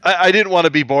I didn't want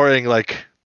to be boring like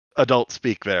adult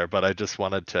speak there, but I just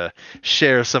wanted to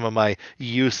share some of my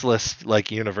useless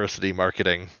like university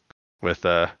marketing with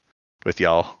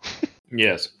y'all.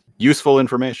 Yes. Useful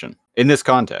information in this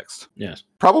context. Yes.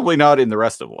 Probably not in the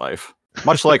rest of life.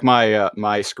 Much like my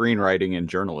my screenwriting and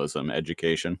journalism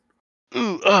education.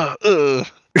 Ooh,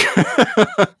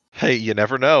 Hey, you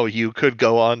never know. You could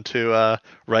go on to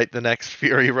write the next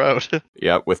Fury Road.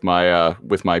 Yeah, with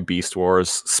my Beast Wars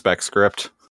spec script.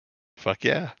 Fuck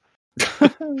yeah.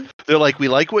 They're like, we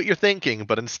like what you're thinking,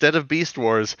 but instead of Beast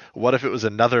Wars, what if it was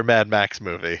another Mad Max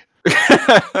movie?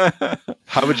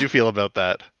 How would you feel about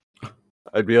that?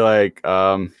 I'd be like,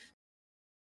 I'm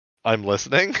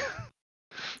listening.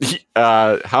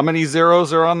 How many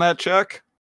zeros are on that check?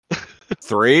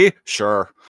 3? Sure.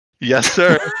 Yes,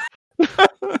 sir.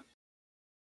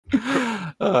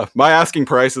 My asking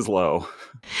price is low.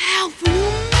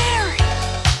 Alphanumeric.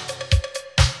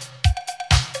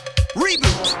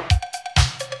 Reboot.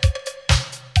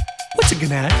 What's a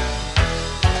gnat?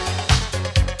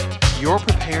 You're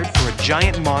prepared for a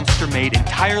giant monster made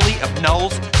entirely of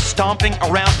nulls stomping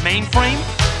around mainframe?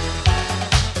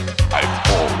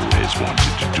 I've always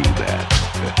wanted to do that.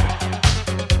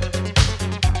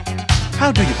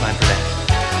 How do you plan for that?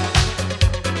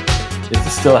 Is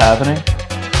this still happening?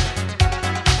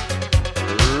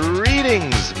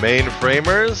 Greetings,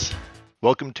 mainframers.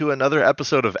 Welcome to another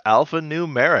episode of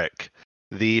Alphanumeric,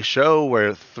 the show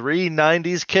where three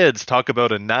 90s kids talk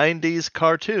about a 90s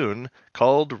cartoon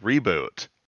called Reboot.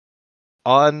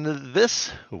 On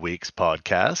this week's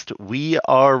podcast, we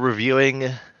are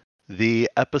reviewing the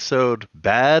episode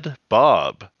Bad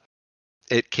Bob.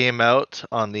 It came out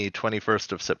on the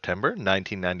 21st of September,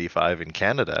 1995 in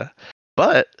Canada,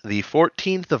 but the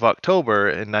 14th of October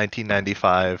in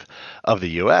 1995 of the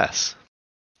US.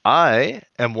 I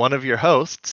am one of your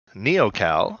hosts,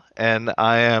 NeoCal, and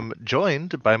I am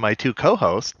joined by my two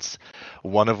co-hosts,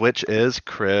 one of which is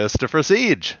Christopher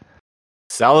Siege.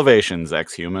 Salivations,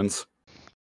 ex-humans.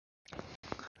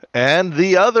 And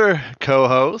the other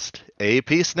co-host, AP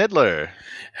Snidler.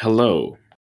 Hello,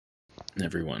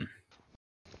 everyone.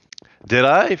 Did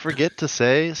I forget to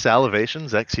say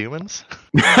salivations, ex-humans?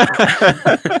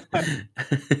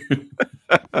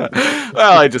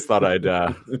 Well, I just thought I'd,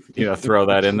 throw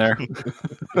that in there.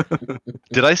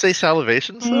 Did I say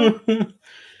salivations,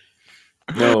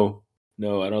 though?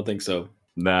 No, I don't think so.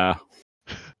 Nah.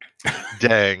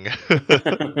 Dang.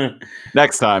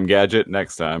 Next time, Gadget.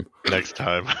 Next time. Next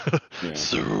time. Yeah.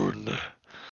 Soon.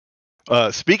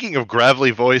 Speaking of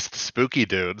gravelly-voiced spooky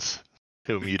dudes,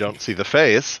 whom you don't see the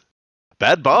face,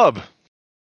 Bad Bob.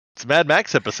 It's a Mad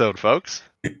Max episode, folks.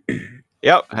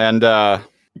 Yep, and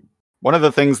one of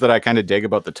the things that I kind of dig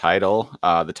about the title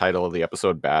of the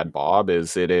episode Bad Bob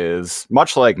is it is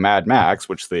much like Mad Max,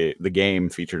 which the game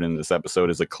featured in this episode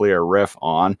is a clear riff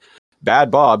on.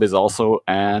 Bad Bob is also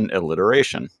an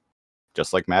alliteration,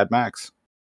 just like Mad Max.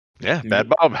 Yeah, Bad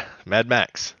Bob, Mad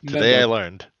Max. Today I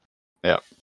learned. Yep.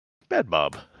 Bad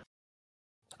Bob.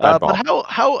 Bad Bob. But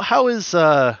how is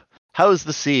the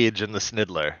Siege and the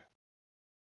Snidler?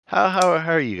 How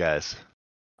are you guys?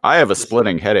 I have a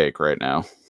splitting headache right now.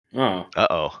 Oh,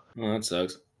 Uh-oh. well, that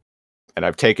sucks. And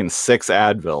I've taken 6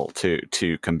 Advil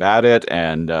to combat it,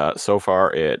 and so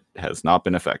far it has not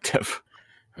been effective.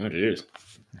 Oh, jeez.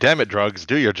 Damn it, drugs,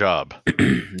 do your job.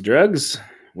 Drugs.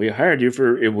 We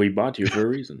bought you for a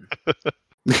reason.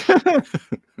 Do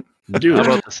How it.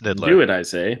 about the Snidler? Do it, I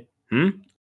say. How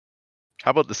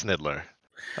about the Snidler?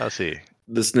 How's he?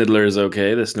 The Snidler is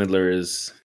okay. The Snidler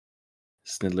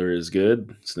is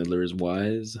good. Snidler is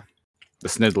wise. The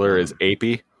Snidler is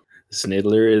apey.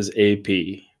 Snidler is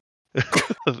AP.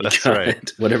 That's Got right.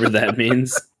 it. Whatever that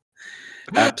means.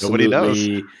 Nobody knows.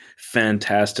 Absolutely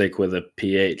fantastic with a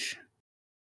PH.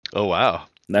 Oh, wow.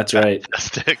 That's right.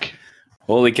 Fantastic.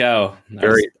 Holy cow.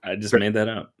 Very- I just made that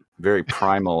up. Very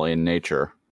primal in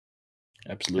nature.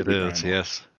 It Absolutely. is, primal.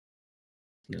 yes.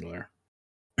 Snidler.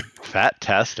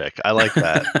 Fatastic. I like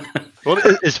that. Well,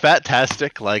 is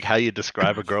fatastic like how you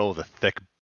describe a girl with a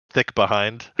thick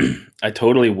behind? I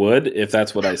totally would if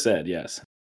that's what I said, yes.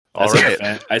 All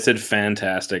right. I said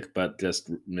fantastic, but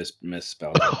just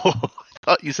misspelled it. I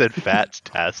thought you said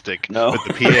fatastic No. with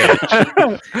the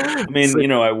PH. I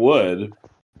mean, I would.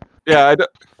 Yeah,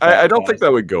 I don't think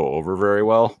that would go over very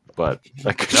well, but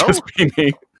that could No? just be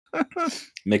me.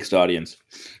 Mixed audience.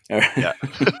 All right. Yeah.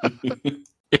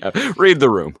 Yeah, read the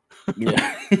room.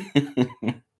 Yeah.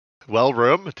 Well,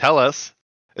 room, tell us,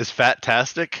 is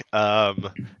fatastic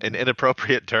an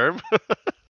inappropriate term?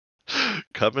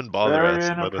 Come and bother us.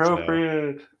 And let us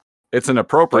know. It's an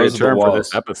appropriate Those are the term for walls.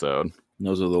 this episode.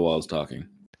 Those are the walls talking.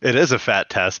 It is a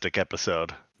fatastic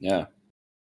episode. Yeah.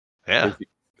 Yeah.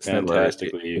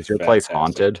 Fantastically. Is your place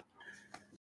fantastic.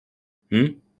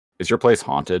 haunted? Is your place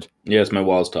haunted? Yes, my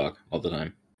walls talk all the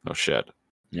time. Oh shit.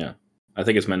 Yeah. I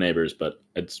think it's my neighbors, but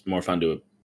it's more fun to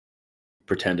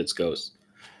pretend it's ghosts.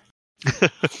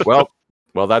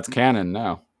 Well, that's canon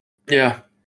now. Yeah.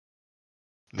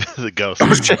 The ghost.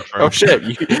 Oh shit! Oh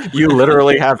shit! You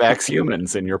literally have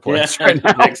ex-humans in your place right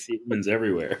now. Ex-humans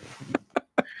everywhere.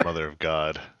 Mother of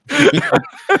God.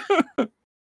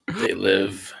 They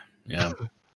live. Yeah.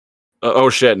 Oh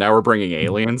shit! Now we're bringing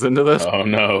aliens into this. Oh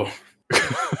no.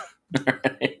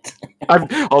 Right.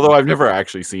 Although I've never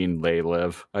actually seen They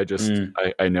Live. I just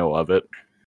I know of it.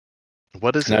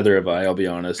 What is it? Neither have I. I'll be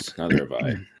honest. Neither have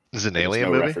I. Is it an There's alien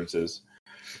no movie? references.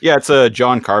 Yeah, it's a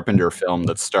John Carpenter film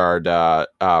that starred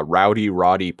Rowdy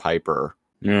Roddy Piper.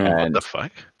 No. What And the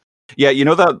fuck? yeah, you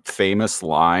know that famous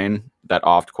line, that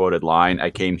oft-quoted line, "I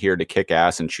came here to kick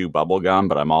ass and chew bubblegum,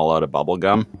 but I'm all out of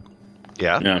bubblegum."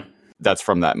 Yeah. Yeah. That's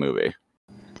from that movie.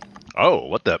 Oh,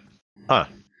 what the? Huh.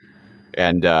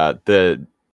 And the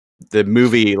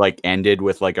movie like ended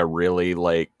with like a really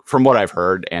like, from what I've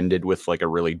heard, ended with like a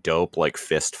really dope like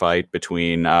fist fight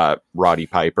between Roddy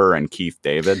Piper and Keith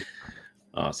David.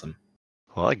 Awesome.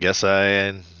 Well, I guess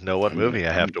I know what movie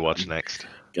I have to watch next.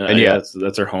 And yeah.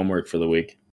 that's our homework for the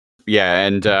week. Yeah,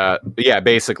 and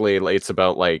basically it's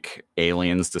about like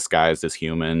aliens disguised as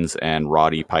humans, and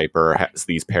Roddy Piper has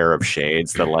these pair of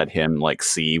shades that let him like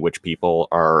see which people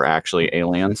are actually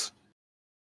aliens.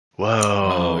 Whoa.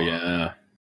 Oh yeah.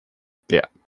 Yeah.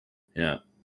 Yeah.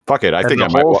 Fuck it, I And think the I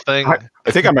might. whole thing.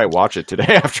 I think I might watch it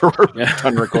today after we're Yeah.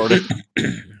 done recording.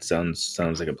 Sounds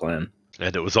like a plan.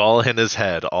 And it was all in his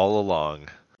head all along.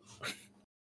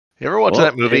 You ever watch Well,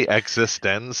 that movie,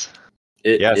 Existenz?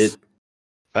 Yes.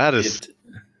 That's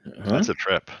Huh? a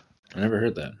trip. I never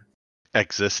heard that.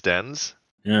 Existenz?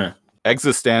 Yeah.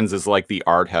 Existenz is like the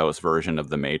art house version of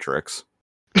The Matrix.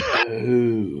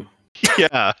 Ooh.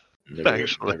 Yeah. Never,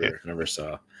 Actually. never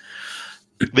saw.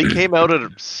 They came out at a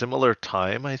similar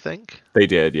time, I think. They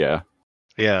did, yeah.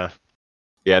 Yeah.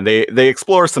 Yeah, and they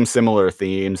explore some similar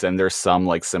themes, and there's some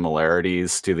like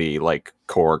similarities to the like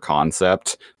core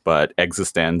concept, but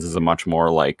Existenz is a much more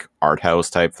like art house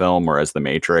type film, whereas The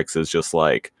Matrix is just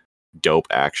like dope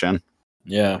action.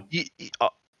 Yeah.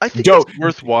 I think Joe- it's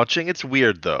worth watching. It's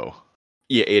weird though.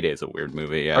 Yeah, it is a weird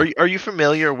movie. Yeah, Are you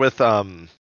familiar with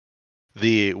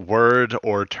the word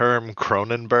or term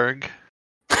Cronenberg?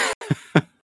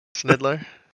 Snidler?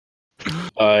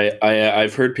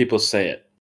 I've heard people say it.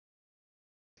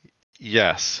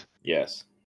 Yes. Yes.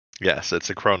 Yes, it's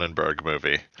a Cronenberg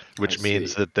movie, which I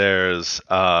means see. that there's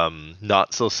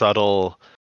not so subtle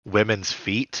women's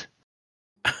feet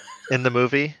in the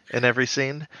movie in every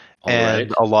scene, All and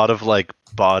right. a lot of like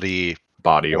body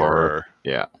body horror. horror.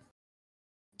 Yeah,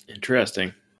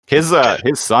 Interesting. his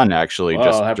son actually Well,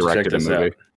 just I'll have to check directed a this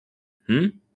movie.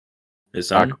 out. His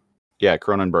son? Yeah,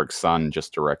 Cronenberg's son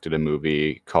just directed a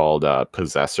movie called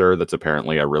Possessor. That's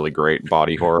apparently a really great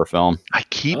body horror film. I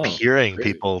keep Oh, hearing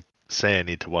crazy. people say I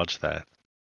need to watch that.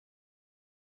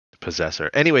 Possessor.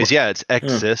 Anyways, yeah, it's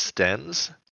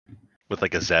Existenz with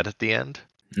like a Z at the end.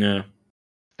 Yeah.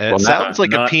 And Well, it sounds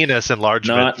like a not- penis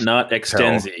enlargement. Not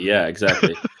Extenzi. Yeah,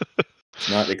 exactly.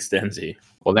 Not Extenzi.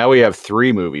 Well, now we have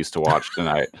 3 movies to watch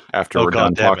tonight after Oh, we're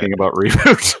done God damn talking it. about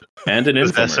Reboot. And an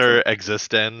Possessor,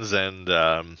 infomercial.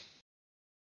 Existenz,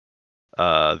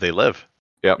 and They Live.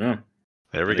 Yeah.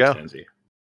 There we go. Extenzi.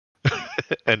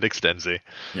 And Extenzi.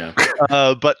 Yeah.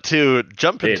 But to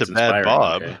jump Hey, into it's Mad inspiring,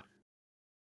 Bob, okay.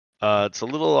 it's a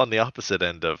little on the opposite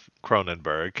end of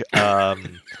Cronenberg.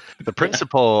 The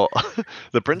principal,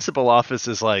 the principal office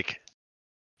is like,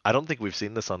 I don't think we've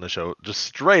seen this on the show. Just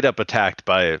straight up attacked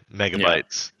by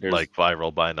megabytes, there's- like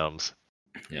viral binomes.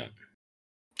 Yeah.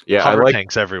 Yeah, Hover I like.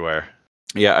 tanks everywhere.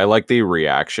 Yeah, I like the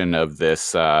reaction of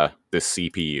this this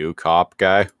CPU cop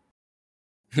guy.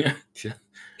 Yeah.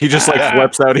 He just like Ah.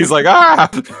 flips out. He's like, ah!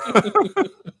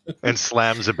 And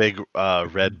slams a big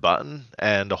red button,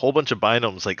 and a whole bunch of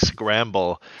binomes like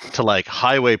scramble to like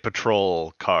highway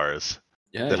patrol cars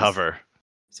Yeah. that hover.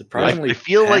 Surprisingly I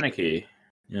feel like- panicky.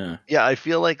 Yeah. Yeah, I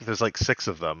feel like there's like 6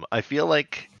 of them. I feel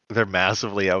like they're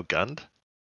massively outgunned.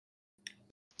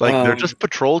 Like they're just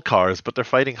patrol cars, but they're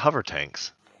fighting hover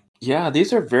tanks. Yeah,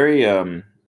 these are very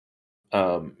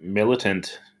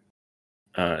militant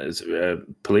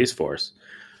police force.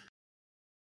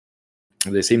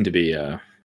 They seem to be.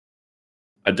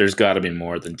 There's got to be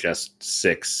more than just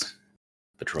 6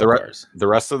 patrol cars. The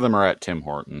rest of them are at Tim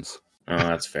Hortons. Oh,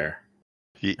 that's fair.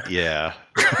 Yeah.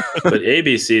 But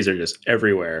ABCs are just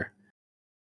everywhere,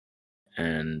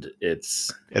 and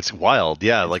it's It's wild.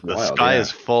 Yeah, It's like the wild, sky yeah.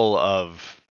 is full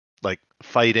of like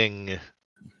fighting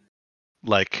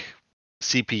like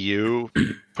CPU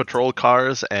patrol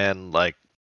cars and like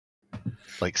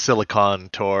Silicon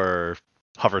Tor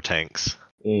hover tanks.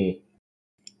 Mm.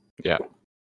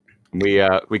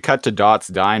 We cut to Dot's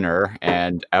diner,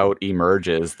 and out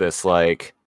emerges this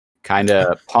like kind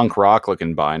of punk rock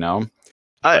looking Bino.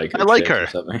 I like chick or her.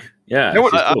 something. Yeah, You know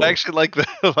what, she's I cool. actually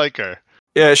like her.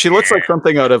 Yeah, she looks like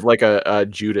something out of like a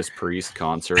Judas Priest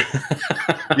concert.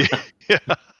 Yeah.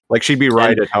 Like she'd be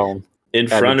right at home In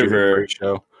at a front of Judas her Priest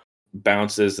show.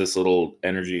 bounces this little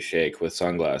energy shake with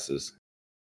sunglasses.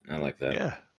 I like that.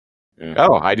 Yeah. Yeah.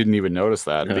 Oh, I didn't even notice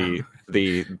that. No.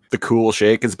 The cool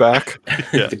shake is back.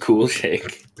 Yeah. The cool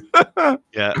shake.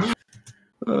 Yeah.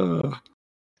 Uh,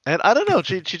 And I don't know,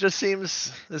 she just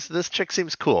seems this chick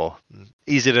seems cool.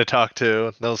 Easy to talk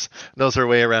to, knows her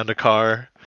way around a car.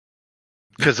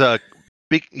 Cuz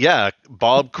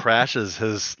Bob crashes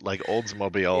his like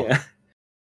Oldsmobile. Yeah.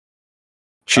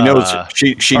 she knows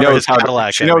she or knows his how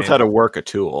Cadillac, she I knows mean. how to work a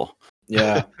tool.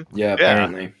 Yeah. Yeah,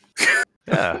 apparently.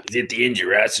 Yeah. Is it the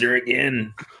Injuraster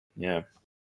again? Yeah.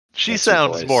 She That's her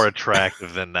sounds voice. more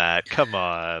attractive than that. Come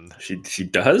on. She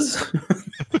does?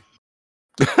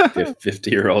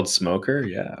 50-year-old smoker?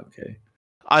 Yeah, okay.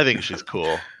 I think she's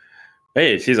cool.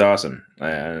 Hey, she's awesome.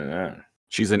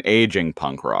 She's an aging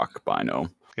punk rock Bino.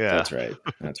 Yeah. That's right.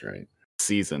 That's right.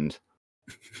 Seasoned.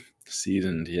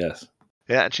 Seasoned, yes.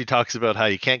 Yeah, and she talks about how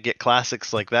you can't get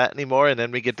classics like that anymore, and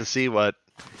then we get to see what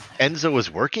Enzo was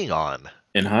working on.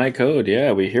 In high code,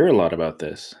 yeah, we hear a lot about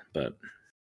this, but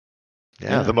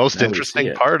Yeah, the most now we interesting see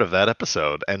it. part of that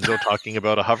episode, Enzo talking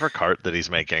about a hover cart that he's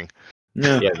making.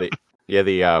 no.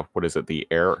 The what is it? The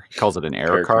air, he calls it an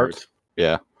air Air cart. cart.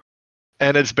 Yeah.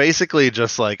 And it's basically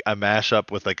just like a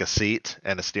mashup with like a seat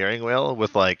and a steering wheel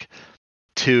with like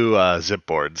two zip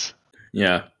boards.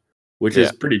 Yeah, which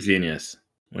is pretty genius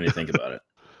when you think about it.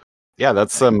 Yeah,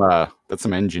 that's some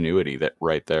ingenuity that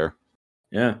right there.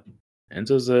 Yeah,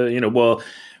 Enzo's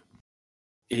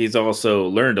he's also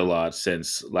learned a lot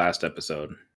since last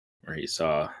episode where he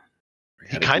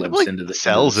had a kind of, glimpse like, into the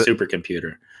sells it.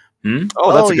 supercomputer. Oh, that's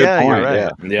Oh, a good yeah, you're point. right. Yeah.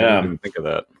 I Yeah. didn't even think of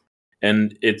that.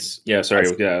 And it's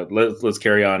let's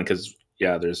carry on because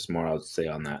there's more I'll say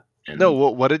on that. And No,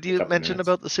 what did you couple mention minutes.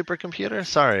 about the supercomputer?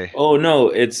 Sorry. Oh no,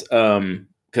 it's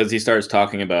because he starts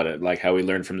talking about it, like how he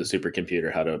learned from the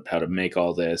supercomputer how to make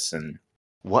all this, and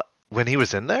What? When he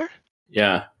was in there?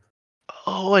 yeah,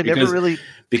 Oh, I Because- never really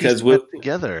because pieced we that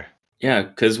together.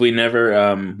 because we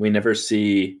never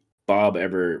see Bob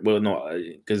ever. Well, no,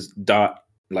 because Dot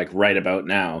like right about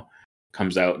now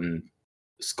comes out and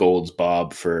scolds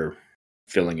Bob for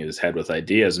filling his head with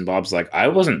ideas, and Bob's like, I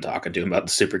wasn't talking to him about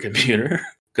the supercomputer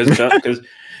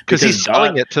Because he's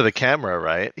selling it to the camera,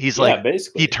 right? He's like,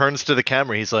 basically he turns to the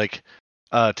camera. He's like,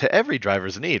 to every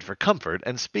driver's need for comfort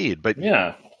and speed. But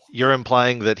yeah. you're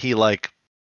implying that he like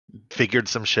figured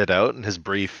some shit out in his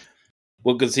brief.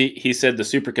 Well, because he said the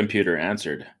supercomputer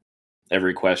answered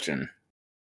every question.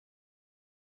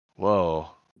 Whoa.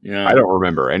 Yeah, I don't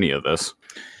remember any of this.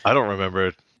 I don't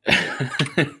remember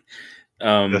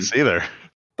um, this either.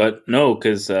 but no,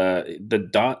 because the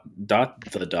dot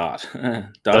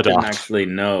didn't Dot. actually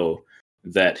know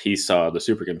that he saw the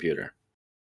supercomputer.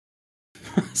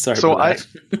 Sorry So about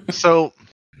that. So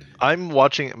I'm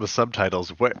watching it with subtitles.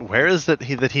 Where is it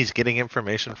that he's getting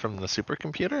information from the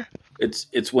supercomputer?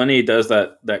 It's when he does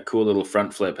that cool little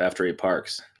front flip after he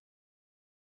parks.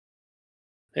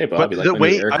 Hey, Bob, But you like the my new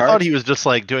way air I cart? thought he was just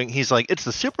like doing, he's like, it's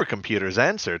the supercomputer's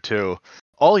answer to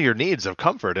all your needs of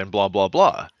comfort and blah blah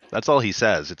blah. That's all he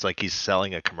says. It's like he's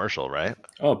selling a commercial, right?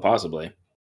 Oh, possibly.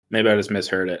 Maybe I just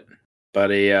misheard it.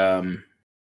 But he Hang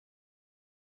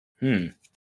on,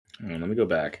 let me go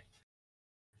back.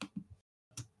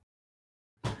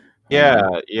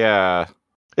 Yeah.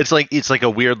 It's like a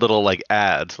weird little like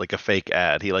ad, like a fake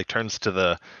ad. He like turns to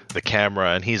the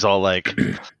camera and he's all like,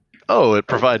 "Oh, it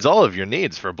provides all of your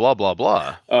needs for blah blah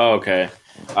blah." Oh, okay.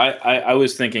 I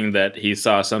was thinking that he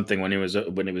saw something when he was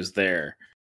there,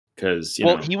 because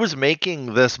He was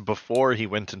making this before he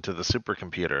went into the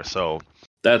supercomputer, so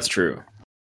that's true.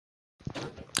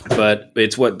 But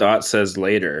it's what Dot says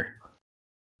later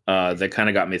that kind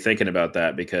of got me thinking about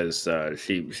that, because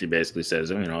she basically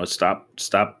says,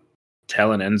 stop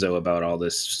telling Enzo about all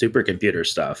this supercomputer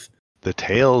stuff. the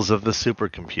tales of the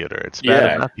supercomputer. It's bad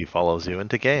Yeah. enough he follows you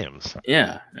into games.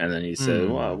 Yeah, and then he said,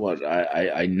 "Well, what?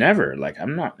 I never like.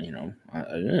 I'm not.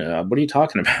 what are you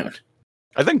talking about?"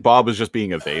 I think Bob was just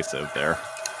being evasive there.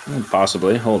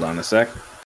 Possibly. Hold on a sec.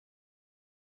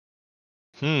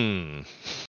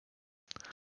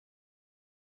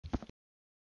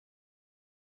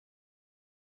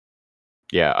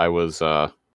 Yeah, I was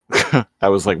I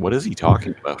was like, what is he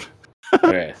talking about?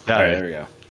 Okay. All Yeah. right, there we go.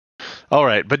 All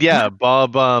right, but yeah,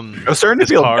 Bob. I was starting to his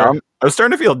feel car- dumb. I was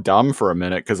starting to feel dumb for a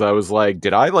minute because I was like,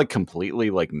 did I like completely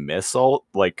like miss all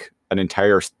like an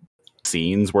entire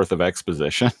scene's worth of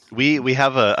exposition? We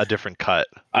have a different cut.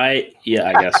 I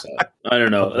guess so. I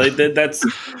don't know. Like, that's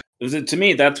to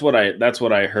me. That's what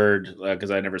I heard because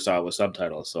I never saw it with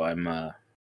subtitles. So I guess.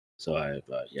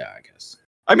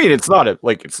 I mean, it's not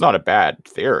a bad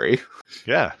theory.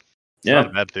 Yeah, it's Yeah. not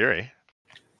a bad theory.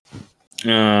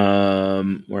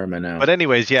 Where am I now? But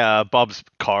anyways, yeah, Bob's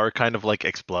car kind of like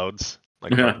explodes,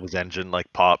 like Yeah. part of his engine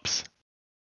like pops,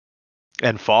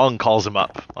 and Fong calls him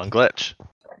up on Glitch,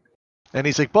 and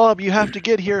he's like, "Bob, you have to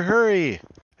get here, hurry!"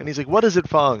 And he's like, "What is it,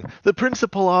 Fong? The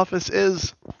principal office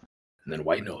is." And then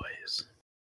white noise.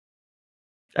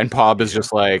 And Bob is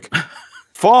just like,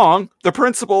 Fong, the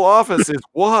principal office is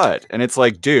what? And it's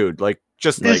like, dude, like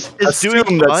just Is like doing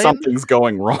assume that fine? something's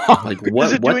going wrong. Like Is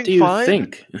what? it What doing do you fine?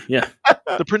 think? Yeah.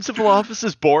 The principal office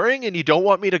is boring, and you don't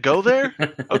want me to go there?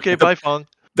 Okay, bye, Fong.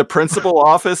 The principal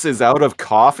office is out of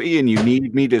coffee and you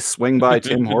need me to swing by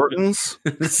Tim Hortons?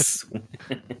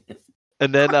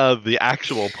 And then the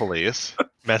actual police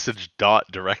message Dot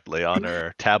directly on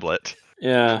her tablet,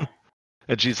 Yeah.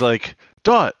 and she's like,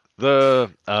 "Dot, the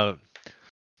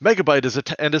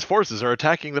Megabyte and his forces are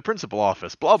attacking the principal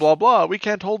office. Blah blah blah. We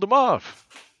can't hold them off."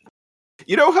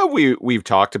 You know how we've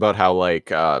talked about how like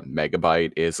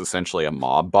Megabyte is essentially a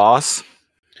mob boss?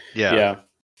 Yeah.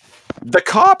 The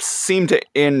cops seem to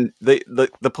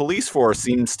the police force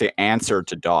seems to answer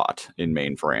to Dot in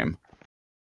Mainframe.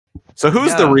 So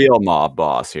who's the Yeah. real mob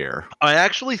boss here? I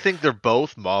actually think they're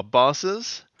both mob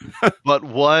bosses, but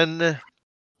one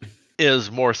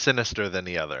is more sinister than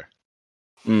the other.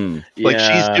 Mm. Like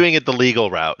she's Yeah. doing it the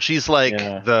legal route. She's like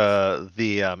Yeah.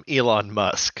 the Elon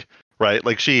Musk, right?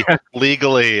 Like she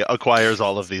legally acquires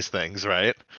all of these things,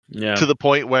 right? Yeah. To the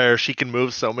point where she can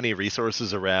move so many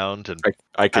resources around and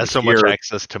I could has so hear, much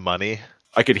access to money.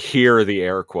 I could hear the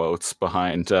air quotes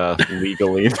behind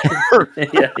legally.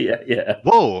 Yeah.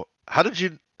 Whoa! How did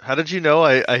you know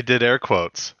I did air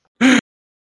quotes?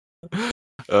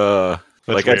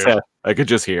 Like That's I weird. said, I could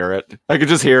just hear it. I could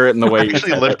just hear it in the way I you actually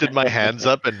said it. lifted my hands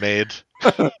up and made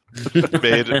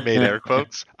air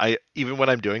quotes. I even when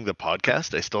I'm doing the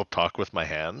podcast, I still talk with my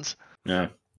hands. Yeah.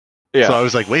 Yeah. So I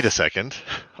was like, wait a second,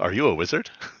 are you a wizard?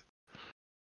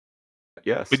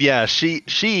 Yes. But yeah,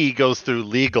 she goes through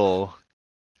legal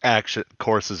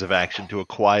courses of action to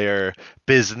acquire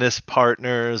business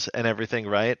partners and everything,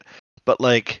 right? But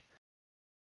like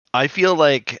I feel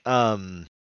like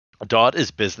Dot is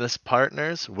business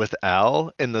partners with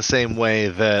Al in the same way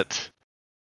that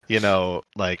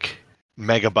like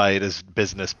Megabyte is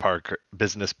business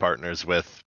partners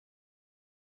with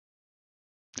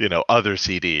other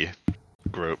CD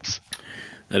groups.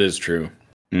 That is true.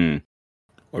 Hmm.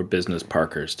 Or business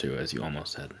Parkers too, as you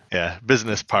almost said. Yeah,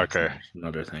 business Parker. That's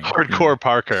another thing. Hardcore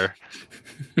Parker.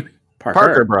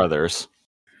 Parker Brothers.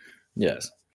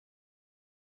 Yes.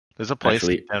 There's a place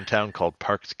Actually- downtown called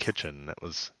Park's Kitchen that I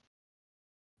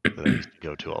used to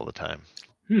go to all the time.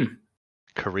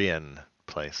 Korean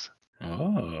place.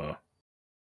 Oh.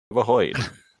 Ahoy.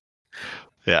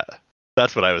 Yeah,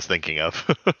 that's what I was thinking of.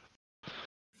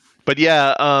 But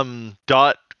yeah,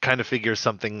 Dot kind of figures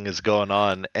something is going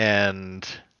on, and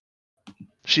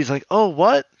she's like, "Oh,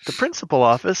 what? The principal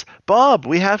office? Bob,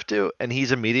 we have to." And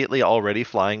he's immediately already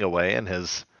flying away in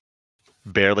his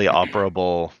barely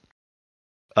operable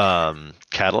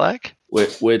Cadillac.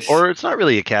 Which Or it's not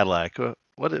really a Cadillac.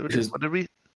 What did we?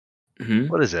 Mhm.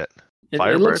 What is it? it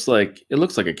Firebird? looks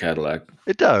like a Cadillac.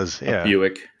 It does. A Yeah.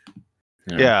 Buick.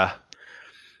 Yeah.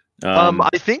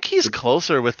 I think he's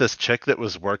closer with this chick that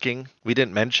was working. We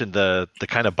didn't mention the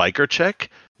kind of biker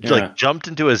chick. She Yeah. like jumped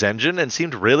into his engine and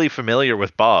seemed really familiar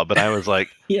with Bob, and I was like,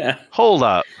 Yeah. "Hold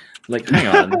up, Like, hang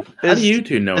on. How Is- do you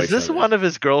two know is each this other? one of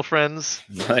his girlfriends?"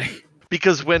 Like,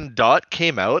 Because when Dot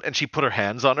came out and she put her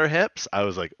hands on her hips, I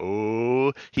was like,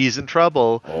 "Oh, he's in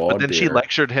trouble." oh, But then she dear.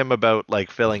 lectured him about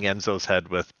like filling Enzo's head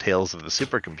with tales of the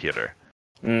supercomputer.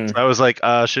 Mm, I was like,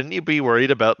 shouldn't you be worried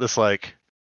about this like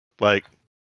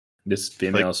this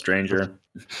female stranger.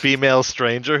 female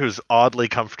stranger who's oddly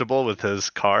comfortable with his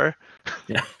car?"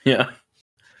 Yeah.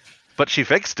 But she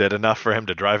fixed it enough for him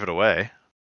to drive it away.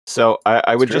 So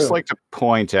I would just true. like to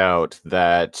point out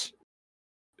that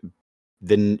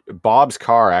Bob's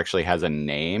car actually has a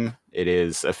name. It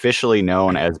is officially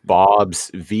known as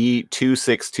Bob's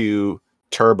V262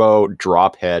 Turbo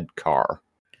Drophead car.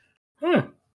 Huh.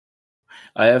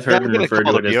 I have heard I'm him gonna refer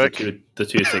call to it it a as the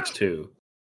 262.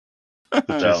 The So,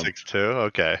 262.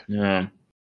 Okay. yeah.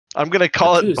 I'm gonna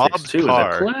call The it Bob's 262 is a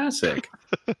car. classic.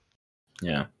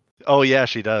 Yeah. Oh yeah,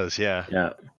 she does. Yeah.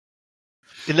 Yeah.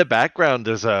 In the background,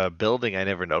 there's a building I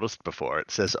never noticed before.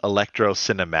 It says Electro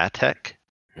Cinematek,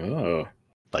 Oh.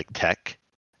 like tech,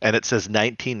 and it says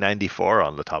 1994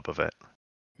 on the top of it.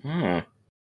 I've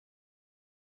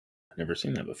never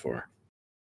seen that before.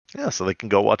 Yeah, so they can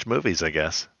go watch movies, I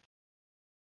guess.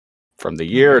 From the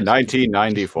year Nice.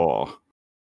 1994.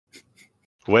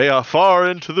 Way off far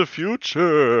into the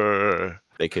future.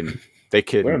 They can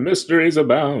Where mysteries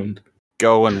abound.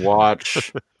 go and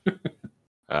watch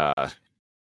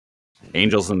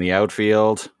Angels in the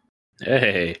Outfield,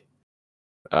 Hey.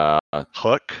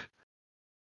 Hook.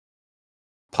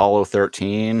 Apollo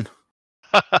 13,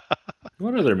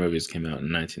 What other movies came out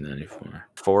in 1994?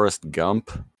 Forrest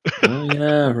Gump. Oh,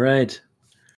 yeah, right.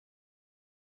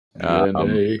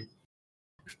 Um,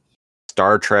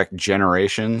 Star Trek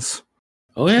Generations.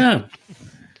 Oh, yeah.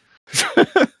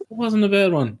 It wasn't a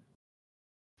bad one.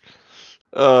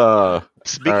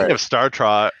 Speaking Alright. of Star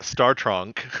Trunk,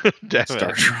 damn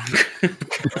Star it. Trek.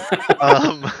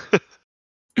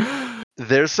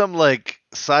 There's some like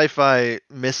sci-fi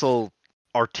missile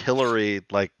artillery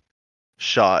like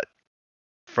shot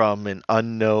from an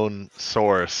unknown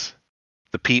source.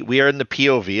 We are in the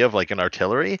POV of like an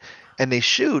artillery, and they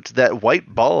shoot that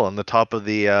white ball on the top of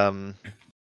the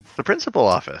principal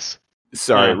office.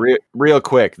 Sorry, real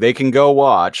quick. They can go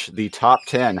watch the top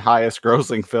 10 highest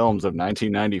grossing films of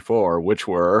 1994, which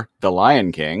were The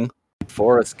Lion King,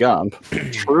 Forrest Gump,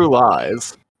 True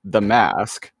Lies, The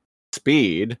Mask,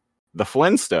 Speed, The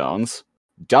Flintstones,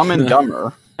 Dumb and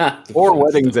Dumber, Four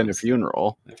Weddings and a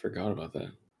Funeral, I forgot about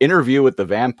that. Interview with the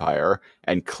Vampire,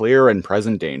 and Clear and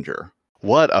Present Danger.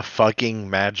 What a fucking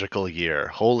magical year.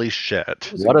 Holy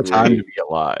shit. What a time to be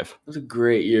alive. It was a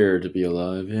great year to be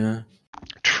alive, yeah.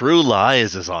 True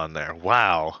Lies is on there.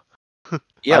 Wow.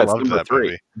 Yeah, I it's loved number that 3.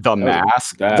 movie. The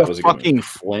Mask, that the was a good fucking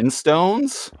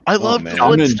Flintstones. I love man. the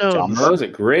Dumb and Flintstones. Dumber. That was a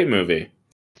great movie.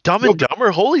 Dumb and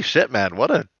Dumber. Holy shit, man. What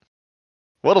a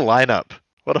lineup.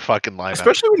 What a fucking lineup.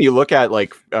 Especially when you look at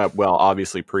like, well,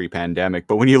 obviously pre-pandemic,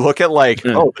 but when you look at like,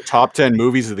 the top 10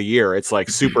 movies of the year, it's like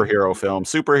superhero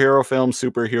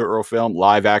film,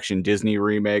 live action Disney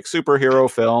remake, superhero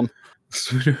film,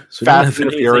 Fast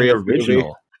and the Furious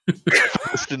original.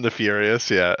 Fast and the Furious,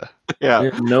 yeah.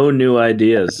 Yeah. No new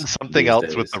ideas. Something these else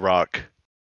days. with The Rock.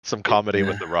 Some comedy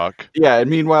with The Rock. Yeah. And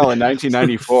meanwhile, in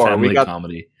 1994, Family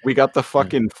comedy. we got the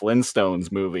fucking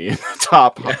Flintstones movie in the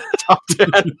top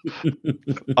 10.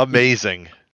 Amazing.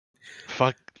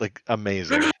 Fuck, like,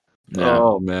 amazing. Yeah.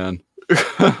 Oh, man.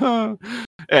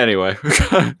 Anyway,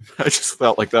 I just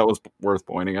felt like that was worth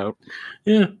pointing out.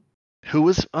 Yeah. Who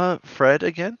was Fred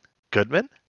again? Goodman?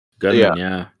 Goodman,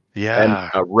 yeah. Yeah.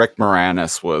 And Rick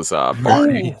Moranis was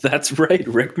Barney. Oh, that's right,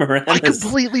 Rick Moranis. I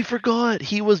completely forgot.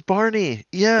 He was Barney.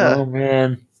 Yeah. Oh,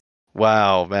 man.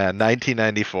 Wow, man.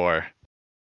 1994.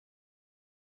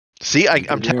 See, I'm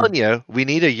Good telling you, we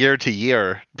need a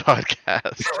year-to-year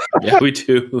podcast. Yeah, we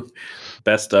do.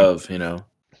 Best of,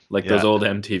 like those Yeah. old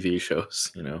MTV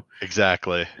shows,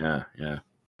 Exactly. Yeah, yeah.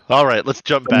 All right, let's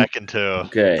jump back into...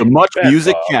 Okay. The Much Best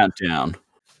Music of. Countdown.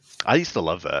 I used to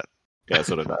love that. Yeah,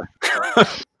 so did I.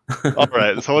 All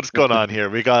right, so what's going on here?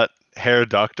 We got Herr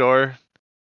Doctor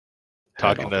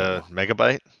talking to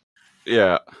Megabyte.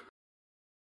 Yeah.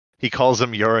 He calls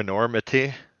him your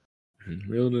enormity,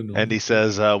 and he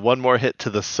says, one more hit to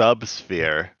the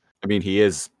subsphere. I mean, he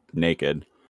is naked.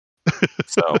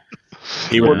 So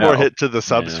One more know. hit to the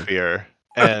subsphere,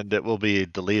 and it will be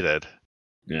deleted.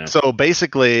 Yeah. So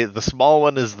basically, the small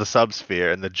one is the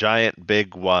subsphere, and the giant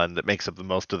big one that makes up the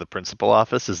most of the principal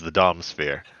office is the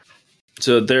domsphere.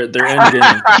 So their end game.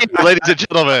 Ladies and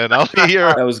gentlemen, I'll be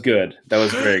here. That was good. That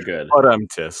was very good.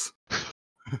 Tis.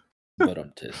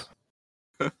 But tis.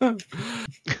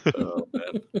 Oh,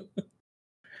 man.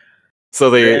 So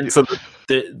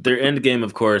Their end game,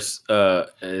 of course,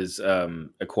 is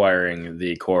acquiring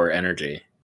the core energy.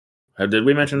 Did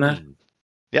we mention that?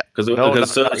 Yeah. Because not yet.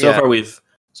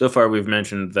 so far we've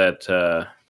mentioned that that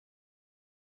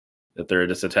they're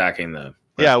just attacking the.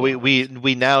 Yeah,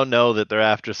 we now know that they're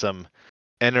after some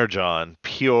energon,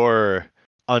 pure,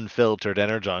 unfiltered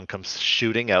energon comes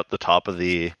shooting out the top of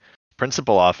the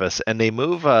principal office, and they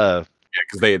move. because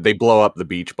they blow up the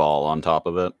beach ball on top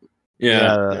of it.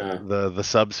 The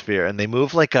subsphere, and they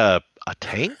move like a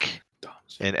tank,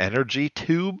 an energy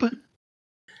tube.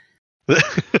 Yeah,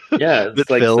 it's that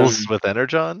like fills with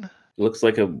energon. Looks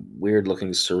like a weird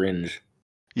looking syringe.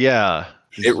 Yeah.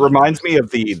 It reminds me of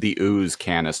the ooze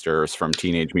canisters from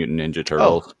Teenage Mutant Ninja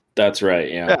Turtles. That's right.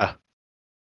 Yeah. Yeah.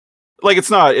 Like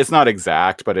it's not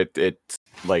exact, but it's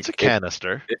like It's a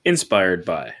canister. Inspired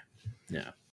by.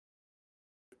 Yeah.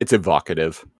 it's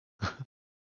evocative.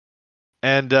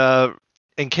 And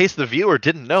in case the viewer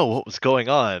didn't know what was going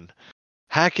on,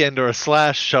 Hackend or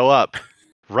Slash show up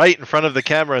right in front of the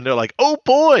camera, and they're like, "Oh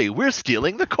boy, we're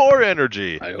stealing the core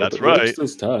energy." I hope That's it works right.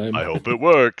 this time. I hope it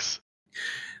works.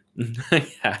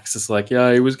 Hax is like,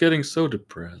 yeah, he was getting so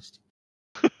depressed.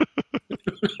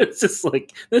 It's just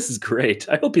like, this is great.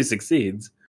 I hope he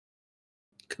succeeds.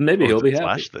 Maybe he'll be happy.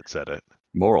 Slash that said it.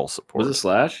 Moral support. Was it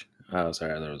Slash? Oh,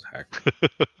 sorry, that was Hack.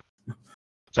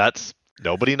 That's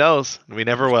nobody knows. We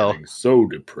never will. Getting so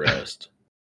depressed.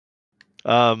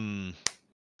 And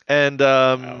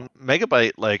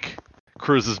Megabyte like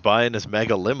cruises by in his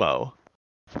mega limo,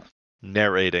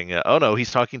 narrating. Oh no,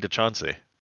 he's talking to Chauncey.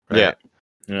 Right? Yeah.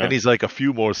 Yeah. And he's like, "A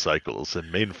few more cycles,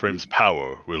 and Mainframe's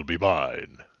power will be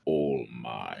mine." All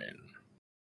mine.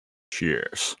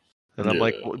 Cheers. And I'm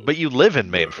like, Yeah. "But you live in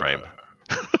Mainframe."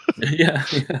 Yeah.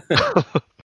 Why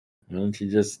don't you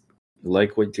just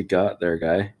like what you got there,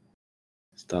 guy?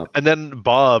 Stop. And then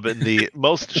Bob, in the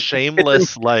most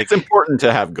shameless, like, It's important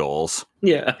to have goals.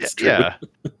 Yeah. It's true. yeah,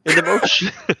 in the most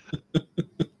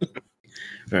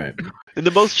All right. in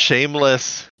the most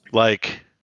shameless, like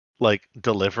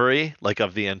delivery, like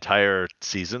of the entire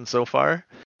season so far.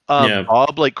 Yeah.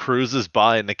 Bob like cruises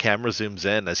by, and the camera zooms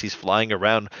in as he's flying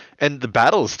around, and the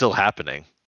battle is still happening,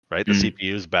 right? The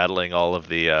CPU's battling all of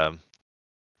the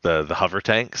hover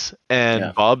tanks, and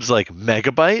Yeah. Bob's like,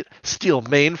 "Megabyte steal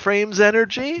Mainframe's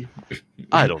energy?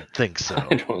 I don't think so."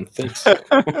 I don't think so.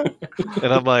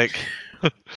 And I'm like,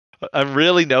 I'm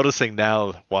really noticing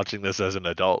now, watching this as an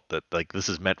adult, that like this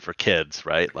is meant for kids,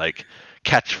 right? Like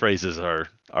catchphrases are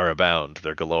abound,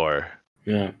 they're galore.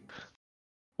 Yeah.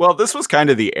 Well, this was kind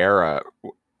of the era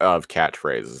of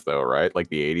catchphrases, though, right? Like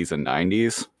the 80s and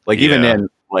 90s. Like even Yeah. in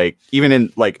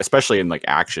especially in like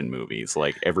action movies,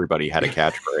 like everybody had a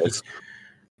catchphrase.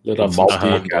 Lit off some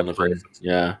Multiple steam kind of thing. catchphrases.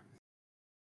 Yeah.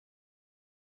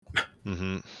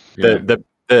 Mm-hmm. Yeah.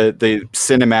 The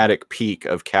cinematic peak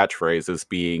of catchphrases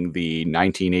being the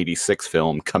 1986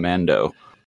 film Commando.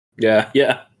 Yeah.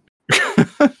 Yeah.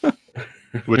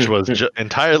 Which was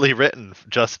entirely written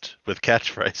just with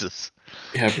catchphrases.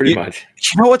 Yeah, pretty much.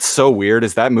 You know what's so weird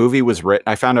is that movie was written.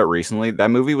 I found out recently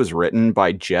that movie was written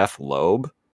by Jeff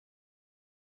Loeb.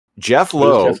 Jeff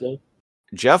Loeb.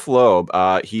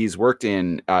 He's worked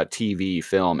in TV,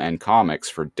 film, and comics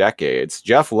for decades.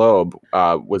 Jeff Loeb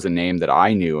was a name that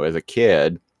I knew as a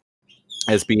kid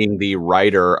as being the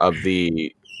writer of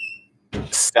the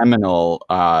seminal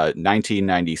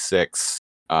 1996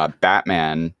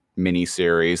 Batman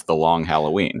miniseries, The Long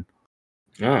Halloween.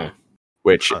 Oh.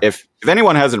 Which, if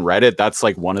anyone hasn't read it, that's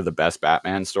like one of the best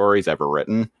Batman stories ever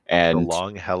written. And The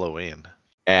Long Halloween.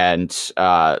 And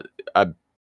a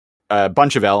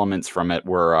bunch of elements from it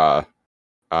were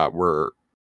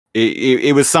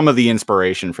it was some of the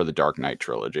inspiration for the Dark Knight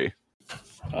trilogy.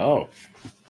 Oh.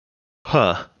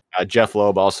 Huh. Jeff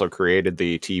Loeb also created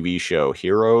the TV show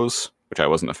Heroes, which I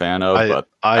wasn't a fan of, but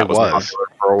I that was was popular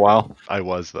for a while. I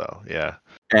was though, yeah.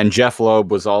 And Jeff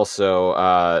Loeb was also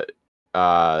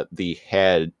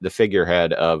the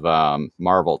figurehead of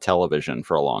Marvel Television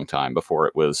for a long time before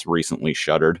it was recently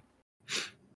shuttered.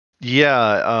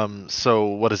 Yeah, so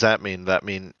what does that mean? That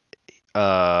mean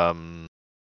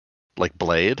like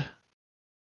Blade?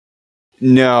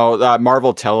 No,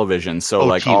 Marvel Television. So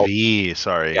like TV,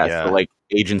 sorry. Yeah. So like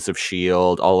Agents of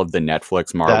S.H.I.E.L.D., all of the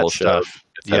Netflix Marvel That shows, stuff.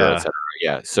 et cetera, Yeah. et cetera.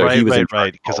 Yeah. So right, he was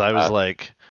right, because I was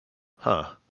like, huh.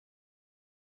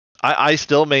 I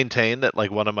still maintain that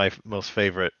like one of my most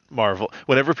favorite Marvel.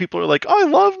 Whenever people are like, "I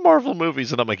love Marvel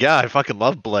movies," and I'm like, "Yeah, I fucking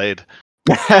love Blade,"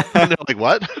 and they're like,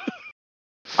 "What?"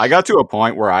 I got to a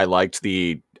point where I liked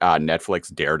the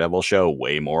Netflix Daredevil show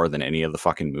way more than any of the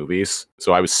fucking movies.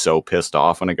 So I was so pissed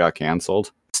off when it got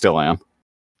canceled. Still am.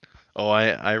 Oh,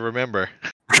 I remember.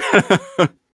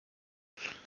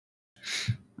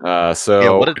 So Yeah,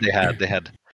 what did they have? They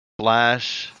had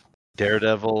Flash,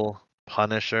 Daredevil,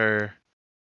 Punisher.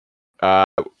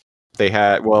 They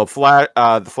had Flash.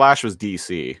 The Flash was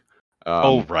DC.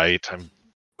 Oh, right.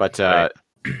 But right.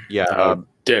 yeah, How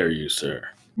dare you, sir?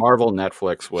 Marvel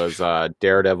Netflix was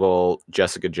Daredevil,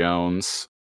 Jessica Jones,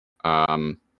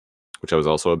 which I was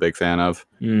also a big fan of.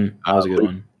 That was a good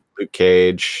one. Luke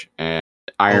Cage and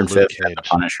Iron Luke Fist and the Cage.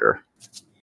 Punisher.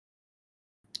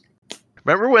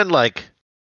 Remember when like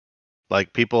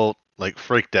people like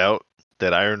freaked out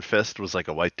that Iron Fist was like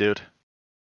a white dude?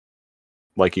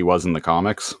 Like he was in the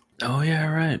comics. Oh yeah,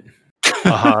 right.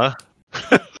 Uh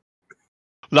huh.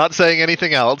 Not saying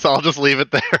anything else. I'll just leave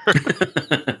it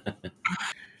there.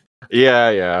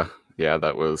 Yeah.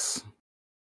 That was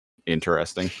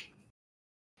interesting.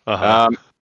 Uh-huh.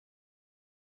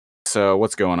 So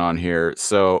what's going on here?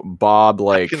 So Bob,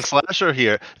 like, Hack and Slash are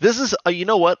here. This is, you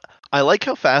know what? I like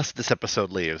how fast this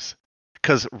episode leaves.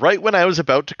 Because right when I was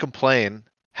about to complain,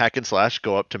 Hack and Slash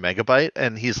go up to Megabyte,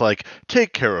 and he's like,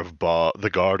 "Take care of the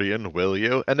Guardian, will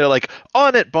you?" And they're like,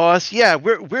 "On it, boss. Yeah,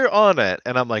 we're on it."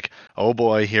 And I'm like, "Oh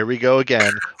boy, here we go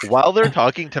again." While they're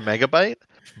talking to Megabyte,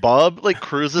 Bob like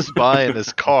cruises by in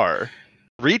his car,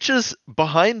 reaches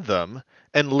behind them,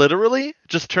 and literally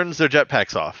just turns their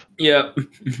jetpacks off. Yep.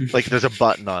 Like there's a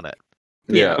button on it.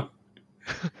 yeah,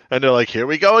 And they're like, "Here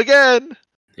we go again."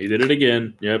 He did it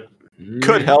again. Yep.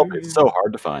 could help. It's so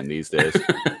hard to find these days.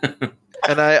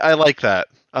 And I like that.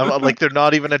 I'm like, they're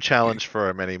not even a challenge for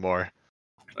him anymore.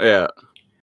 Yeah,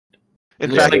 In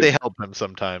Yeah, fact, like- they help him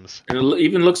sometimes. And it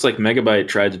even looks like Megabyte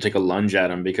tried to take a lunge at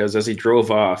him because as he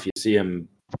drove off, you see him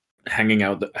hanging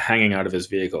out of his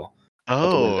vehicle. out the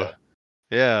Oh, window.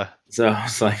 yeah. So I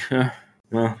was like,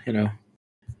 well,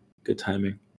 good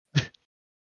timing.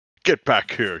 Get back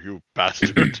here, you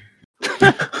bastard.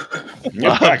 Get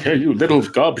back here, you little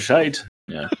gobshite.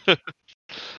 Yeah.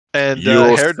 And you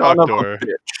Hair son of a Doctor,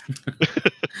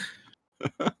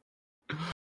 bitch.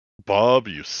 Bob,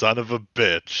 you son of a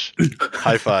bitch.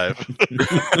 High five.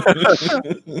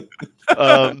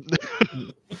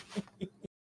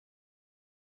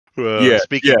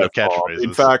 Speaking of Bob. catchphrases,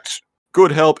 In fact,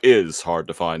 good help is hard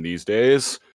to find these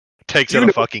days. takes do you out a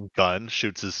know- fucking gun,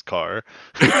 shoots his car.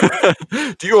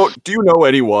 do you know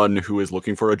anyone who is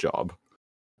looking for a job?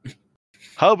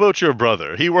 How about your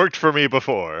brother? He worked for me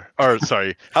before. Or,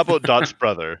 sorry, how about Dot's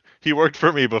brother? He worked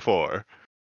for me before.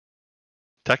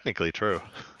 Technically true.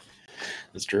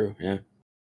 That's true. Yeah.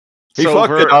 He So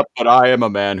fucked it we're- up, but I am a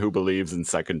man who believes in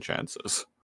second chances.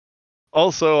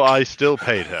 Also, I still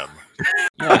paid him.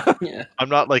 Yeah. Yeah. I'm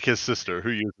not like his sister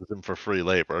who uses him for free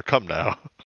labor. Come now.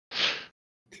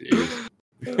 Jeez.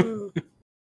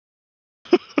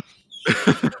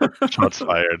 Shots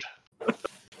fired.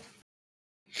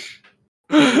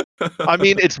 I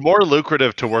mean, it's more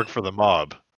lucrative to work for the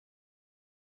mob.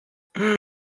 That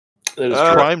is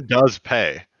Uh, true. Crime does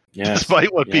pay, Yes.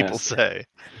 despite what people Yes. say.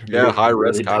 Yeah, It high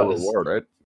really risk, high does. reward, right?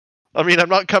 I mean, I'm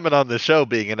not coming on the show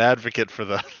being an advocate for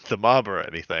the mob or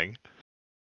anything.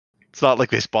 It's not like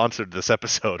they sponsored this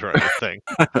episode or anything.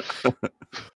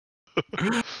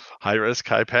 High risk,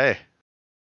 high pay.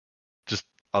 Just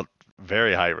a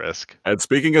very high risk. And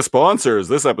speaking of sponsors,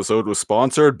 this episode was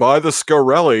sponsored by the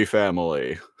Scarelli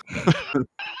family.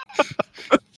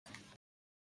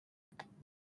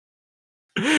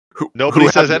 Nobody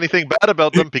who says have- anything bad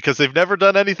about them because they've never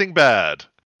done anything bad.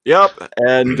 Yep,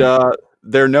 and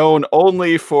they're known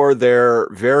only for their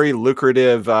very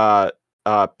lucrative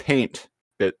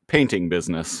painting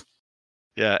business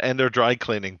Yeah, and their dry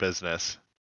cleaning business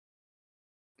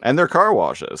and their car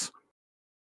washes.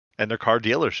 and their car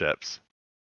dealerships.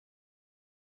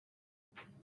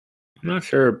 I'm not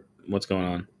sure what's going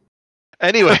on.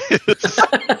 Anyway,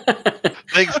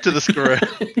 thanks to the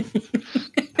Scarelli.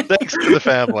 Thanks to the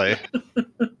family.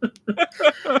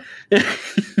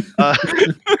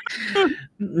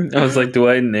 I was like, do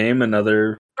I name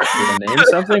another? Do I name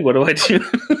something? What do I do?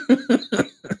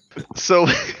 So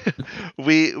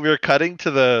we're cutting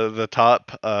to the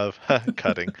top of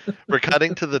cutting. We're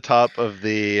cutting to the top of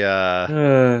the.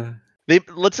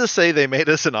 Let's just say they made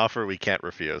us an offer we can't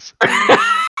refuse.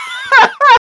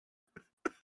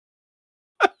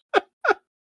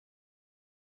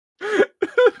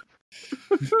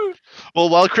 Well,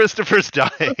 while Christopher's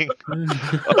dying,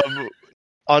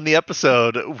 on the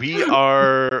episode, we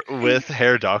are with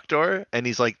Hair Doctor, and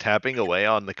he's like tapping away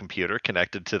on the computer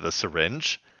connected to the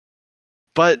syringe,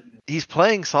 but he's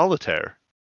playing solitaire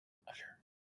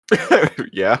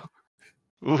Yeah.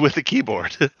 with a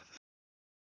keyboard.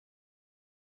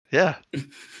 Yeah.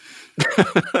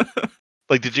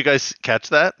 Like, did you guys catch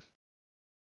that?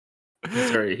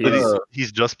 Sorry, That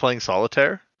he's just playing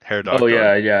solitaire? Hair Doctor. oh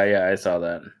yeah, I saw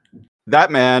that. That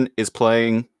man is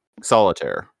playing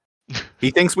solitaire.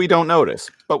 He thinks we don't notice,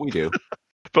 but we do.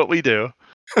 But we do.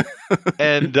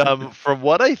 And from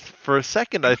what for a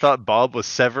second, I thought Bob was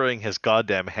severing his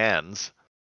goddamn hands.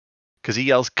 Because he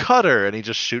yells, "Cutter!" and he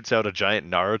just shoots out a giant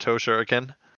Naruto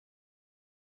shuriken.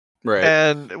 Right.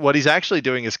 And what he's actually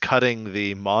doing is cutting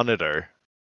the monitor.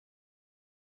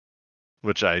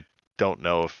 Which I don't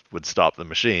know if would stop the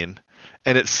machine.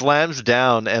 And it slams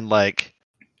down and, like,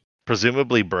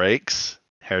 presumably breaks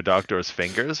Hair Doctor's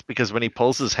fingers. Because when he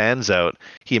pulls his hands out,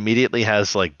 he immediately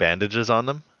has, like, bandages on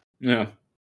them. Yeah.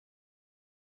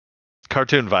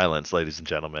 Cartoon violence, ladies and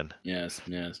gentlemen. Yes.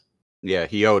 Yeah,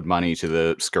 he owed money to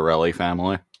the Scarelli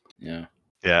family. Yeah.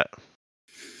 Yeah.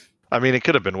 I mean, it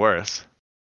could have been worse.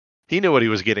 He knew what he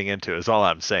was getting into, is all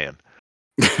I'm saying.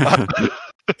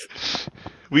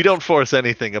 We don't force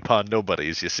anything upon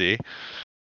nobodies, you see.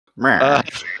 Meh.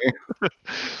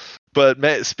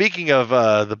 But speaking of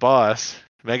the boss,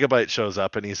 Megabyte shows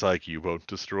up and he's like, "You won't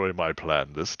destroy my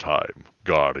plan this time,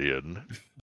 Guardian."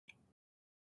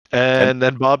 And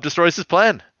then Bob destroys his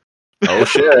plan. Oh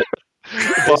shit!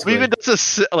 Bob even does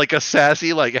a sassy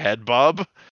head bob,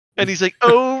 and he's like,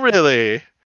 "Oh really?"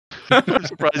 I'm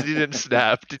surprised he didn't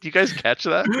snap. Did you guys catch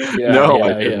that? Yeah,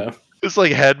 No, yeah. It's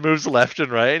like head moves left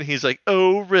and right, and he's like,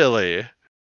 "Oh really?"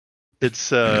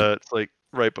 It's like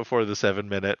right before the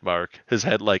 7-minute mark. His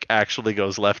head actually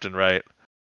goes left and right,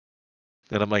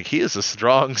 and I'm like, he is a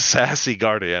strong, sassy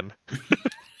Guardian.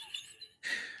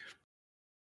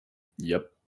 Yep.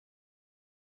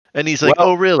 And he's like, Well,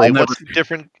 "Oh really? I'll What's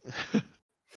different?"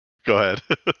 Go ahead.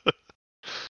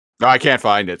 No, I can't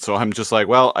find it, so I'm just like,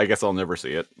 well, I guess I'll never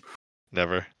see it.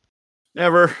 Never.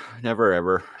 Never,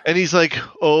 ever. And he's like,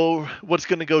 "Oh, what's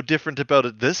going to go different about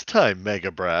it this time,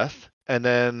 Mega Breath?" And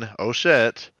then, oh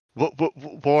shit,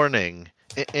 warning,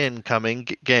 incoming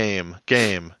game.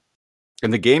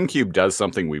 And the GameCube does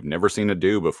something we've never seen it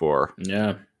do before.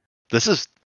 Yeah. This is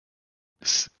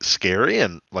scary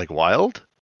and wild.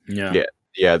 Yeah. Yeah.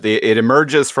 Yeah, it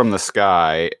emerges from the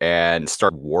sky and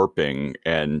starts warping,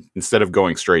 and instead of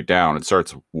going straight down, it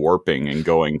starts warping and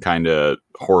going kind of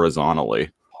horizontally.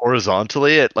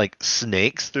 Horizontally, it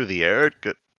snakes through the air.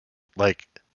 It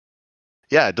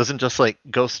doesn't just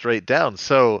go straight down.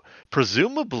 So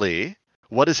presumably,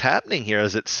 what is happening here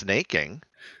is it's snaking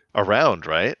around,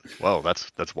 right? Whoa,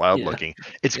 that's wild Yeah. looking.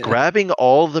 It's Yeah. grabbing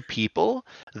all the people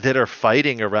that are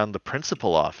fighting around the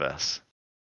principal office.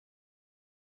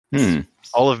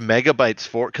 All of Megabyte's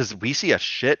because we see a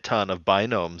shit ton of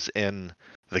binomes in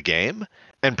the game,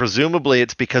 and presumably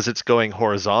it's because it's going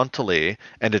horizontally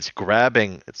and it's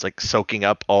grabbing, it's soaking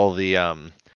up all the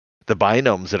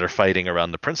binomes that are fighting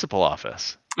around the principal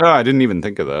office. Oh, I didn't even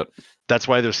think of that. That's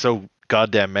why there's so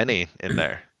goddamn many in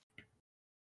there.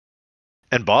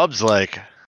 And Bob's like,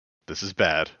 "This is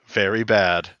bad, very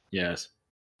bad." Yes.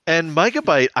 And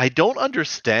Megabyte, I don't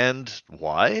understand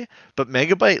why, but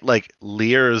Megabyte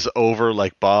leers over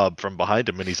Bob from behind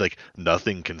him, and he's like,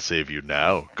 "Nothing can save you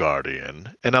now,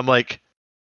 Guardian." And I'm like,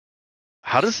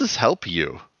 how does this help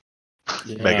you,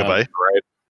 Yeah. Megabyte? Right.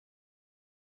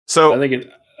 So I think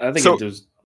it was.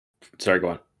 Sorry,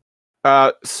 go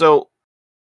on. So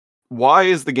why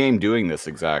is the game doing this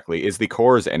exactly? Is the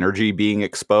core's energy being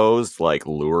exposed,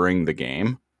 luring the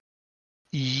game?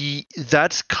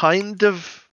 That's kind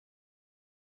of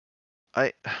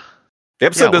The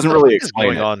episode doesn't really explain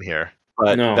what's going it, on here.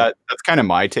 but No. that's kind of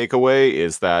my takeaway,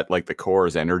 is that the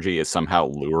core's energy is somehow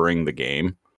luring the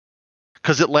game.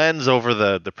 Because it lands over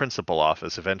the principal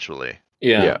office eventually.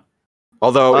 Yeah. Yeah.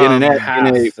 Although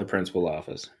Half the principal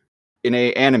office. in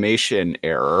a animation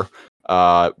error,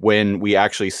 when we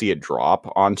actually see it drop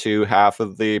onto half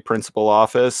of the principal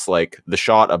office, the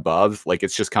shot above,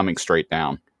 it's just coming straight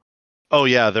down. Oh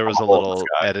yeah, there was a Oh, little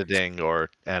sky. editing or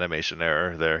animation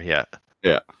error there. Yeah.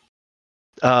 Yeah.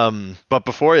 But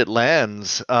before it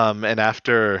lands, and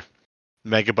after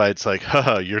Megabyte's like,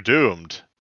 "Haha, you're doomed,"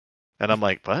 and I'm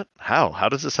like, "What? How? How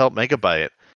does this help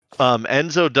Megabyte?"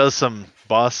 Enzo does some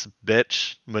boss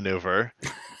bitch maneuver,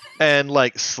 and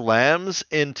slams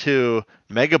into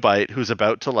Megabyte, who's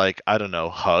about to I don't know,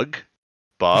 hug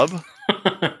Bob,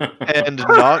 and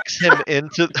knocks him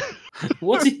into.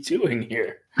 What's he doing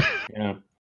here? Yeah.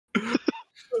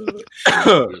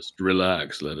 Just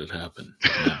relax, let it happen.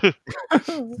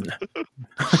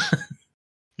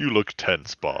 You look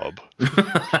tense, Bob.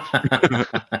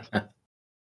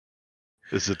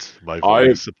 Is it my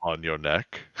voice upon your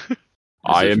neck?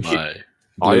 I am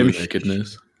I am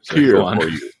nakedness. here for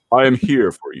you. I am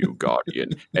here for you, Guardian.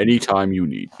 Anytime you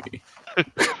need me.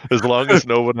 As long as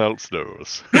no one else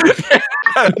knows.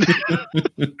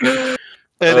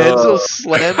 And Enzo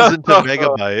slams into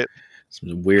Megabyte.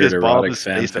 Some weird Because Bob erotic is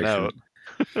fan spacing fiction.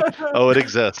 out. Oh, it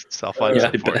exists. I'll find Yeah,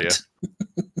 it for I you. bet.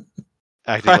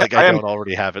 Acting like I I am- don't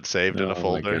already have it saved in a Oh my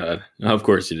folder. God. Of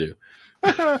course you do.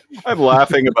 I'm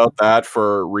laughing about that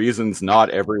for reasons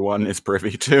not everyone is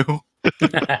privy to.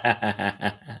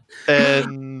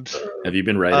 And Have you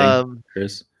been writing,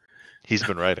 Chris? he's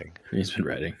been writing. He's been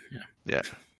writing. Yeah. Yeah.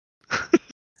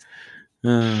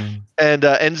 And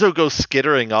Enzo goes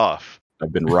skittering off.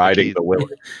 I've been riding the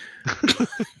Willy.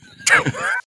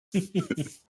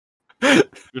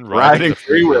 Been Riding the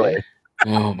Free Willy.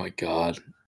 Oh my God.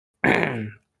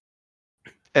 And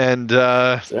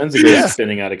So Enzo goes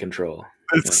spinning out of control.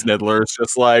 Snidler's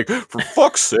just like, for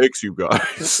fuck's sakes, you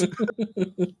guys.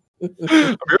 We're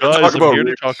gonna Guys, talk I'm about here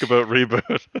to talk about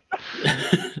Reboot.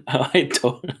 I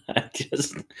don't. I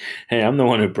just. Hey, I'm the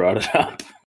one who brought it up.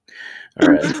 All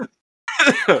right.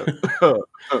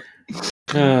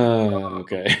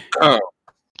 Okay.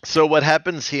 So what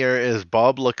happens here is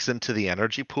Bob looks into the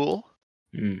energy pool,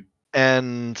 Mm.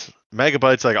 and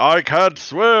Megabyte's like, "I can't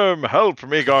swim. Help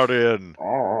me, Guardian."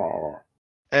 Oh.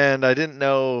 And I didn't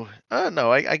know.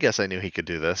 No, I guess I knew he could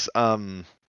do this.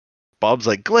 Bob's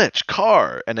like, "Glitch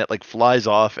car," and it like flies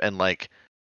off and like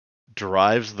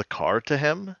drives the car to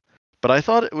him. But I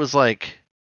thought it was like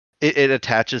it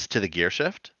attaches to the gear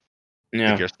shift, the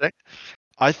Yeah. gear stick.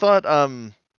 I thought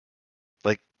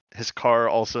like his car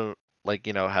also like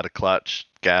had a clutch,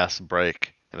 gas,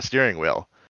 brake, and a steering wheel.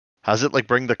 How's it like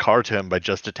bring the car to him by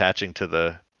just attaching to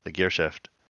the gear shift?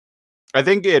 I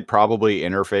think it probably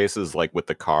interfaces like with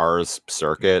the car's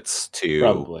circuits to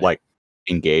Probably. like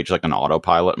engage like an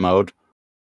autopilot mode.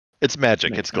 It's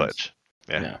magic. Makes It's glitch.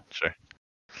 Yeah, Yeah. sure.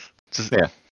 Yeah.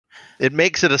 It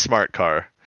makes it a smart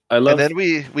car. I love. And then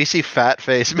we see fat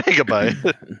face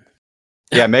Megabyte.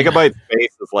 Yeah, Megabyte's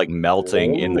face is like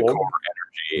melting in the core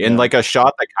energy in Yeah. like a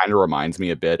shot that kind of reminds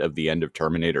me a bit of the end of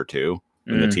Terminator 2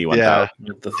 in the T1000. Yeah.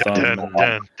 With the Dun, thumb.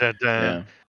 dun, dun, dun. Yeah.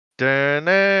 Dun,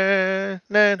 na,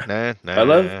 na, na, na.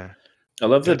 I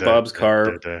love that Dun, Bob's dun, car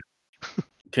dun, dun.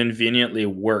 conveniently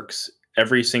works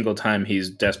every single time he's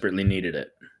desperately needed it.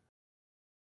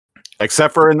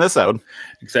 Except for in this out.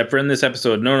 Except for in this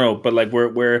episode. No, but like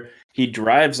where he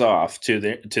drives off to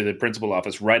the principal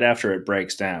office right after it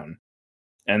breaks down.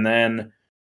 And then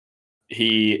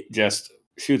he just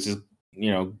shoots his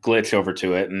glitch over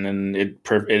to it, and then it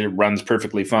runs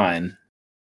perfectly fine.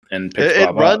 And picks It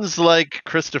Bob runs like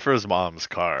Christopher's mom's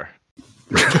car.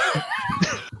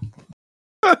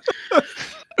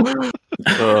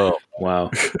 Oh, up.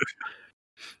 Wow.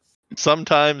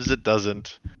 Sometimes it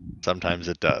doesn't. Sometimes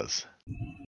it does.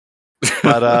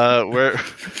 But we're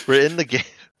in the game.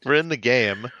 We're in the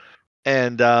game,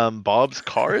 and Bob's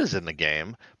car is in the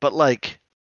game, but like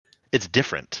it's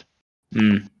different.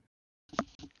 Mm,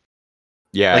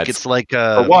 yeah. Like it's like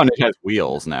for one, it has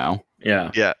wheels now.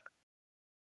 yeah. yeah,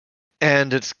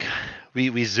 and it's we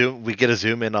get a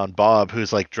zoom in on Bob,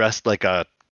 who's like dressed like a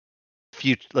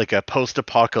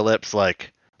post-apocalypse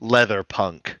like leather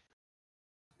punk.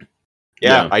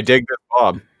 Yeah, Yeah. I dig this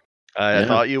Bob. I Yeah.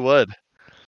 thought you would.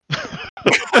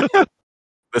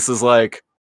 This is like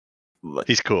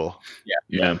He's cool.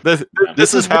 Yeah.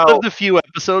 this is one how of the few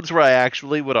episodes where I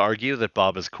actually would argue that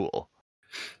Bob is cool.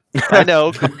 I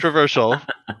know, controversial.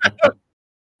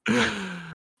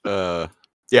 yeah,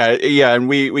 and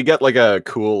we get like a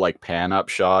cool like pan up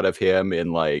shot of him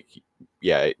in like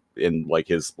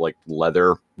his like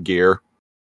leather gear.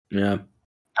 Yeah.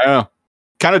 I don't know.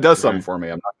 Kind of does something Yeah. for me,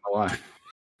 I'm not gonna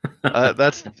lie.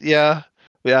 That's yeah.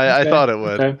 I Okay, thought it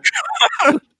would. okay.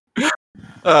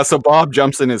 So Bob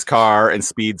jumps in his car and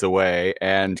speeds away,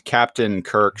 and Captain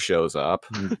Kirk shows up.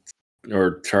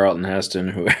 Or Charlton Heston,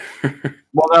 whoever.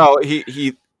 Well, no, he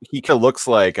kind of looks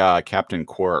like Captain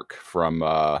Quark from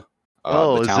the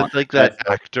Is talent. it like that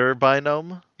actor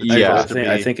binom? Yeah.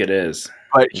 I think it is.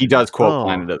 But he does quote Oh.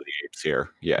 Planet of the Apes here.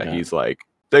 Yeah, Yeah. he's like,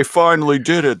 they finally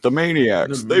did it, the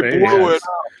Maniacs. The They blew Maniacs. it up.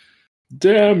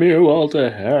 Damn you all to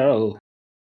hell.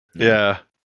 Yeah.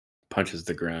 Punches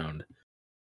the ground.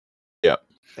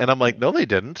 And I'm like, no, they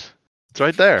didn't. It's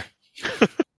right there.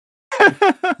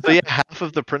 So yeah, half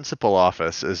of the principal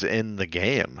office is in the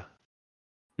game,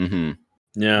 Mm-hmm.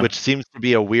 Yeah. which seems to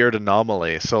be a weird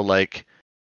anomaly. So like,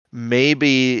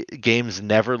 maybe games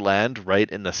never land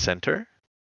right in the center.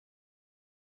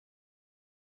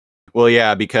 Well,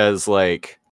 yeah, because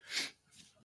like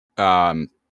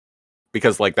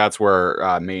that's where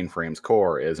Mainframe's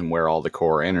core is and where all the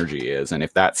core energy is, and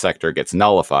if that sector gets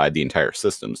nullified, the entire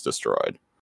system's destroyed.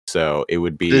 So it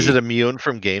would be. Is it immune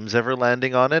from games ever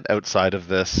landing on it outside of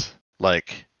this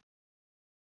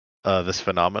this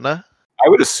phenomena? I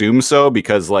would assume so,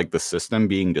 because like the system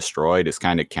being destroyed is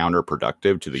kind of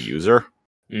counterproductive to the user.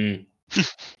 Mm.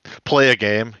 Play a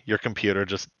game, your computer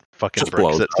just fucking Just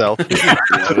breaks blows up. itself.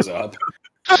 Blows up.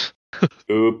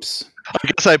 Oops. I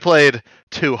guess I played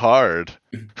too hard.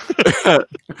 I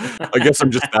guess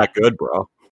I'm just that good, bro.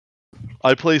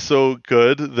 I play so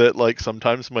good that like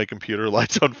sometimes my computer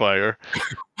lights on fire.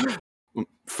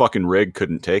 Fucking rig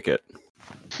couldn't take it.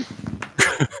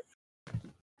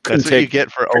 That's what you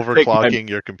get for couldn't take overclocking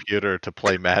your computer to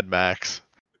play Mad Max.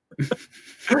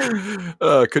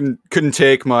 Couldn't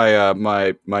take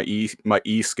my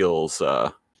e skills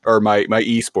or my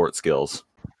esport skills.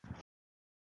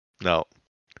 No.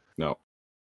 No.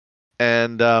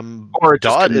 And Or it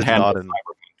just Dot couldn't is handle not in.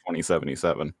 Cyberpunk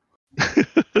 2077.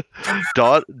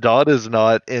 Dot is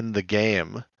not in the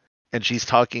game, and she's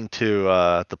talking to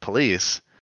the police,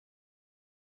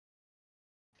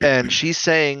 and she's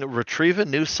saying retrieve a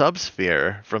new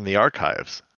subsphere from the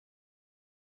archives.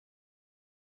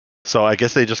 So I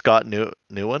guess they just got new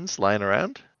ones lying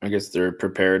around. I guess they're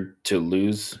prepared to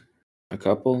lose a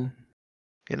couple.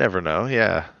 You never know.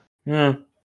 Yeah. Yeah.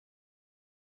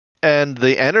 And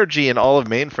the energy in all of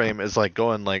Mainframe is like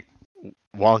going like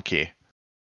wonky.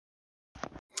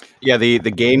 Yeah, the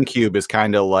GameCube is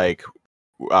kind of like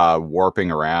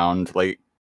warping around, like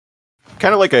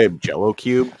kind of like a Jello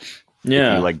cube.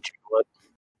 Yeah. If you, like jiggle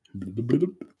it.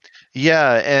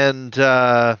 Yeah, and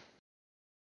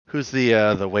who's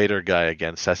the waiter guy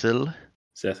again? Cecil.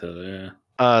 Cecil, yeah.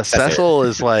 Cecil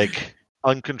is like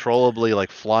uncontrollably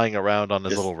like flying around on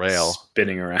his Just little rail.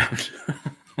 spinning around.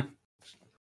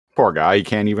 Poor guy, he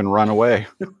can't even run away.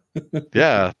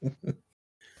 Yeah.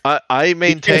 I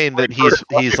maintain that he's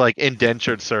like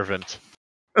indentured servant.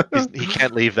 He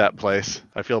can't leave that place.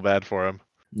 I feel bad for him.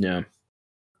 Yeah.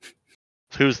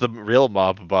 Who's the real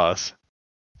mob boss?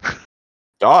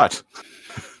 Dot.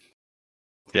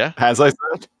 Yeah. As I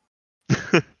said,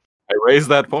 I raised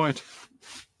that point,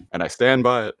 and I stand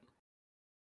by it.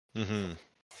 Mm-hmm.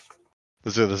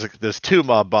 There's two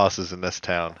mob bosses in this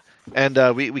town, and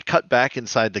we cut back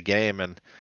inside the game, and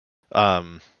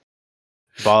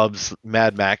Bob's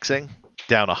Mad Maxing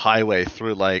down a highway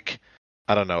through like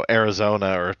I don't know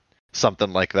Arizona or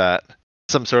something like that,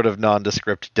 some sort of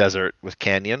nondescript desert with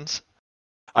canyons.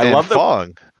 I love that.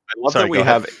 Fong. Sorry,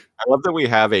 I love that we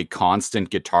have a constant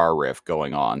guitar riff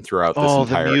going on throughout this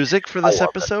entire. The music for this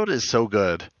episode is so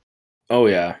good. Oh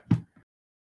yeah.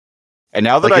 And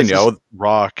now that Like, I it's know just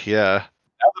rock, yeah.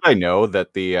 Now that I know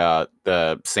that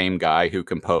the same guy who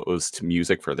composed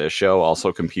music for this show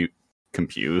also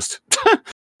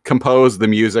composed the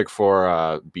music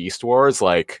for Beast Wars,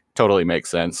 like totally makes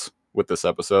sense with this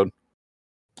episode.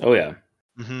 Oh yeah.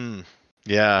 Mm-hmm.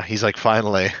 Yeah, he's like,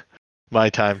 finally, my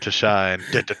time to shine.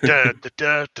 And he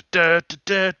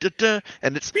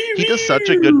does such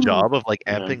a good job of like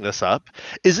amping this up.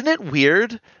 Isn't it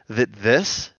weird that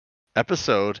this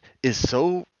episode is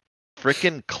so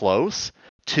freaking close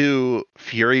to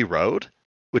Fury Road,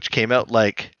 which came out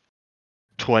like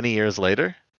 20 years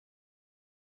later?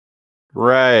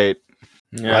 Right.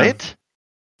 Yeah. Right?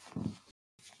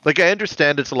 Like, I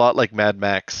understand it's a lot like Mad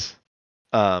Max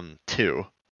 2.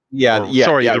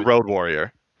 The Road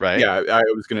Warrior, right? Yeah, I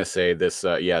was gonna say this.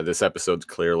 This episode's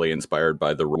clearly inspired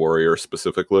by the Warrior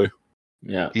specifically.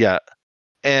 Yeah. Yeah,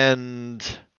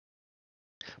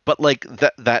 but like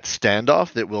that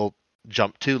standoff that we'll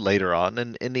jump to later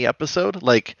on in the episode,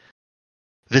 like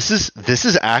this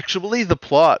is actually the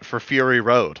plot for Fury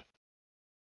Road.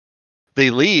 They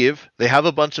leave, they have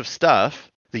a bunch of stuff.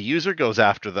 The user goes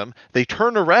after them. They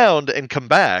turn around and come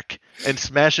back and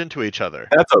smash into each other.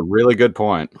 That's a really good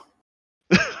point.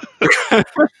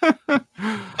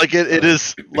 Like it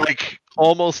is like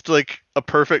almost like a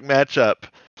perfect matchup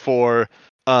for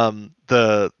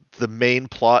the main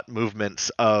plot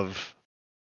movements of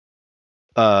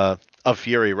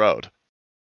Fury Road.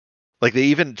 Like they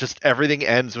even just everything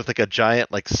ends with like a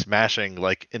giant like smashing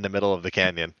like in the middle of the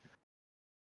canyon.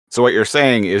 So what you're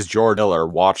saying is George Miller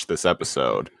watched this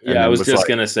episode. Yeah, I was just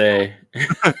gonna say.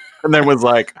 And then was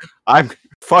like, I'm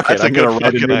That's I'm gonna write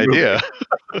fucking a new idea.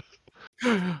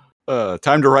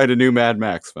 time to write a new Mad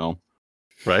Max film.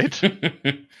 Right?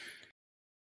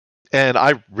 And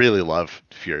I really love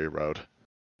Fury Road.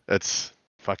 It's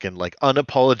fucking like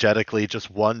unapologetically just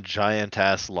one giant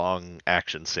ass long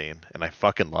action scene, and I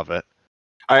fucking love it.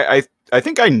 I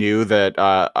think I knew that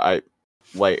I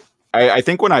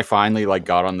think when I finally like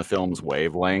got on the film's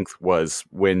wavelength was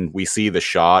when we see the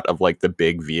shot of like the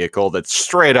big vehicle that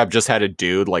straight up just had a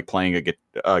dude like playing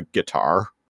a guitar.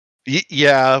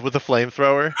 Yeah, with a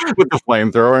flamethrower. With the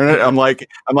flamethrower in it. I'm like,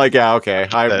 yeah, okay.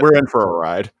 We're in for a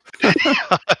ride.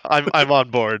 I'm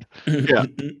on board. Yeah.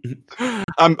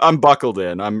 I'm buckled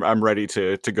in. I'm ready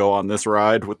to go on this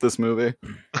ride with this movie.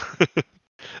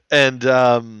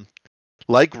 And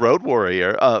like Road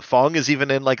Warrior, Fong is even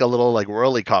in like a little like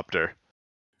whirlicopter.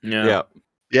 Yeah.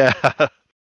 Yeah.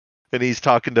 And he's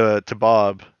talking to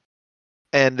Bob.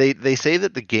 And they say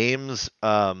that the game's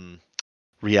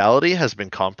reality has been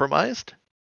compromised.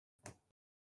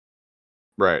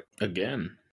 Right.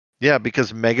 Again. Yeah,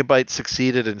 because Megabyte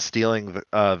succeeded in stealing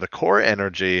the core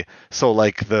energy, so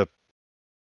like the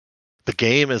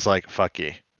game is like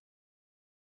fucky.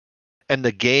 And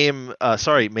the game,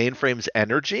 Mainframe's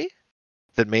energy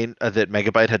that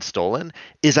Megabyte had stolen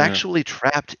is actually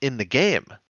trapped in the game.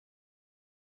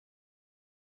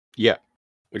 Yeah.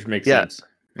 Which makes Yeah. sense.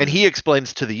 And he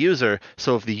explains to the user,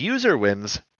 so if the user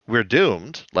wins, we're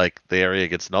doomed, like the area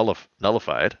gets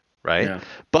nullified, right? Yeah.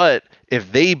 But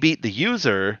if they beat the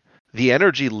user, the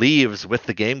energy leaves with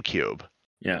the GameCube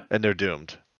Yeah. and they're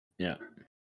doomed. Yeah.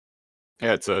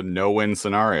 Yeah, it's a no-win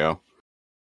scenario.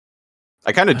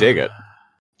 I kind of dig it.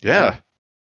 Yeah.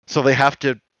 So they have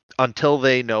to, until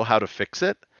they know how to fix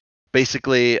it,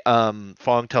 basically,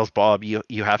 Fong tells Bob,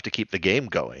 you have to keep the game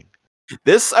going.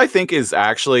 This, I think, is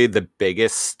actually the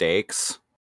biggest stakes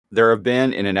there have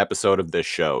been in an episode of this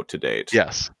show to date.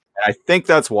 Yes. And I think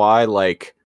that's why,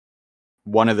 like,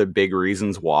 one of the big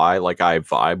reasons why, like, I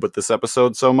vibe with this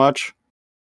episode so much.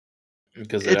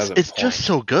 Because it has a It's just point.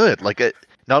 so good. Like, it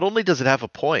not only does it have a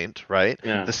point, right?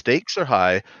 Yeah. The stakes are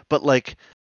high, but like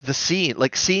the scene,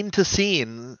 like scene to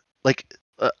scene, like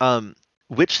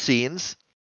which scenes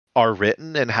are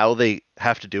written and how they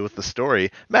have to do with the story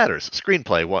matters.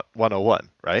 Screenplay 101,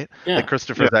 right? Yeah. Like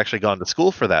Christopher's actually gone to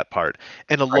school for that part.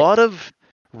 And a lot of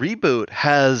Reboot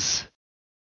has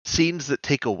scenes that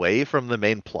take away from the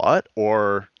main plot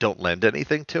or don't lend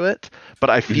anything to it. But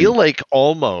I feel like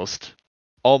almost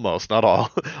not all,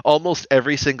 almost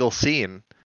every single scene,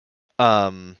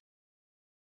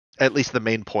 at least the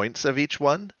main points of each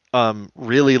one,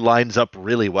 really lines up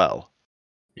really well.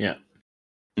 Yeah.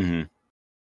 Mm-hmm.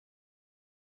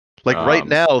 Like right Um,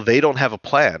 now, they don't have a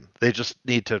plan. They just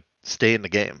need to stay in the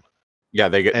game. Yeah,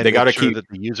 And they make got to sure keep. that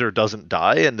the user doesn't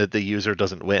die and that the user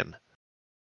doesn't win.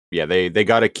 Yeah, they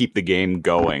got to keep the game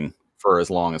going for as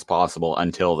long as possible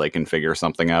until they can figure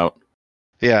something out.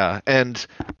 Yeah, and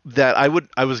that I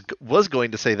was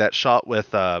going to say that shot with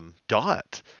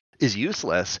Dot is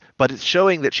useless, but it's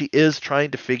showing that she is trying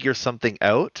to figure something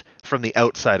out from the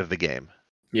outside of the game.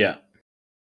 Yeah.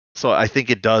 So I think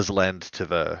it does lend to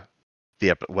the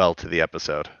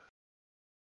episode.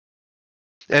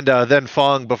 And then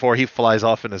Fong, before he flies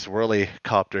off in his whirly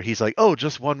copter, he's like, "Oh,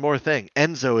 just one more thing.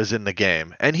 Enzo is in the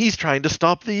game, and he's trying to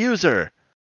stop the user."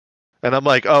 And I'm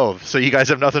like, "Oh, so you guys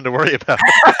have nothing to worry about."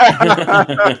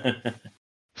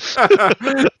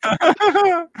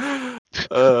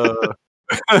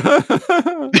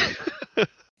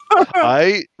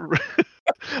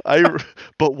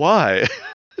 But why?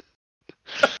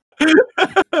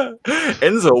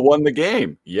 Enzo won the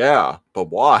game. Yeah, but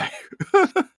why?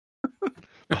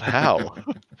 But how?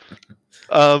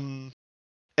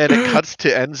 And it cuts to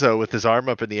Enzo with his arm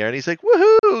up in the air, and he's like,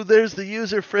 "Woohoo! There's the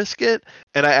user Frisket."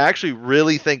 And I actually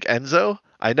really think Enzo.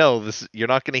 I know this. You're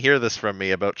not going to hear this from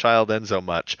me about Child Enzo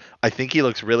much. I think he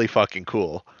looks really fucking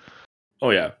cool.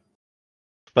 Oh yeah.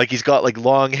 Like he's got like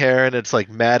long hair and it's like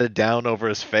matted down over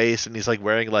his face, and he's like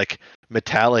wearing like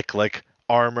metallic like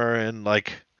armor and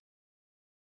like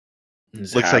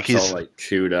His looks like hat's he's all like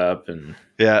chewed up and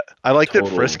yeah. I like that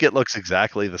Total. Frisket looks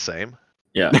exactly the same.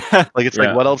 yeah. Like it's Yeah.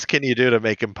 like what else can you do to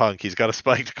make him punk? He's got a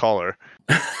spiked collar.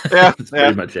 Yeah, That's yeah.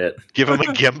 pretty much it. Give him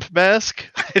a gimp mask.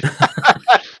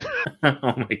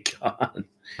 Oh my god.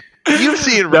 You've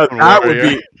seen Now Road that would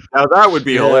Warrior.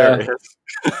 be Yeah. hilarious.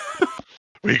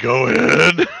 We go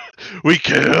in, we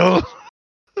kill.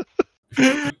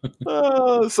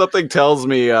 Something tells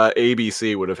me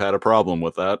ABC would have had a problem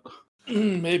with that,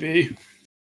 Maybe.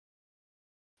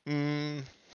 Mm,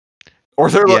 or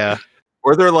they're yeah,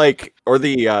 or they're like, or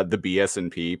the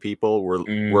BS&P people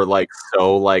were like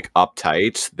so like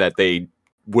uptight that they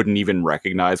wouldn't even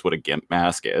recognize what a gimp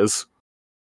mask is.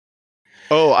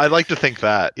 oh, I like to think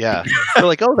that. Yeah, they're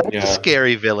like, oh, that's Yeah. a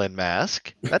scary villain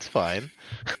mask. That's fine.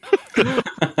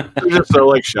 They're just so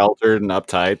like sheltered and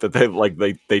uptight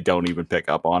that they don't even pick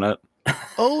up on it.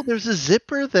 Oh, there's a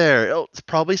zipper there. Oh, it's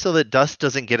probably so that dust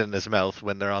doesn't get in his mouth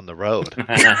when they're on the road.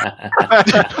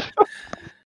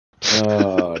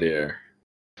 Oh dear.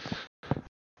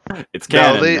 It's No,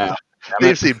 canon they- now. Damn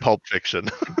They've it. seen Pulp Fiction.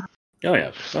 Oh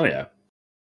yeah. Oh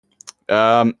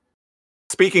yeah.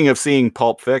 Speaking of seeing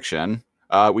Pulp Fiction,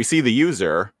 we see the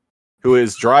user who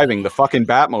is driving the fucking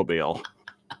Batmobile.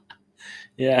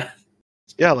 Yeah.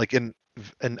 Yeah, like in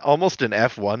almost an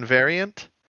F1 variant.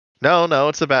 No,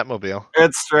 it's a Batmobile.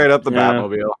 It's straight up the Yeah.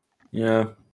 Batmobile. Yeah.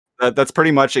 That's pretty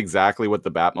much exactly what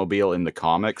the Batmobile in the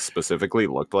comics specifically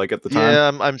looked like at the time.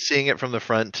 Yeah, I'm seeing it from the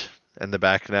front and the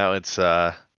back now. It's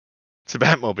a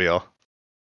Batmobile.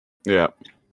 Yeah.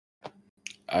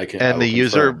 I can. And I the will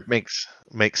user confirm.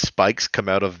 makes spikes come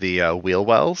out of the wheel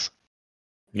wells,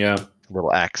 Yeah.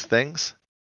 little axe things.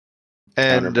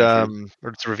 And Countermeasures.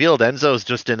 it's revealed Enzo's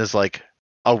just in his like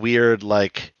a weird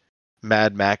like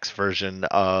Mad Max version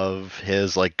of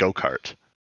his like go-kart.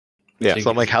 Yeah. So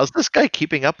I'm like, how's this guy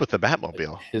keeping up with the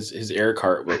Batmobile? His air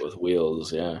cart with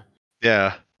wheels. Yeah.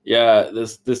 Yeah. Yeah.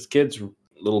 This kid's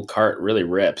little cart really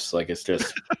rips. Like it's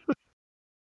just.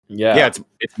 Yeah,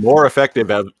 it's more effective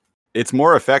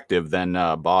than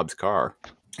Bob's car,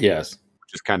 Yes.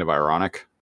 which is kind of ironic.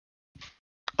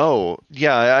 Oh,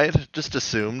 yeah, I had just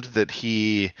assumed that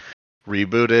he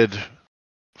rebooted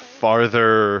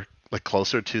farther, like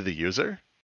closer to the user.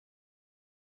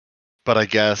 But I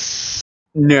guess...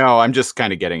 No, I'm just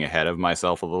kind of getting ahead of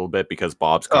myself a little bit because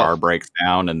Bob's car Oh. breaks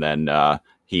down and then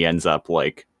he ends up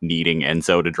like needing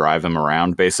Enzo to drive him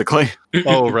around, basically.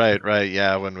 Oh, right,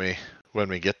 yeah, when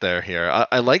we get there here.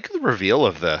 I like the reveal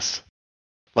of this.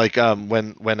 Like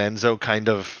when Enzo kind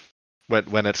of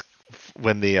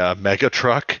when the mega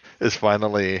truck is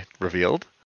finally revealed.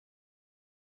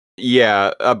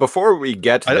 Yeah, before we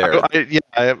get there,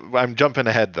 I'm jumping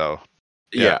ahead though.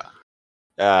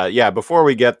 Yeah, before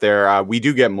we get there, we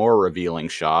do get more revealing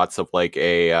shots of like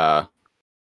a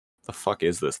the fuck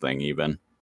is this thing even?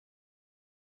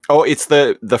 Oh, it's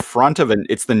the front of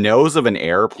it's the nose of an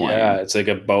airplane. Yeah, it's like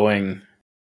a Boeing.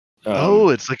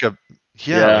 It's like like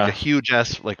a huge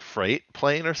ass like freight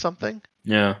plane or something.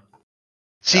 Yeah.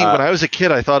 See, when I was a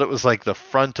kid, I thought it was like the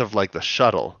front of like the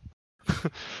shuttle,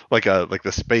 like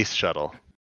the space shuttle.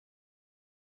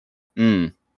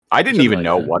 I didn't even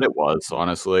know what it was,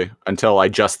 honestly, until I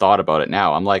just thought about it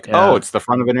now. I'm like, oh, it's the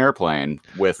front of an airplane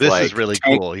with this like is really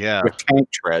cool, yeah, with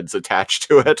tank treads attached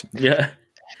to it. Yeah.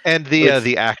 And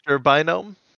the actor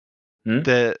binome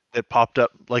that popped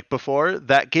up like before,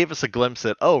 that gave us a glimpse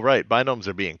at, oh right, binomes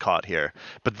are being caught here.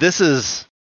 But this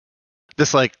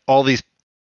like all these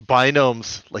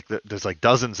binomes, like there's like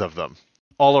dozens of them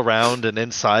all around and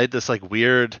inside this like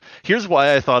weird. Here's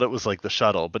why I thought it was like the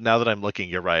shuttle, but now that I'm looking,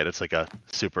 you're right, it's like a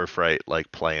super freight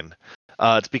like plane.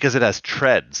 It's because it has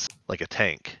treads like a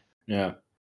tank. Yeah.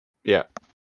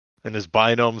 And there's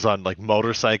binomes on like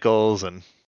motorcycles and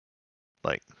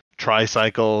like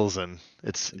tricycles, and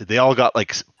they all got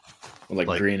like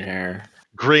green hair,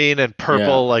 green and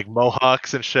purple like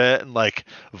mohawks and shit, and like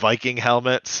Viking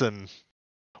helmets, and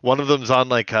one of them's on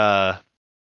like a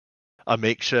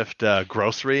makeshift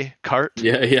grocery cart.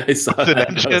 Yeah, I saw with an that.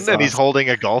 engine, That was and he's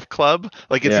holding a golf club.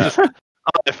 Like it's just,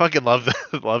 I fucking love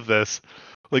this. Love this.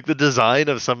 Like the design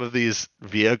of some of these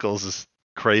vehicles is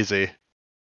crazy.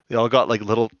 They all got like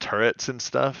little turrets and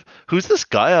stuff. Who's this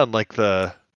guy on like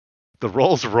the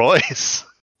Rolls Royce?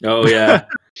 Oh yeah.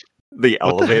 The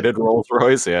elevated Rolls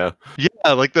Royce, yeah.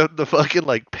 Yeah, like the fucking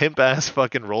like pimp ass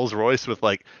fucking Rolls Royce with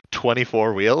like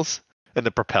 24 wheels and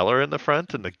the propeller in the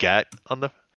front and the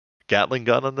Gatling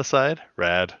gun on the side.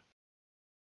 Rad.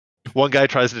 One guy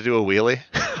tries to do a wheelie.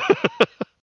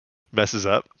 Messes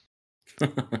up.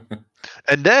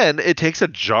 And then it takes a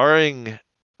jarring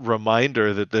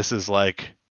reminder that this is like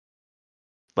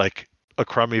a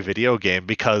crummy video game,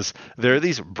 because there are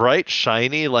these bright,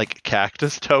 shiny, like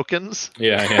cactus tokens.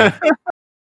 Yeah.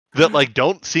 That like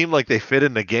don't seem like they fit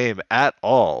in the game at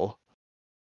all.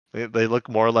 They look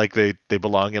more like they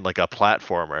belong in like a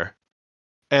platformer.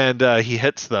 And he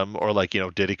hits them, or like,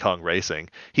 Diddy Kong Racing.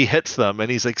 He hits them and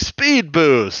he's like, speed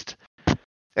boost!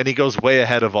 And he goes way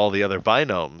ahead of all the other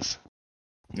binomes.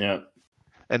 Yeah.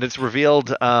 And it's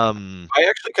revealed. I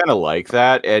actually kind of like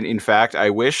that, and in fact, I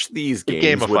wish these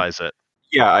games gamifies it.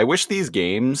 Yeah, I wish these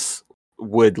games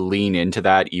would lean into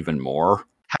that even more.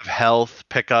 Have health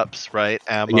pickups, right?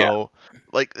 Ammo,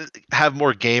 like have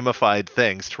more gamified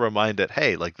things to remind it,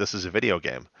 hey, like this is a video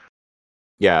game.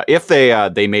 Yeah, if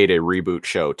they made a reboot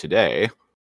show today,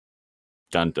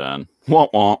 dun dun,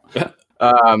 womp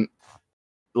womp,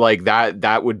 like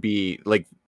that would be like.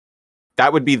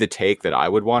 That would be the take that I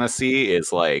would want to see,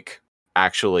 is like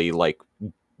actually like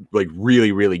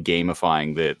really, really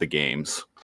gamifying the games.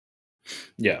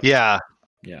 Yeah,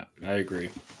 I agree.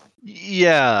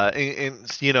 Yeah, and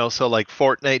so like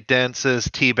Fortnite dances,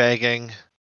 teabagging,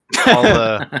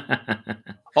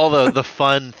 all the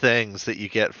fun things that you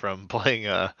get from playing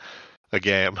a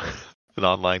game, an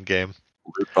online game.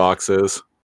 Loot boxes.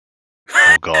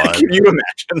 Oh god. Can you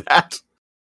imagine that?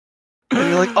 And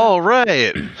you're like, all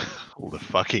right. The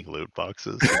fucking loot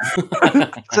boxes.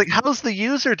 It's like, how's the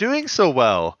user doing so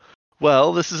well?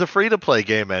 Well, this is a free-to-play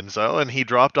game, Enzo, and he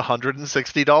dropped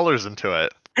 $160 into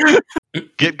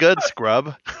it. Get good,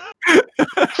 scrub.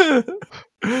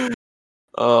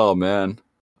 Oh man,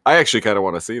 I actually kind of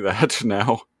want to see that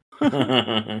now.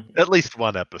 At least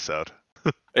one episode.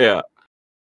 Yeah.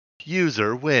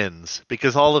 User wins,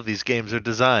 because all of these games are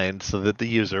designed so that the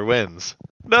user wins.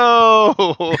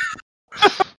 No.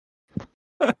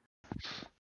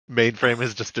 Mainframe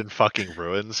is just in fucking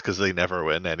ruins because they never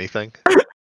win anything.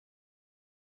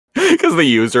 Because the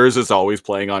users is always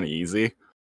playing on easy.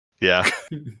 Yeah.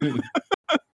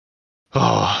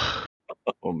 Oh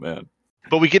man.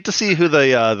 But we get to see who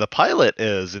the pilot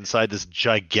is inside this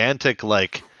gigantic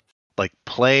like like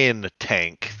plane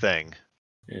tank thing.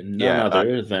 And none Yeah,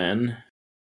 other than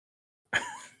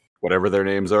Whatever their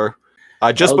names are.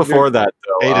 Just Eldritch- before that,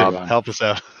 though, Aiden, help us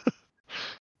out.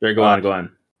 there. Go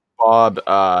on.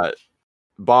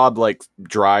 Bob like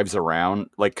drives around,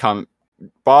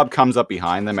 Bob comes up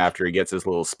behind them after he gets his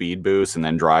little speed boost, and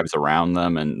then drives around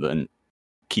them, and then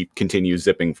continues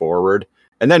zipping forward.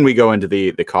 And then we go into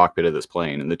the cockpit of this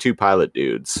plane, and the two pilot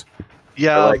dudes.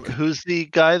 Yeah, like- who's the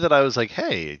guy that I was like,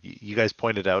 hey, you guys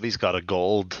pointed out he's got a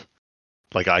gold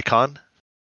like icon,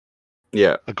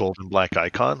 Yeah, a gold and black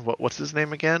icon. What's his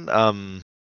name again?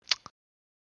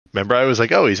 Remember I was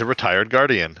like, oh, he's a retired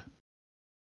Guardian.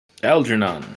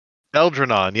 Algernon.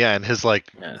 Eldrenon, yeah, and his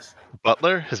like Yes.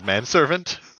 butler, his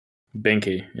manservant.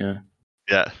 Binky. Yeah.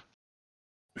 Yeah.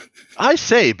 I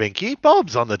say, Binky,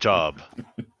 Bob's on the job.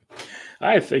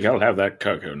 I think I'll have that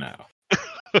cocoa now.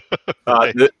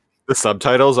 the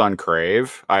subtitles on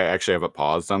Crave, I actually have it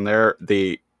paused on there.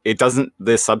 The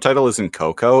subtitle isn't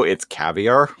Coco, it's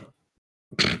caviar.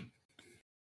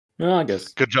 Well, I guess.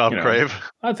 Good job, You know. Crave.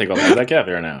 I think I'll have that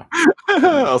caviar now.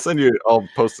 I'll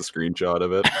post a screenshot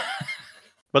of it.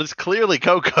 But it's clearly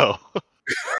Coco.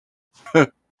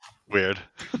 Weird.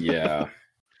 Yeah.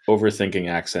 Overthinking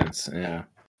accents. Yeah.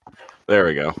 There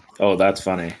we go. Oh, that's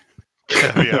funny.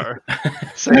 Caviar.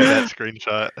 Save that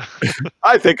screenshot.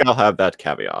 I think I'll have that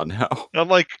caviar now. I'm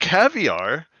like,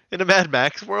 caviar in a Mad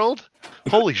Max world?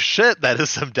 Holy shit, that is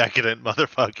some decadent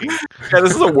motherfucking. Yeah,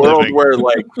 this is a world Living. where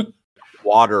like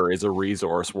water is a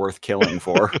resource worth killing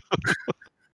for.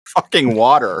 Fucking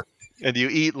water. And you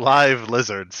eat live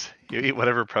lizards. You eat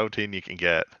whatever protein you can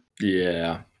get.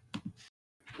 Yeah.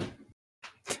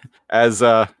 As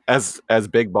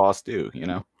Big Boss do, you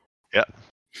know.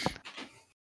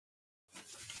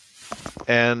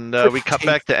 And we cut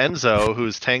back to Enzo,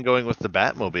 who's tangoing with the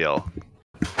Batmobile.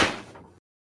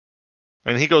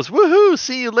 And he goes, woohoo,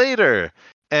 see you later.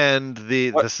 And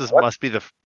must be the...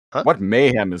 What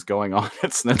mayhem is going on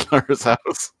at Snidler's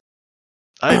house?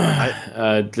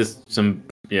 Just some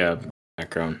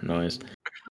background noise.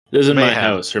 This is my Mayhem.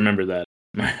 house. Remember that.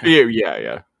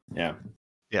 Yeah.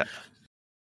 Yeah.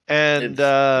 And It's-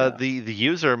 yeah. the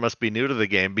user must be new to the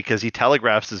game because he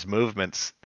telegraphs his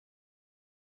movements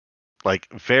like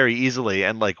very easily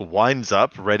and like winds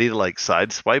up ready to like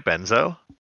sideswipe Enzo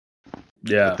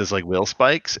Yeah. with his like wheel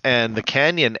spikes, and the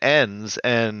canyon ends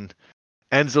and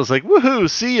Enzo's like, woohoo,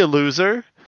 see you, loser.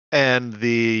 And the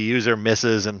user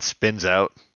misses and spins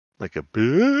out like a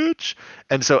bitch.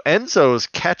 And so Enzo's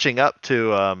catching up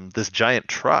to this giant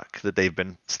truck that they've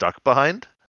been stuck behind.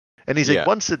 And he's Yeah. like,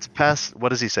 once it's past, what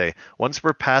does he say? Once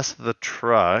we're past the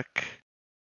truck,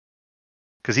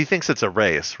 because he thinks it's a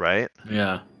race, right?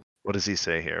 Yeah. What does he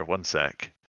say here? One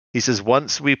sec. He says,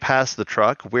 once we pass the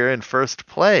truck, we're in first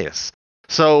place.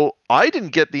 So I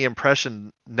didn't get the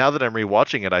impression, now that I'm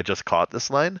rewatching it, I just caught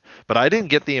this line, but I didn't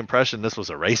get the impression this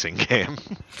was a racing game.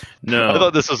 No. I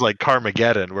thought this was like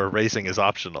Carmageddon, where racing is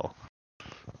optional.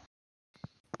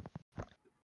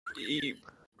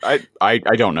 I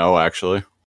don't know actually.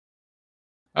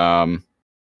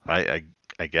 I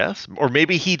guess, or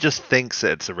maybe he just thinks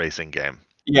it's a racing game.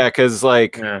 Yeah, because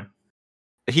like Yeah.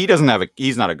 he's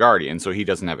not a guardian, so he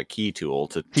doesn't have a key tool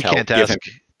to He tell. can't give ask.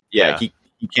 him, yeah, yeah.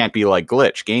 he can't be like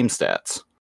glitch game stats.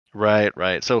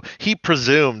 Right. So he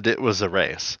presumed it was a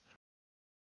race.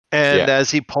 And Yeah. as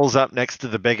he pulls up next to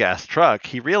the big ass truck,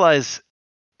 he realizes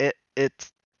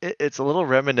it's a little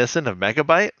reminiscent of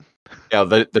Megabyte. Yeah,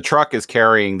 the truck is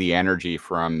carrying the energy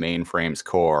from Mainframe's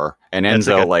core, and It's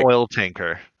Enzo like an oil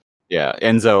tanker.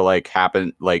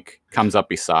 comes up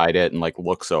beside it and like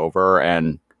looks over,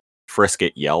 and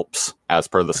Frisket yelps as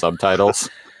per the subtitles.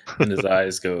 And his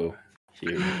eyes go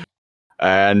huge.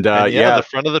 And And yeah, the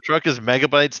front of the truck is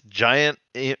Megabyte's giant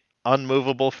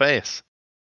unmovable face.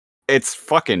 it's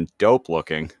fucking dope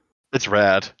looking. It's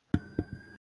rad.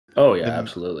 Oh yeah, And-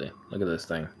 absolutely. Look at this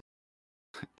thing.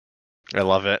 I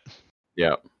love it.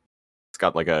 Yeah, it's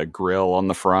got like a grill on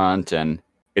the front, and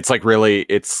it's like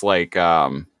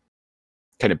kind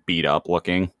of beat up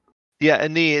looking. Yeah,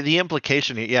 and the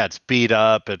implication, it's beat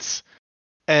up.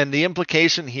 And the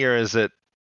implication here is that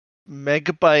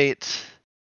Megabyte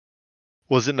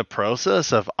was in the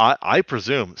process of, I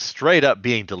presume, straight up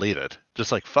being deleted,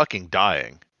 just like fucking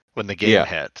dying when the game Yeah.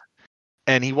 hit.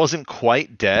 And he wasn't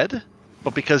quite dead,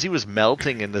 but because he was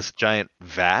melting in this giant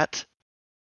vat,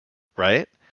 right?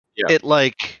 Yeah. It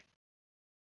like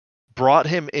brought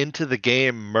him into the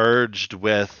game merged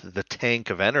with the tank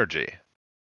of energy.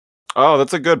 Oh,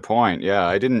 that's a good point. Yeah,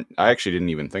 I actually didn't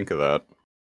even think of that.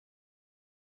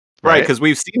 Right, Right? because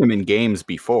we've seen him in games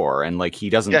before, and like he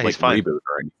doesn't Yeah, like he's fine. reboot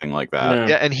or anything like that. No.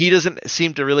 Yeah, and he doesn't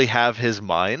seem to really have his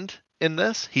mind in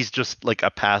this. He's just like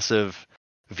a passive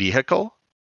vehicle.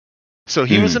 So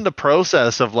he was in the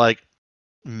process of like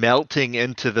melting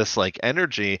into this like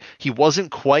energy. He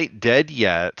wasn't quite dead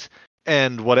yet,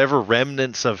 and whatever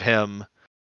remnants of him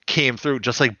came through,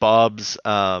 just like Bob's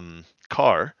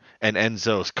car and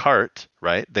Enzo's cart,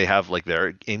 right? They have like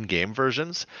their in-game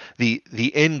versions. The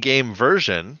in-game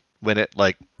version, when it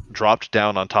like dropped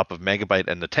down on top of Megabyte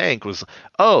and the tank, was,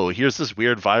 oh, here's this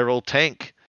weird viral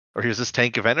tank, or here's this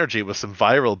tank of energy with some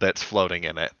viral bits floating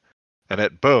in it, and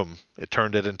it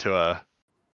turned it into a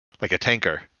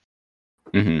tanker.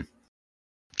 Mm-hmm.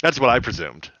 That's what I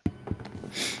presumed.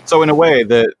 So in a way,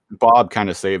 that Bob kind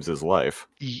of saves his life.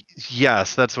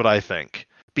 Yes, that's what I think.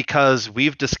 Because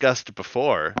we've discussed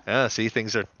before, see,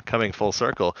 things are coming full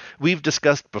circle. We've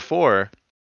discussed before,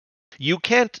 you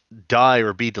can't die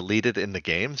or be deleted in the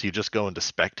games. You just go into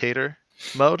spectator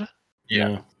mode.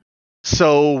 Yeah.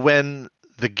 So when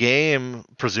the game,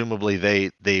 presumably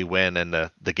they win and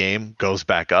the game goes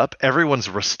back up, everyone's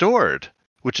restored,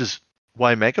 which is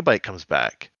why Megabyte comes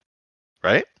back,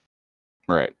 right?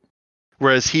 Right.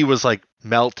 Whereas he was like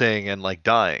melting and like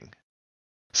dying.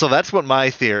 So that's what my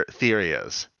theory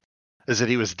is that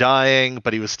he was dying,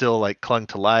 but he was still like clung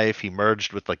to life. He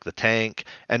merged with like the tank,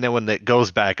 and then when it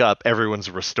goes back up, everyone's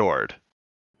restored.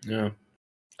 Yeah.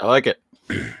 I like it.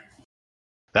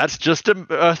 That's just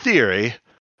a theory,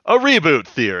 a reboot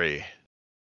theory,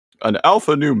 An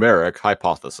alphanumeric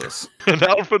hypothesis. an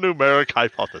alphanumeric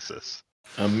hypothesis.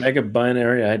 A mega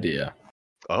binary idea.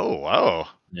 Oh wow,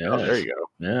 Yeah. Oh, there you go.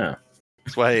 Yeah.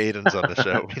 that's why Aiden's on the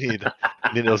show. We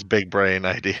need those big brain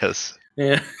ideas.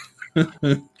 Yeah.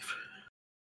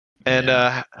 And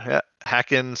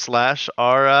Hacken Slash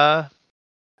are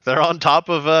they're on top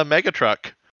of a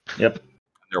Megatruck, Yep.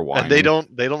 They're whining. and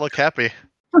they don't look happy.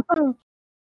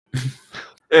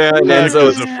 Yeah, and Enzo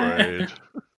is afraid.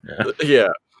 yeah,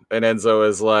 and Enzo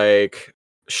is like,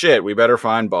 shit, we better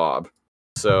find Bob.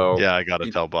 So Yeah, I gotta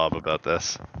tell Bob about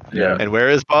this. Yeah. And where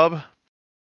is Bob?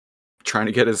 trying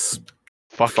to get his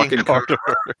Fucking Fucking car.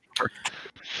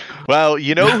 Well,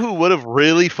 you know who would have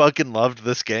really fucking loved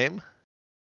this game?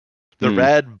 The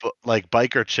rad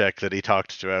biker chick that he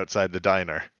talked to outside the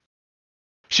diner.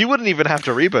 She wouldn't even have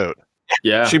to reboot.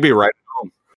 Yeah. she'd be right.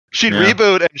 She'd Yeah.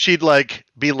 reboot and she'd like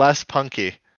be less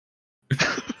punky.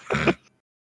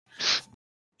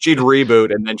 She'd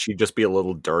reboot and then she'd just be a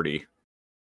little dirty.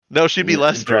 No, she'd be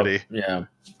less Prob- dirty. Yeah.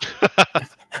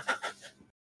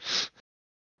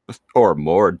 Or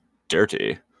more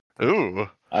dirty. Ooh.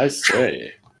 I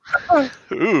say.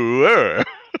 Ooh.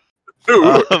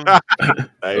 Ooh.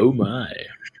 Oh my.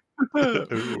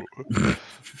 Ooh.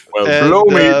 Well, And, blow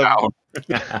me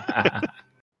down.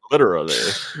 Literally.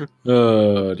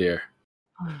 Oh dear.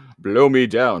 Blow me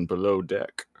down below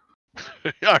deck.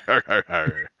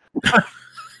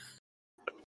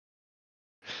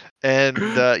 And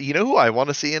you know who I want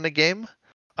to see in a game?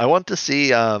 I want to see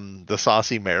the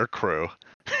Saucy Mare crew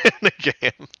in a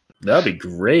game. That'd be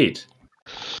great.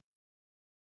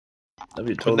 That'd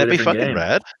be a totally Wouldn't that be different fucking game.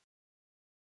 rad?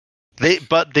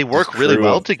 They work Just really crew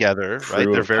well of- together, right?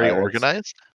 crew They're of very pilots.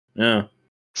 organized. Yeah.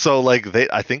 So like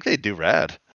I think they'd do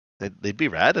rad. They'd be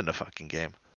rad in a fucking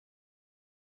game.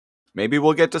 Maybe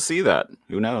we'll get to see that.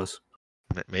 Who knows?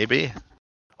 Maybe.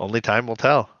 Only time will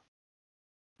tell.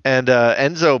 And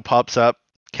Enzo pops up,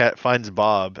 Cat finds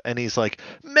Bob, and he's like,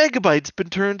 Megabyte's been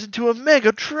turned into a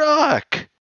mega truck.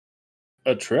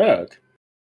 A truck.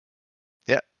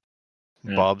 Yeah.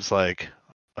 Yeah. Bob's like,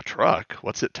 a truck?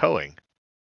 What's it towing?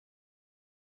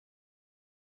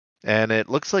 And it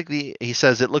looks like he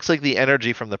says it looks like the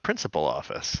energy from the principal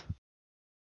office.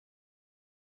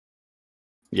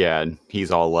 Yeah, and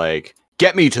he's all like,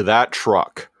 get me to that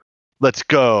truck. Let's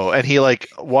go. And he like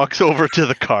walks over to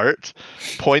the cart,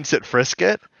 points at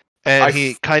Frisket, and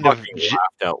he kind of fucking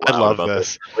laughed out I loud love about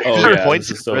this. Oh, He yeah, points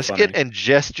this at is so Frisket funny. and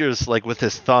gestures like with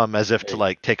his thumb as if to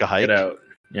like take a hike. Get out.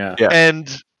 Yeah. Yeah.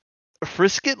 And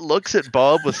Frisket looks at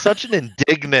Bob with such an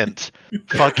indignant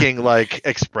fucking like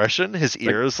expression. His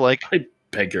ears like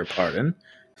Beg your pardon.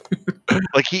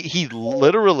 like he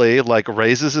literally like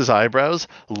raises his eyebrows,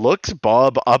 looks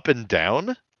Bob up and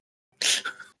down.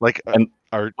 Like And,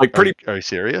 are like, pretty- are you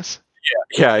serious?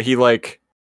 Yeah, he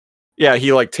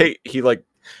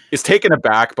is taken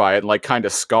aback by it and like kind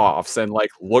of scoffs and like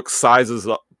sizes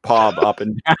up Bob up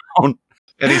and down.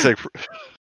 And he's like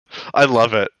I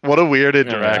love it. What a weird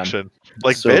interaction.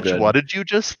 Like, So bitch, good. what did you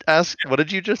just ask? What did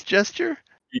you just gesture?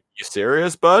 You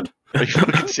serious, bud? Are you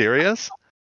fucking serious?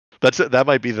 That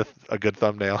might be a good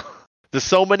thumbnail. There's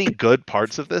so many good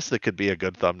parts of this that could be a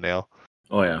good thumbnail.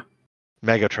 Oh yeah.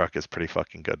 Megatruck is pretty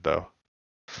fucking good though.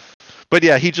 But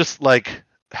yeah, he just like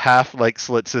half like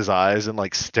slits his eyes and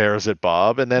like stares at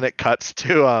Bob, and then it cuts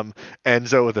to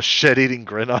Enzo with a shit-eating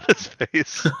grin on his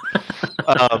face,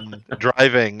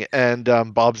 driving, and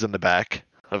Bob's in the back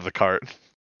of the cart,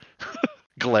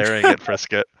 glaring at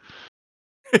Frisket.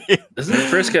 Doesn't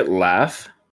Frisket laugh?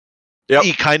 Yep.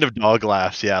 He kind of dog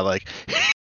laughs, yeah, like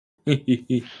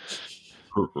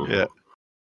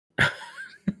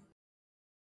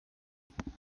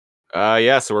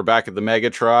yeah. So we're back at the Mega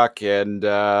Truck, and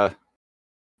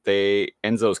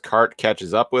Enzo's cart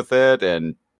catches up with it,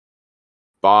 and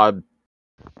Bob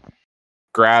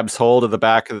grabs hold of the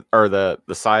back of, or the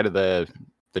side of the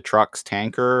truck's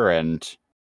tanker, and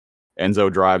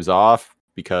Enzo drives off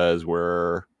because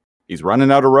he's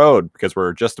running out of road because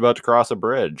we're just about to cross a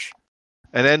bridge.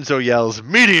 And Enzo yells,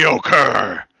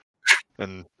 "Mediocre!"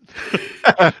 and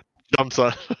jumps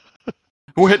on.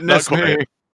 Witness Not me.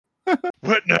 quite.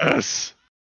 Witness.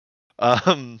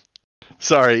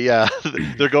 Sorry, yeah,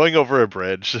 they're going over a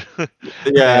bridge.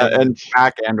 Yeah, and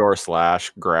Jack and/or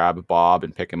Slash grab Bob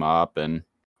and pick him up, and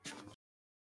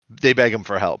they beg him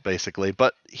for help, basically.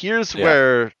 But here's Yeah.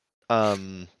 where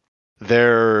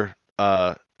their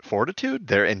fortitude,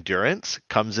 their endurance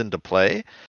comes into play.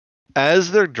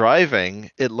 As they're driving,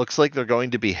 it looks like they're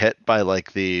going to be hit by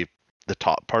like the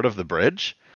top part of the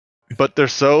bridge, but they're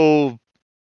so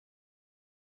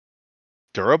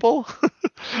durable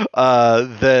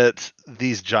that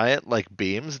these giant like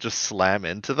beams just slam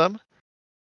into them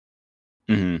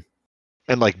Mhm.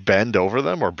 and like bend over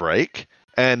them or break,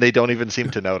 and they don't even seem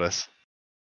to notice.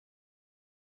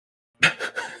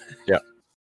 Yeah.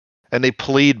 And they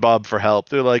plead Bob for help.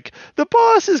 They're like, "The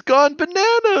boss has gone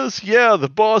bananas." Yeah, the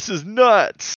boss is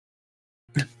nuts.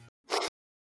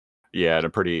 Yeah, and a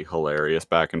pretty hilarious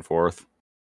back and forth.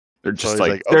 They're So just he's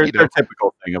like, like, they're "Okey-doke."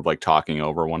 typical thing of like talking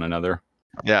over one another.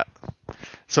 Yeah.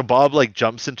 So Bob like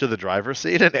jumps into the driver's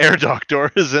seat, and Air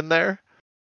Doctor is in there,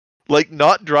 like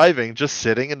not driving, just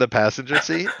sitting in the passenger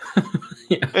seat.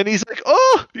 Yeah. And he's like,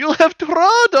 "Oh, you'll have to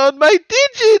ride on my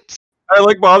digits." I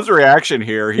like Bob's reaction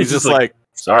here. He's just like,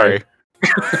 sorry.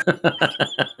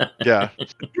 Yeah,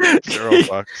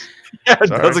 $0. Yeah,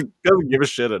 Sorry. doesn't give a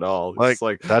shit at all. Like, It's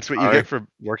like that's what you sorry. get for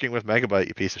working with Megabyte,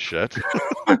 you piece of shit.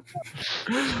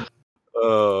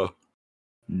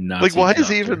 Like, why is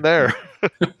he even there?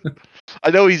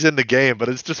 I know he's in the game, but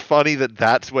it's just funny that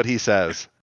that's what he says.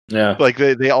 Yeah. Like,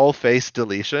 they all face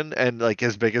deletion, and like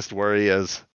his biggest worry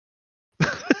is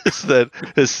that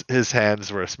his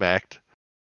hands were smacked.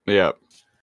 Yeah.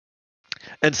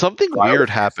 And something Wow. weird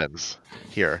happens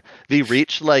here. They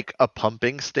reach like a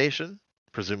pumping station,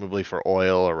 presumably for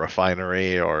oil or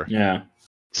refinery or Yeah.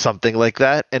 something like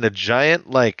that, and a giant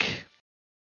like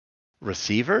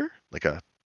receiver, like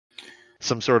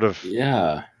some sort of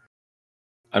Yeah.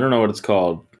 I don't know what it's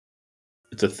called.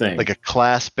 It's a thing. like a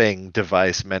clasping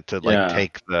device meant to like Yeah.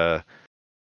 take the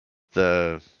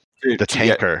To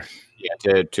tanker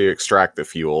to extract the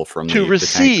fuel from to the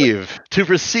receive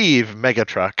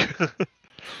Megatruck.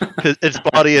 Its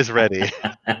body is ready.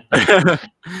 tanker.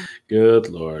 Good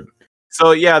Lord.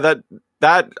 So yeah,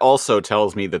 that also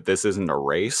tells me that this isn't a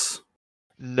race.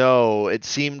 No, it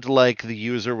seemed like the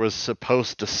user was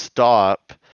supposed to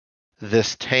stop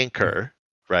this tanker,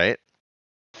 right?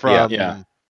 From Yeah.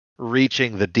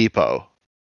 reaching the depot.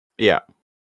 Yeah.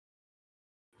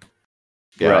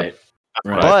 Yeah. Right. That's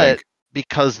what Right. I But think.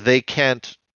 because they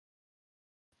can't,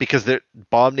 because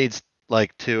Bob needs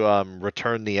like to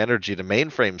return the energy to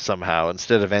mainframe somehow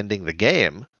instead of ending the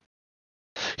game.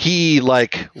 He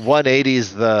like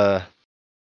 180s the,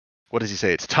 what does he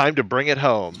say? It's time to bring it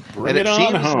home. Bring and it on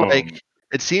seems home. like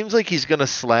it seems like he's gonna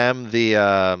slam the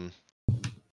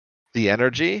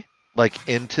energy like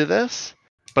into this,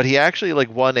 but he actually like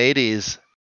 180s,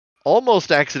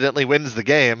 almost accidentally wins the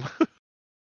game,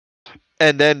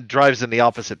 and then drives in the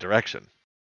opposite direction.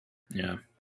 Yeah.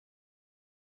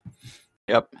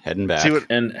 Yep, heading back. See what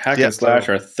And Hack Yeah, and Slash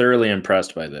so- are thoroughly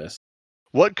impressed by this.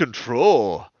 what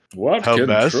control? What How control?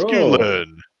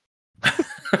 masculine.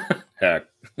 Heck.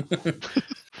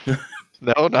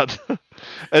 No, not.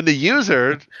 And the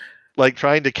user, like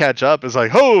trying to catch up, is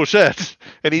like, "Oh shit!"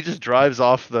 And he just drives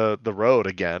off the road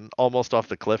again, almost off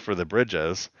the cliff where the bridge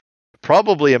is.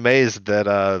 Probably amazed that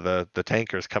the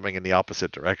tanker's coming in the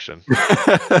opposite direction.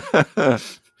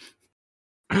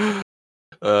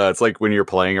 It's like when you're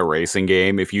playing a racing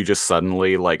game, if you just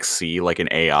suddenly like see like an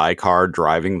AI car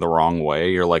driving the wrong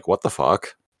way, you're like, what the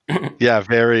fuck? Yeah,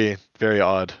 very very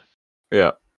odd.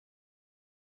 Yeah.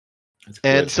 It's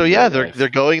And glitch so in yeah, real life. they're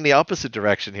going the opposite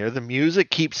direction here. The music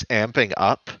keeps amping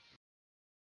up.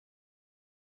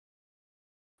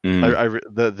 Mm.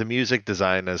 The music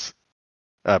design is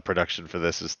production for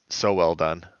this is so well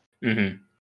done. Mhm.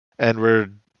 and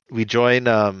we join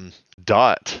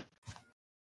Dot.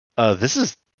 This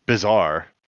is bizarre.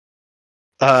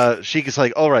 She's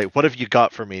like, all right, what have you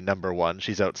got for me, number one?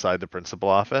 She's outside the principal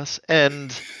office,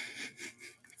 and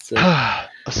a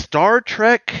Star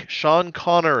Trek Sean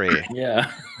Connery.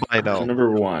 Yeah. I know.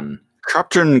 Number one.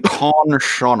 Captain Connery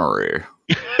Connery.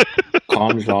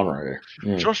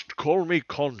 Yeah. Just call me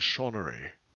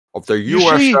Connery. of the You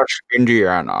see- USS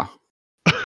Indiana.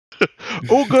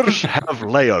 Ogres have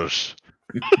layers.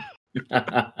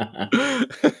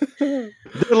 They're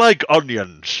like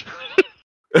onions.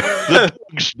 The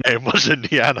dog's name was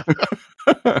Indiana.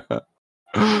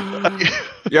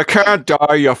 You can't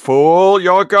die, you fool.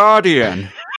 You're a guardian.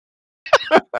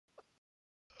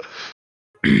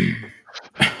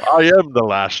 I am the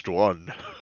last one.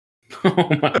 Oh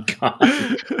my god.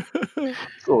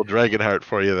 Little Dragonheart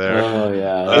for you there. Oh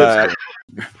yeah.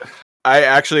 I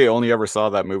actually only ever saw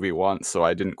that movie once, so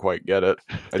I didn't quite get it.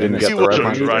 I didn't See get the what the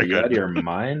reference. dra- Are you out of your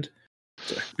mind?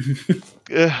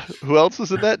 Who else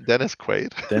was in that? Dennis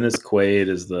Quaid. Dennis Quaid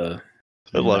is the.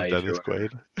 I love knight Dennis or- Quaid.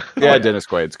 Yeah, Dennis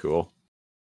Quaid's cool.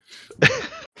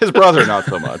 His brother, not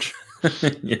so much.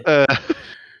 Yeah.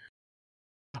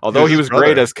 Although Who's he his was great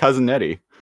brother? as Cousin Eddie.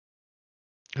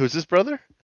 Who's his brother?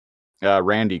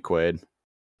 Randy Quaid.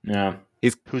 Yeah.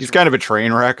 He's Who's- kind of a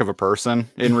train wreck of a person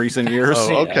in recent years.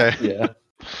 Oh, okay. Yeah.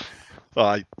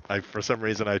 Well, I for some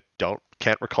reason I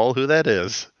can't recall who that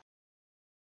is.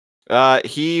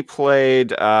 He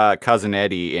played Cousin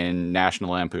Eddie in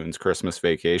National Lampoon's Christmas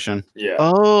Vacation. Yeah.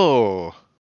 Oh,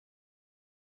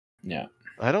 Yeah.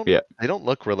 I don't. Yeah. They don't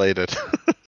look related.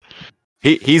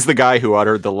 He's the guy who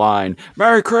uttered the line,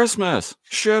 "Merry Christmas!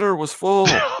 Shitter was full."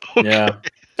 Yeah.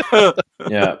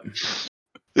 Yeah.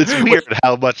 It's weird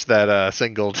how much that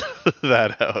singled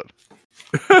that out.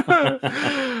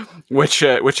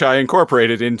 which I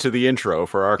incorporated into the intro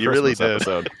for our You really Christmas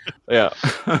did. episode. Yeah.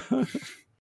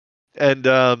 And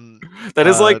That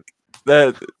is Uh, like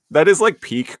that is like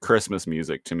peak Christmas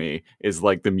music to me, is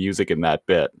like the music in that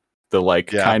bit. The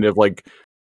like Yeah. kind of like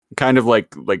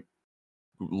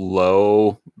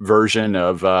low version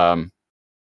of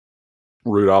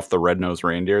Rudolph the Red-Nosed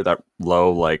Reindeer. That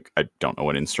low, like, I don't know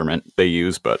what instrument they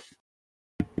use, but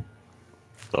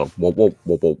the whoop whoop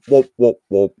whoop whoop whoop whoop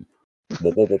whoop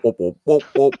whoop whoop whoop whoop whoop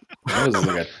whoop. That was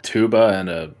like a tuba and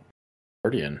a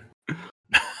accordion.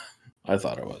 I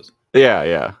thought it was.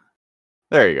 Yeah.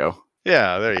 There you go.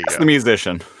 yeah, there you That's go. the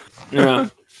musician. Yeah.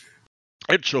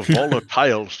 It's a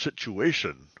volatile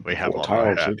situation we have on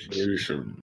our hands.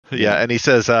 situation. Yeah, and he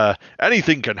says,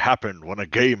 anything can happen when a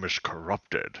game is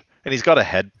corrupted. And he's got a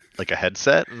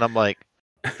headset, and I'm like,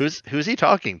 who's he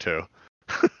talking to?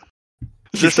 Is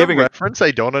He's there some giving a- reference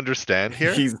I don't understand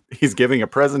here? He's giving a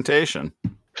presentation.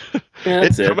 Yeah,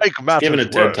 that's To it. make matters Giving a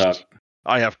TED worse, talk.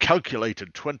 I have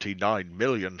calculated 29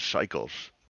 million cycles.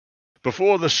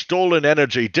 Before the stolen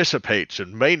energy dissipates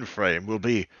and mainframe will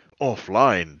be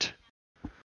offline.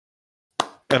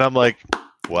 And I'm like, That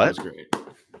what? was great.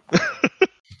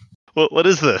 What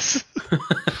is this?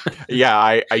 Yeah,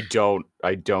 I don't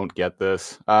get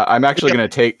this. I'm actually Yeah, gonna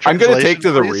take to the translation,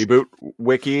 please. reboot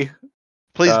wiki.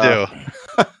 Please Uh,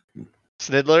 do.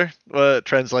 Snidler,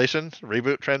 translation?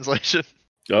 Reboot translation?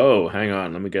 Oh, hang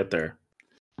on. Let me get there.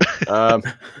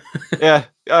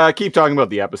 Yeah, keep talking about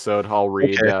the episode. I'll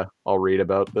read. Okay. I'll read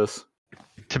about this.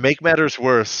 To make matters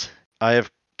worse, I have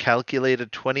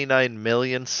calculated 29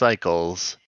 million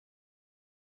cycles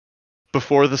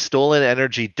before the stolen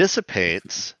energy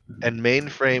dissipates and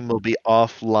mainframe will be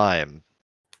offline.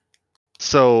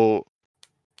 So,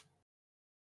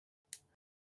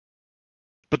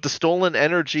 but the stolen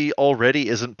energy already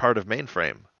isn't part of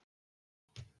mainframe.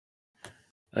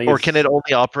 I think Or it's- can it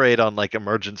only operate on like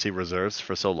emergency reserves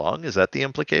for so long? Is that the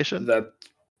implication? That's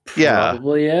Yeah.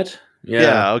 probably it.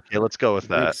 Yeah, okay, let's go with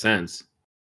that. Makes sense.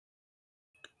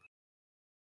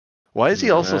 Why is he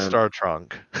also Man. Star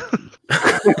Trunk?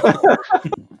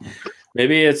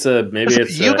 Maybe it's you a,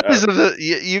 guys are the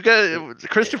you guys.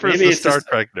 Christopher's maybe the it's Star just-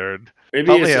 Trek nerd. maybe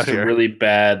help it's me out just a here. really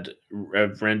bad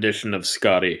rendition of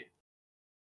Scotty.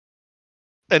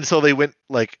 And so they went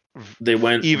like They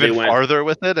went even they went, farther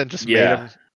with it and just made Yeah. him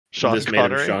Sean just made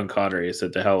him Connery. Sean Connery.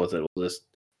 Said to hell with it. We'll just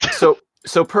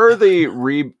So per the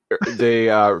reboot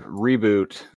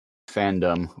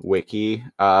fandom wiki,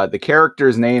 the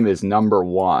character's name is Number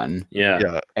One, yeah.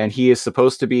 Yeah, and he is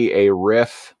supposed to be a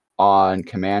riff on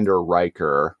Commander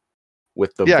Riker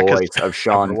with the Yeah, 'cause voice of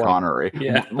Sean Number One. Connery.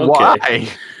 Yeah, okay. Why?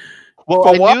 well,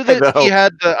 But I why, knew that though? he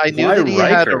had. I knew Why that he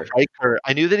had a Riker? Riker.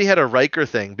 I knew that he had a Riker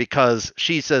thing because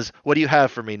she says, "What do you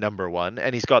have for me, Number One?"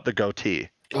 And he's got the goatee.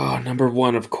 Oh, number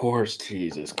one, of course.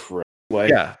 Jesus Christ. Why?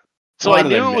 Yeah. So Why I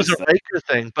did I knew it was miss a that? Riker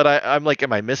thing, but I'm like,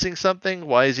 am I missing something?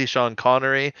 Why is he Sean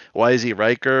Connery? Why is he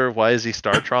Riker? Why is he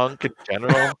Star Trek in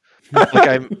general? Like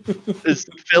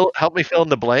help me fill in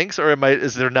the blanks, or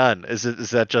is there none? Is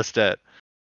that just it?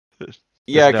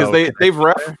 Yeah, There's because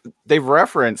no they've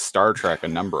referenced Star Trek a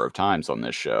number of times on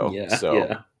this show. Yeah, So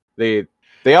yeah.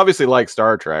 they obviously like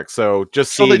Star Trek. So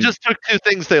just So seeing they just took two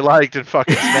things they liked and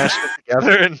fucking smashed them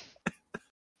together, and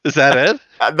is that it?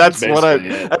 that's what basically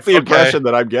it. that's the impression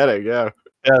that I'm getting. Yeah.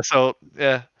 Yeah. So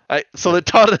yeah. So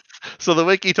the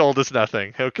wiki told us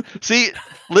nothing. Okay. See,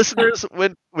 listeners,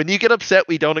 when you get upset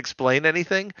we don't explain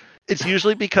anything, it's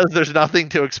usually because there's nothing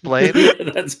to explain,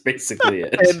 That's basically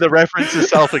it. and the reference is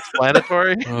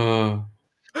self-explanatory. Oh.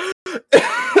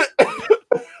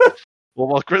 Well,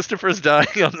 while Christopher's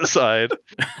dying on the side,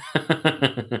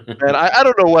 and I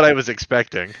don't know what I was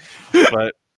expecting,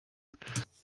 but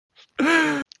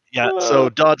yeah. So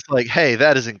Dot's like, "Hey,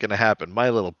 that isn't gonna happen. My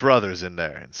little brother's in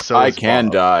there, and so I is can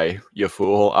Bob. die, you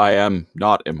fool. I am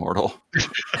not immortal.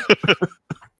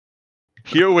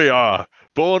 Here we are,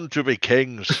 born to be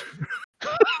kings."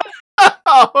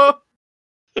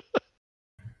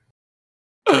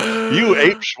 You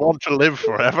apes want to live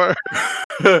forever.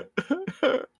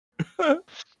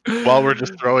 While we're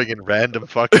just throwing in random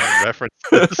fucking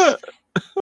references.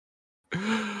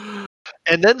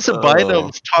 And then some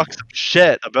binomes talk some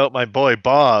shit about my boy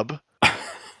Bob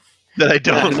that I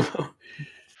don't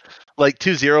like.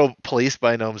 2-0 police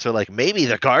binomes are like, maybe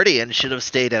the Guardian should have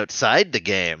stayed outside the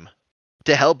game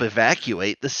to help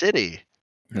evacuate the city.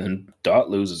 And Dot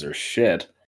loses her shit.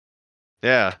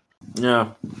 Yeah.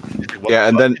 Yeah. Yeah,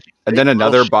 and then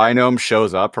another Bullshit. binome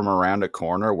shows up from around a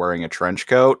corner wearing a trench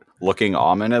coat, looking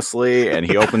ominously, and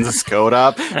he opens his coat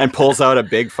up and pulls out a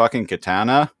big fucking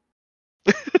katana.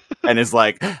 And is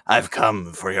like, I've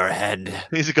come for your head.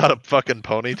 He's got a fucking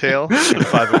ponytail and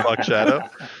 5 o'clock shadow.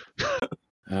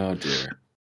 Oh dear.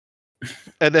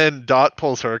 And then Dot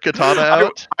pulls her katana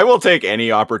out. I will take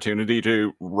any opportunity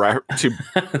to beat To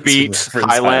reference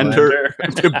Highlander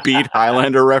to beat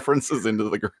Highlander references into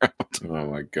the ground. Oh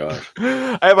my god.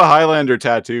 I have a Highlander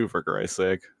tattoo, for Christ's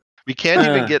sake. We can't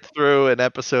even get through an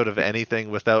episode of anything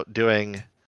without doing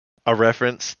a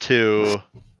reference to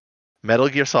Metal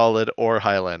Gear Solid or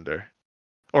Highlander.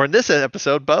 Or in this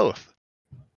episode, both.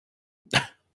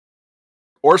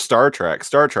 Or Star Trek.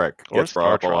 Star Trek Or gets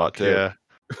brought up a lot, too. Yeah.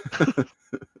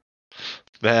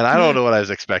 Man, I don't know what I was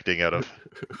expecting out of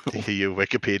you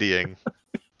Wikipediaing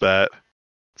that.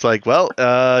 It's like, well,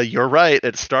 you're right.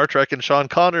 It's Star Trek and Sean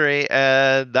Connery,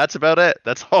 and that's about it.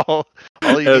 That's all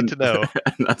you need to know.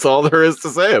 And that's all there is to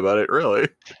say about it, really.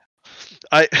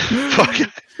 I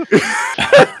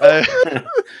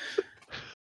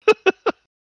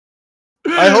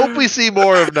hope we see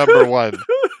more of number one.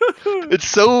 It's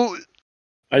so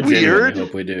I weird. genuinely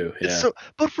hope we do. Yeah. It's so,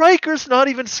 but Riker's not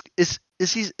even he's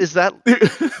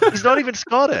not even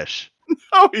Scottish.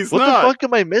 No, he's What not. the fuck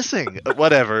am I missing?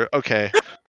 Whatever. Okay.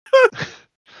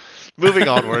 Moving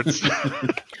onwards.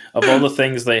 Of all the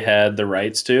things they had the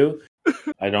rights to,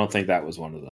 I don't think that was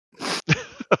one of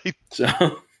them.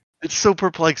 So It's so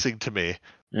perplexing to me.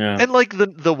 yeah. And like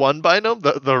the one binome,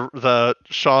 the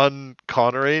Sean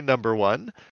Connery number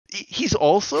one, he's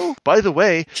also, by the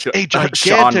way, a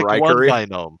gigantic one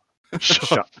binome.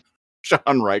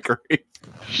 Sean Riker.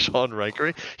 Sean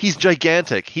Riker. He's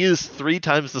gigantic. He is 3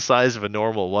 times the size of a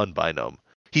normal one binome.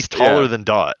 He's taller than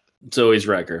Dot. So he's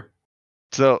Riker.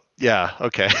 So yeah,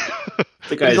 okay.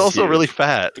 The guy's He's also huge. really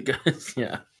fat. The guy's,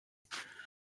 yeah.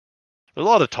 There's a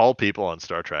lot of tall people on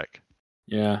Star Trek.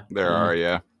 Yeah. There are,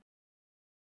 yeah.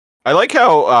 I like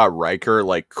how Riker,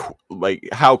 like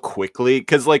how quickly,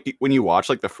 because like when you watch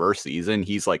like the first season,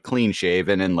 he's like clean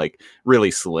shaven and like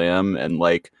really slim, and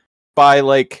like by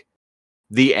like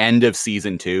the end of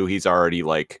season 2, he's already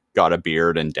like got a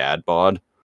beard and dad bod.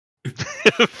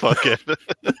 Fuck it.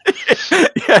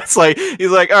 Yeah, it's like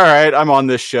he's like, all right, I'm on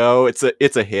this show. It's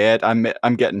a hit.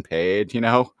 I'm getting paid. You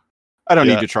know, I don't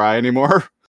need to try anymore.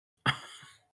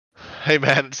 Hey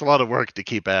man, it's a lot of work to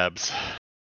keep abs.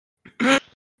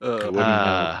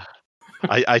 I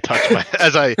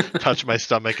touch my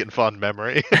stomach in fond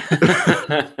memory.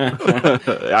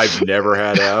 I've never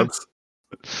had abs.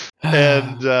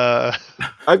 And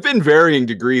I've been varying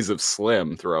degrees of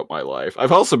slim throughout my life.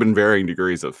 I've also been varying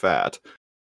degrees of fat,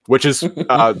 which is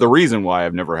the reason why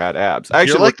I've never had abs. I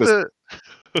actually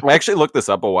looked this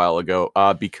up a while ago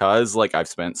because like I've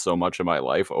spent so much of my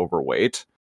life overweight.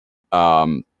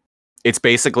 It's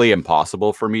basically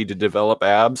impossible for me to develop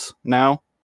abs now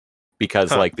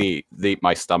because like the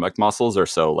my stomach muscles are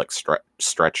so like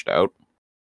stretched out.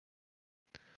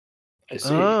 I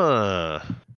see.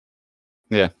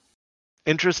 Yeah.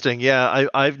 Interesting. Yeah,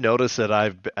 I've noticed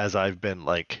that as I've been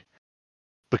like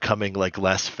becoming like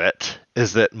less fit,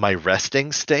 is that my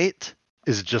resting state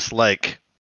is just like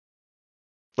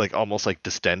almost like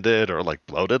distended or like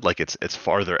bloated, like it's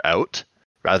farther out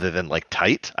rather than like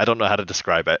tight. I don't know how to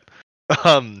describe it.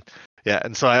 Um yeah,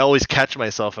 and so I always catch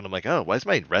myself and I'm like, oh, why is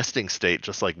my resting state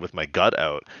just like with my gut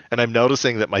out? And I'm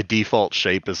noticing that my default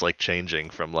shape is like changing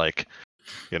from like,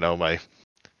 my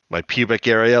pubic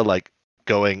area like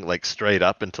going like straight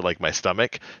up into like my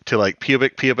stomach to like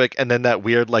pubic and then that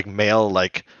weird like male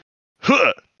like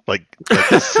huh, like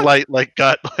a slight like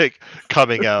gut like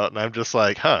coming out, and I'm just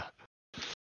like, huh,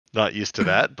 not used to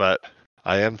that, but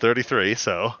I am 33,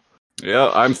 so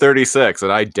Yeah, I'm 36,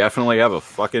 and I definitely have a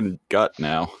fucking gut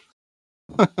now.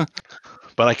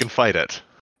 but I can fight it.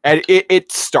 And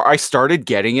I started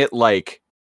getting it like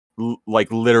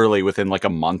literally within like a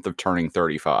month of turning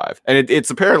 35, and it's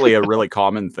apparently a really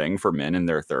common thing for men in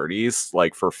their 30s,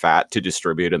 like for fat to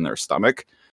distribute in their stomach.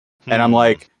 And I'm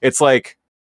like,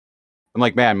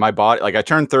 man, my body, like I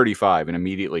turned 35, and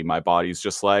immediately my body's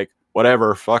just like,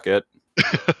 whatever, fuck it.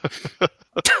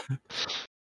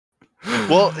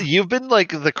 Well, you've been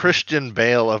like the Christian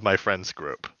Bale of my friends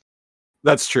group.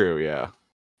 That's true, yeah.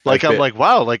 Like I'm like,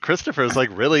 wow, like Christopher's like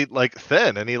really like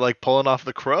thin, and he like pulling off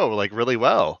the crow like really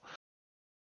well.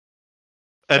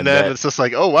 And then it's just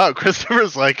like, oh wow,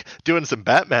 Christopher's like doing some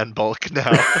Batman bulk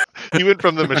now. He went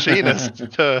from the Machinist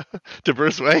to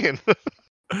Bruce Wayne.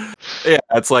 Yeah,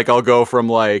 it's like I'll go from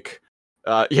like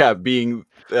being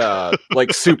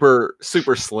like super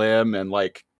slim and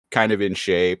like kind of in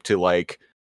shape to like,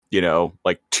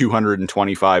 like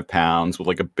 225 pounds with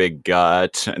like a big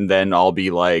gut, and then I'll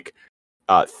be like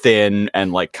thin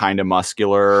and like kind of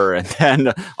muscular, and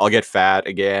then I'll get fat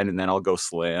again, and then I'll go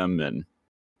slim, and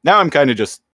now I'm kind of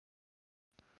just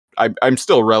I'm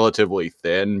still relatively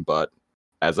thin, but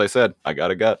as I said, I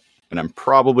got a gut, and I'm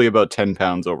probably about 10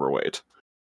 pounds overweight.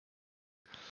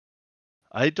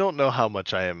 I don't know how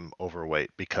much I am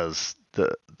overweight, because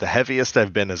the heaviest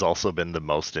I've been has also been the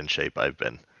most in shape I've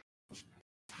been.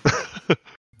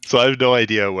 So I have no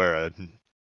idea where.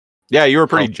 Yeah, you were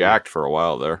pretty jacked for a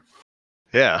while there.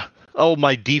 Yeah. Oh,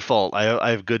 my default. I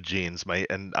have good genes.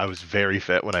 And I was very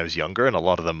fit when I was younger, and a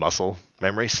lot of the muscle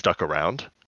memory stuck around.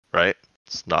 Right.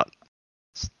 It's not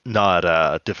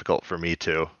difficult for me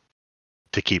to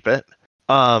keep it.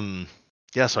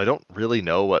 Yeah. So I don't really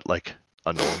know what like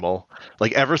a normal,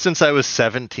 like ever since I was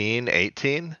 17,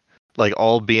 18, like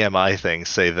all BMI things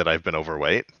say that I've been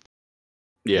overweight.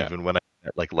 Yeah. Even when I'm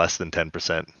at like less than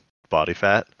 10% body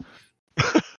fat.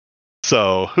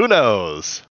 So who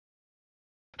knows?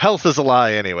 Health is a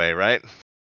lie anyway, right?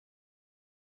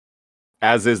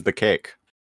 As is the cake.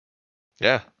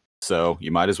 Yeah. So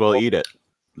you might as well eat it.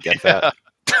 Get fat.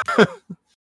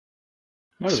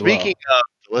 Speaking of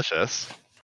delicious,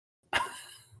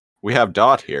 we have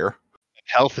Dot here.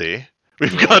 Healthy.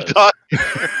 We've got Dot.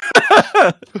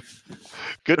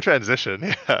 Good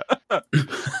transition. Yeah.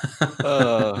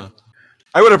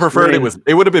 I would have preferred it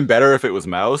would have been better if it was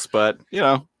Mouse, but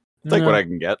take what I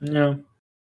can get. No.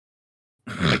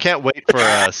 I can't wait for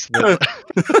Snidler.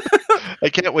 I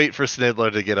can't wait for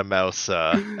Snidler to get a Mouse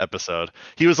episode.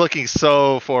 He was looking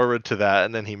so forward to that,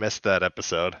 and then he missed that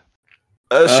episode.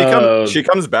 She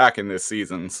comes back in this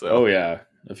season. So. Oh yeah,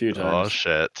 a few times. Oh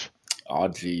shit. Oh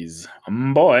jeez,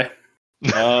 boy.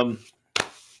 So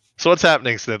what's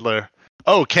happening, Snidler?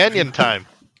 Oh, Canyon time.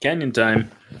 Canyon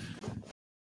time.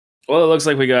 Well, it looks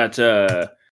like we got.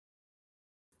 But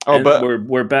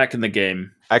we're back in the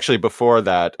game. Actually, before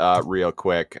that, real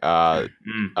quick, Dot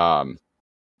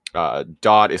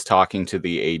is talking to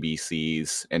the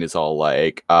ABCs and is all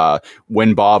like,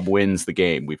 "When Bob wins the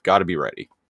game, we've got to be ready."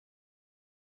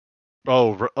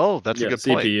 Oh, that's a good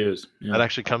point. CPUs. Yeah. That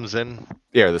actually comes in.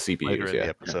 Yeah, the CPUs. Later in the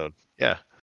episode. Yeah.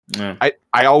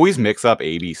 I always mix up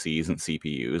ABCs and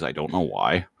CPUs. I don't know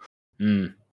why.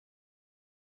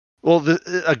 Well,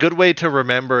 a good way to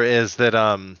remember is that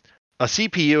a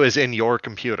CPU is in your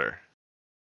computer,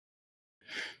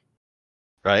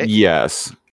 right?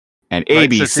 Yes, and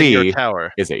Right, so ABC it's in your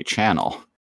tower. is a channel.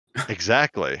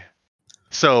 Exactly.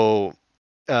 So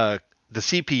the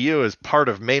CPU is part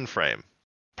of mainframe,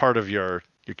 part of your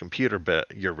computer bit,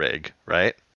 your rig,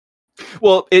 right?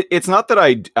 Well, it's not that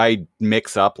I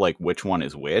mix up like which one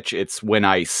is which. It's when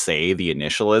I say the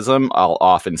initialism, I'll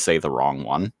often say the wrong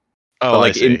one. Oh, but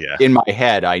like I see, in my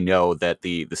head, I know that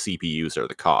the CPUs are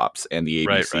the cops and the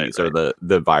ABCs are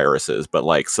the viruses. But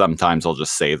like sometimes I'll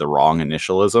just say the wrong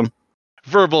initialism.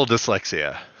 Verbal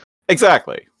dyslexia.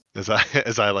 Exactly.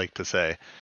 As I like to say.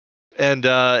 And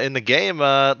in the game,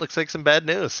 it looks like some bad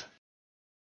news.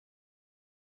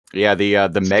 Yeah,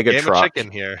 the mega Game of truck.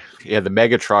 chicken here. Yeah, the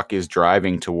mega truck is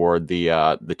driving toward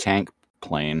the tank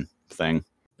plane thing.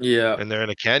 Yeah, And they're in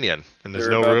a canyon, and there's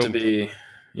they're no about room. to be,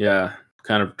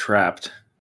 kind of trapped.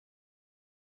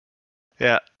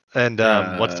 Yeah. And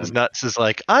what's his nuts is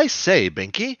like, I say,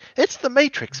 Binky, it's the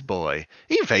Matrix boy.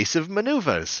 Evasive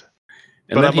maneuvers.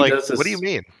 And But then I'm he like, does this. what do you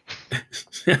mean?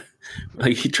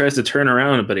 Like he tries to turn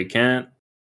around, but he can't.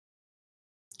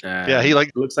 Yeah, he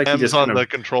like looks like he jams just on kind the of.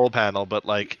 control panel, but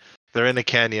like they're in a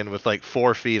canyon with like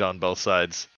 4 feet on both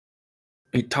sides.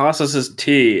 He tosses his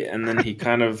tea, and then he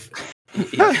kind of. he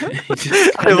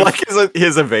just I kind of- like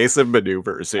his evasive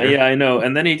maneuvers here. Yeah, I know.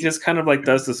 And then he just kind of like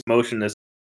does this motion,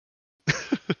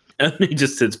 and he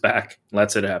just sits back,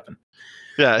 lets it happen.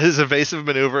 Yeah, his evasive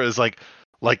maneuver is like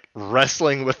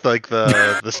wrestling with like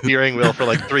the steering wheel for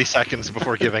like 3 seconds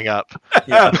before giving up.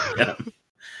 Yeah, yeah.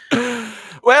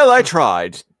 Well, I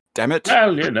tried. Damn it.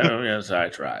 Well, yes, I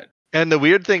tried. And the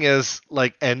weird thing is,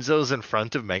 like, Enzo's in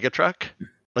front of Megatruck.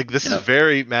 Like, this is Yep.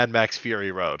 very Mad Max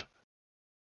Fury Road.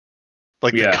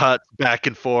 Like, Yeah. the cut back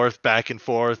and forth,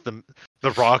 the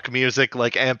rock music,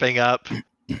 like, amping up.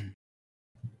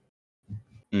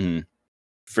 Mhm.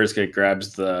 Frisket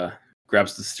grabs the Yeah,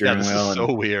 steering this wheel. is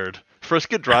so weird.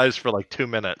 Frisket drives for, like, 2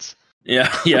 minutes.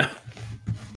 Yeah, yeah.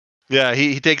 Yeah,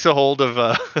 he takes a hold of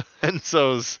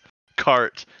Enzo's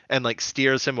cart and, like,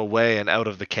 steers him away and out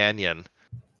of the canyon.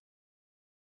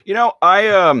 You know,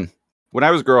 I when I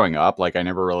was growing up, like I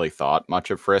never really thought much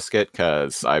of Frisket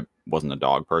because I wasn't a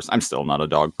dog person. I'm still not a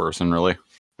dog person, really.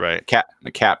 Right. I'm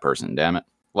a cat person, damn it.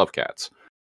 Love cats.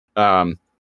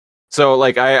 So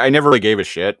like I never really gave a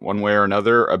shit one way or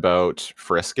another about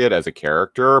Frisket as a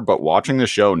character, but watching the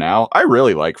show now, I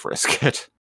really like Frisket.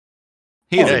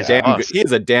 He is he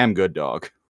is a damn good dog.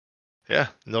 Yeah,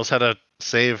 knows how to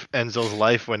save Enzo's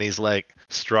life when he's, like,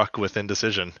 struck with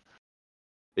indecision.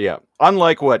 Yeah.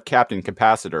 Unlike what Captain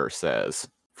Capacitor says,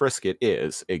 Frisket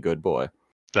is a good boy.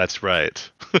 That's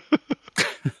right.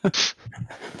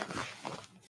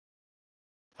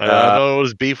 I don't know what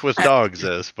his beef with dogs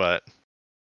is, but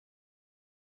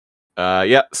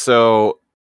So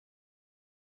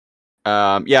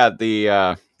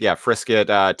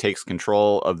Frisket takes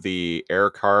control of the air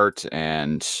cart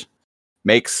and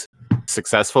makes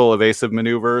successful evasive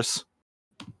maneuvers.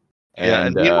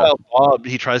 and meanwhile, Bob,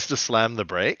 he tries to slam the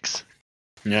brakes,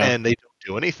 Yeah. and they don't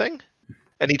do anything.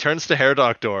 And he turns to Hair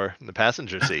Doctor in the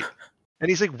passenger seat, and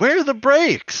he's like, "Where are the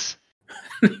brakes?"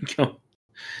 This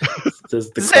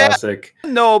is the classic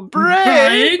no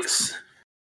brakes.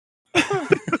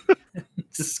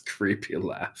 Just creepy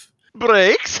laugh.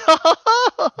 Brakes?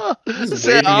 He's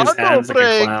There waving are his no hands like a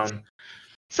brakes. clown.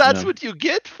 That's Yeah. what you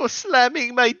get for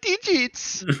slamming my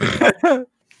digits.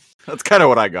 That's kind of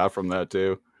what I got from that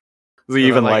too. He And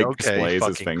even I'm like okay, displays his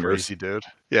fucking fingers. crazy dude.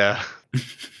 Yeah.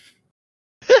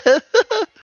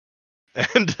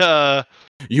 And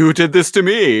You did this to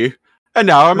me, and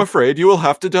now I'm afraid you will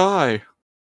have to die.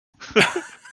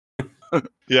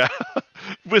 yeah,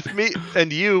 with me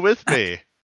and you with me.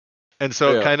 And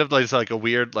so Yeah. it kind of like a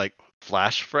weird like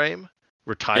flash frame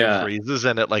where time Yeah. freezes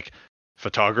and it like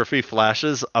photography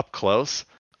flashes up close.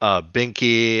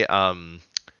 Binky,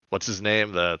 what's his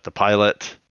name? The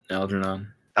pilot,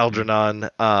 Algernon. Algernon,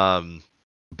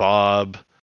 Bob,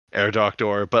 Air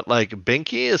Doctor, but like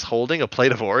Binky is holding a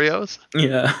plate of Oreos.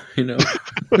 Yeah, you know.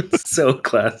 So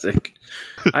classic.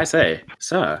 I say,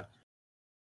 sir.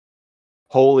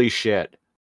 Holy shit.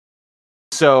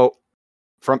 So,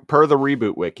 per the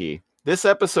Reboot Wiki, this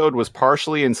episode was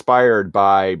partially inspired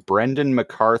by Brendan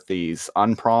McCarthy's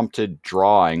unprompted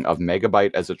drawing of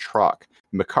Megabyte as a truck.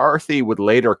 McCarthy would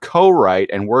later co-write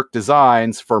and work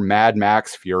designs for Mad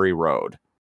Max Fury Road.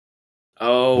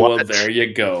 Oh, well, What? there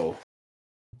you go.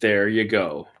 There you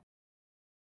go.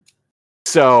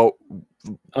 So,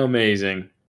 Amazing.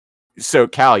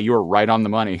 Cal, you were right on the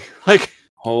money. Like,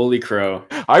 Holy crow.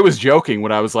 I was joking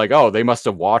when I was like, oh, they must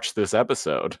have watched this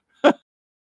episode.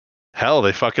 Hell,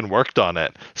 they fucking worked on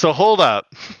it. So hold up.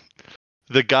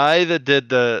 The guy that did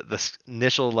the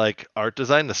initial like art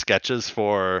design, the sketches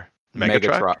for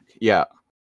Megatruck, Yeah.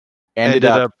 Ended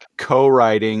up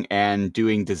co-writing and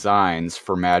doing designs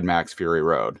for Mad Max Fury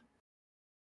Road.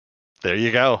 there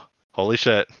you go. Holy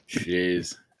shit.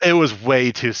 Jeez. It was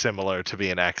way too similar to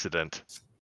be an accident.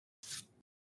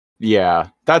 Yeah,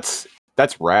 that's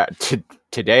rad.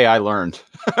 Today I learned.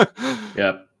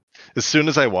 Yep. As soon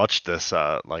as I watched this,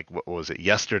 like what was it,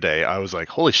 yesterday, I was like,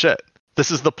 holy shit,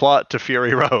 this is the plot to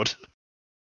Fury Road.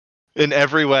 In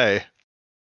every way.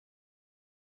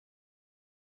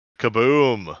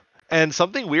 Kaboom. And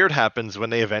something weird happens when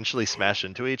they eventually smash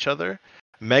into each other.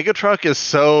 Megatruck is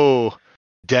so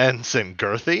dense and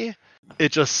girthy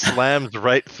it just slams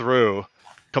right through,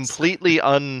 completely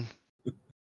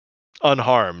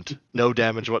unharmed, no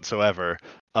damage whatsoever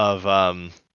of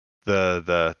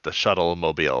the shuttle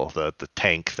mobile, the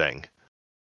tank thing.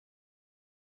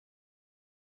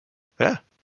 Yeah.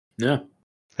 Yeah.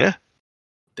 Yeah.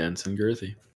 Dense and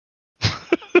girthy.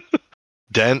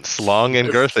 Dense, long, and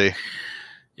girthy.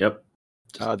 Yep.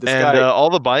 This And guy, all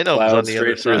the binomes Plowed on the other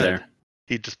straight through side. there.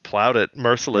 He just plowed it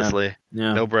mercilessly.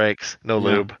 Yeah. No brakes, no Yeah.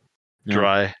 lube, Yeah.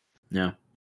 dry. Yeah.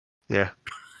 Yeah.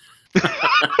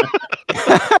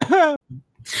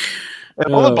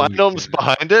 And all the Oh, binomes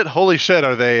behind it, holy shit,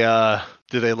 are they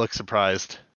do they look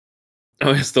surprised?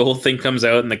 Oh, yes, the whole thing comes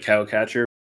out in the cow catcher.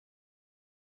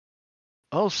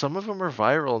 Oh, some of them are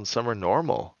viral and some are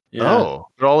normal. Yeah. Oh,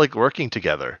 they're all like working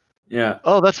together. Yeah.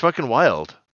 Oh, that's fucking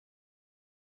wild.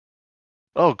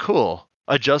 Oh, cool.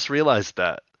 I just realized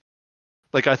that.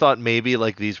 Like, I thought maybe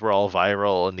like these were all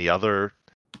viral and the other,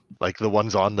 like the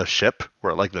ones on the ship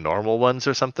were like the normal ones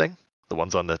or something. The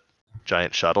ones on the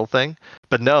giant shuttle thing.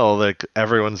 But no, like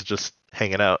everyone's just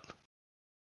hanging out.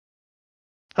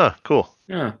 Huh, cool.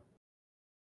 Yeah.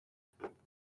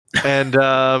 And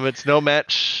it's no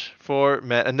match for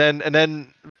Matt. And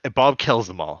then Bob kills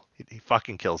them all. He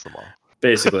fucking kills them all.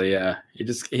 Basically, yeah. He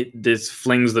just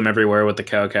flings them everywhere with the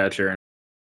cow catcher.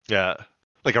 Yeah,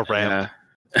 like a ramp.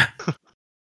 Yeah.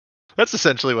 That's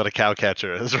essentially what a cow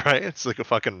catcher is, right? It's like a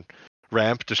fucking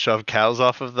ramp to shove cows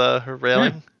off of the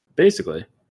railing. Basically.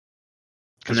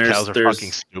 Because And cows are there's-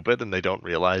 fucking stupid and they don't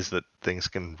realize that things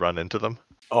can run into them.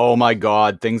 oh my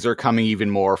god, things are coming even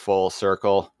more full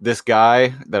circle. This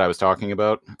guy that I was talking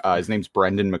about, his name's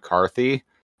Brendan McCarthy.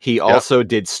 He also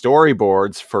did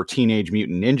storyboards for Teenage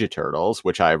Mutant Ninja Turtles,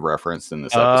 which I've referenced in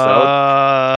this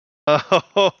episode.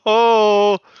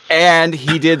 And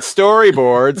he did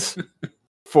storyboards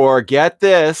for, get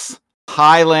this,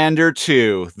 Highlander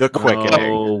 2, The Quickening.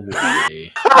 No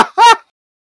way.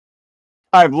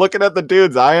 I'm looking at the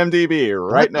dude's IMDb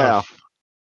right What the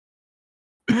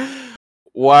now.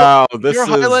 Wow, this Your is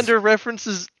Highlander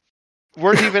references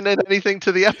weren't even in anything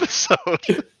to the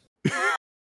episode.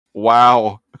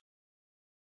 wow.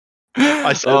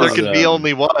 I said Oh, there could be um,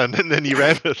 only one, and then you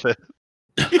ran with it.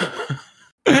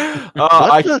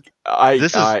 I, What I,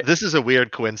 This is a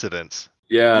weird coincidence.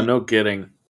 Yeah, no kidding.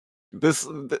 this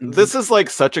is like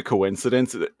such a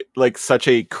coincidence, like such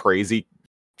a crazy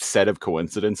set of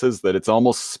coincidences that it's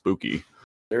almost spooky.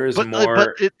 There is But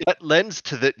more. it lends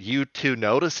to that you two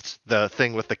noticed the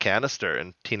thing with the canister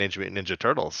in Teenage Mutant Ninja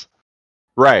Turtles.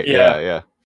 Right? Yeah. Yeah.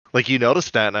 Like you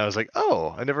noticed that, and I was like,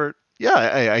 oh, I never. Yeah,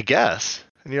 I guess.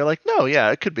 And you're like, no, yeah,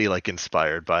 it could be like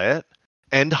inspired by it.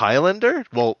 And Highlander?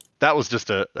 Well, that was just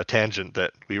a tangent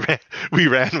that we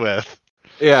ran with.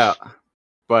 Yeah.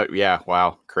 But yeah,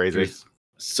 wow, crazy. There's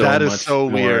so That is much so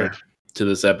more weird. to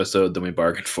this episode than we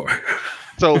bargained for.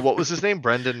 So what was his name?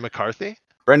 Brendan McCarthy?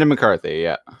 Brendan McCarthy,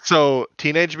 yeah. So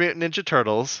Teenage Mutant Ninja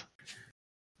Turtles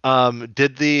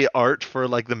did the art for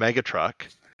like the Megatruck.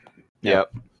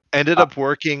 Yep. Ended up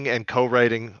working and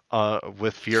co-writing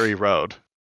with Fury Road.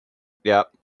 Yep.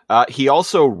 He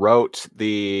also wrote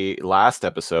the last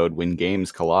episode, When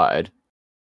Games Collide.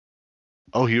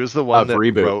 Oh, he was the one Of that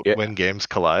Reboot, wrote yeah. When Games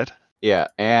Collide. Yeah,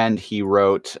 and he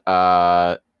wrote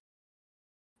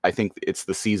I think it's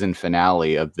the season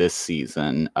finale of this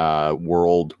season, Web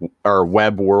World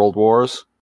Wars.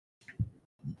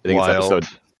 I think Wild. it's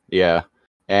episode. Yeah.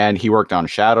 And he worked on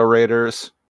Shadow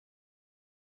Raiders.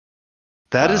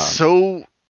 That is so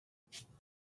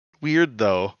weird,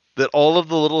 though, that all of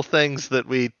the little things that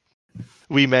we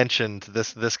mentioned,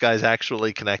 this guy's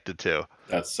actually connected to.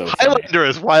 That's so funny. Highlander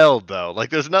is wild, though. Like,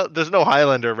 there's no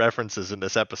Highlander references in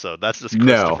this episode. That's just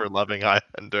No. Christopher loving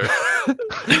Highlander.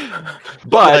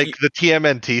 But like the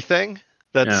TMNT thing,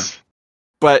 that's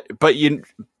but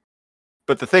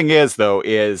the thing is though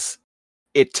is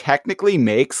it technically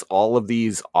makes all of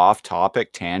these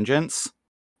off-topic tangents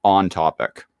on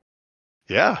topic.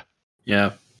 yeah.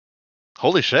 Yeah.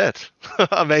 Holy shit!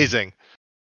 Amazing.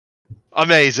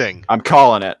 I'm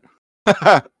calling it.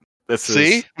 This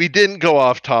See, is we didn't go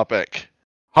off topic.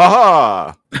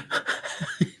 haha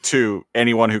to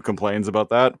anyone who complains about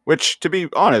that, which to be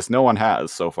honest, no one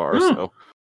has so far. Hmm. So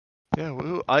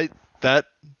Yeah,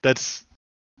 that's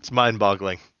it's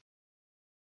mind-boggling.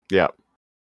 yeah,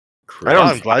 Crazy. Oh,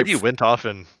 I'm glad you went off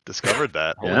and discovered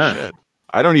that. Holy Yeah. shit!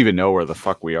 I don't even know where the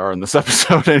fuck we are in this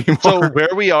episode anymore. So where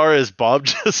we are is Bob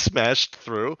just smashed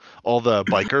through all the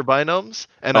biker binomes,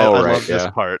 and I Oh, right, love this yeah.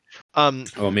 part.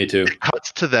 Oh, me too. It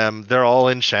cuts to them; they're all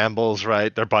in shambles,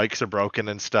 right? Their bikes are broken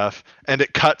and stuff, and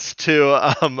it cuts to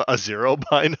a zero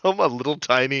binome, a little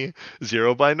tiny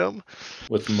zero binome,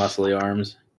 With muscly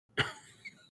arms.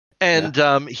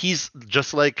 And he's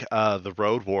just like the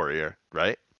Road Warrior,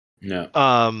 right?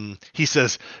 No. He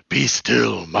says, "Be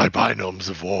still, my binomes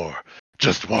of war.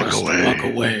 Just walk away." Walk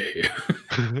away.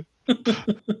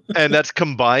 And that's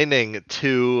combining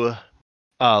two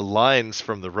lines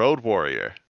from the Road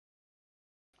Warrior.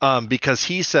 Because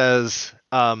he says,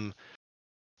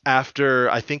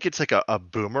 after I think it's like a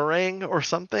boomerang or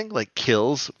something, like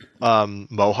kills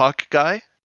Mohawk guy.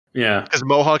 Yeah. Because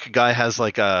Mohawk guy has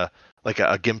like a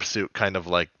gimp suit kind of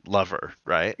like lover,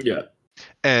 right? Yeah.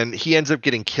 And he ends up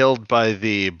getting killed by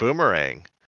the boomerang,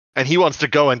 and he wants to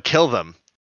go and kill them,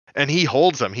 and he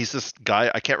holds them. He's this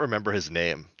guy, I can't remember his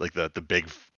name, like the big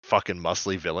fucking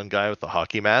muscly villain guy with the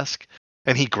hockey mask,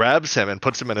 and he grabs him and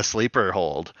puts him in a sleeper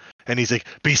hold, and he's like,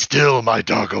 "Be still, my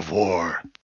dog of war."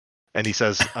 And he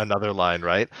says another line,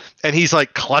 right? And he's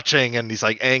like clutching, and he's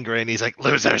like angry, and he's like,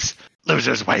 losers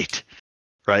wait,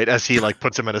 right? As he like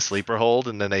puts him in a sleeper hold,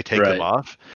 and then they take him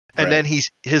off. And then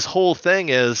his whole thing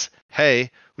is, hey,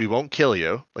 we won't kill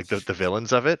you, like the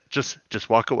villains of it. Just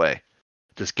walk away.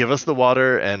 Just give us the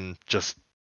water and just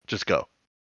go.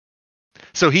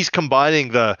 So he's combining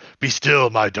the "be still,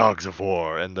 my dogs of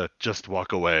war" and the "just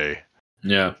walk away"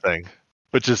 thing,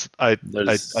 which is I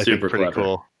think super pretty clever.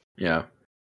 cool. Yeah.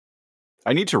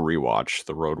 I need to rewatch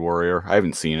The Road Warrior. I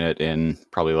haven't seen it in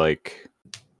probably like,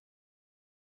 I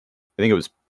think it was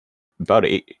about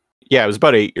 8. Yeah, it was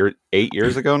about 8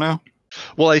 years ago now.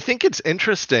 Well, I think it's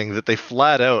interesting that they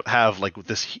flat out have like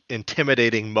this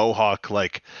intimidating Mohawk,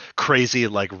 like crazy,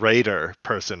 like raider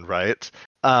person, right?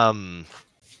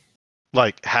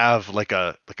 Like have like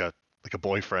a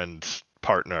boyfriend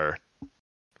partner,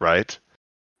 right?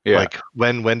 Yeah, Like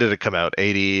when did it come out?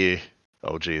 80.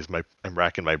 Oh geez, I'm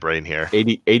racking my brain here.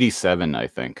 87, I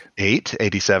think.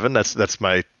 87. That's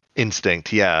my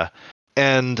instinct. Yeah.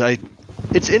 And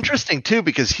it's interesting too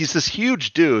because he's this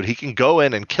huge dude. He can go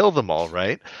in and kill them all,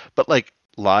 right? But like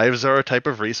lives are a type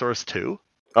of resource too.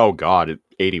 Oh God,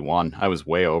 81. I was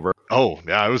way over. Oh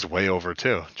yeah, I was way over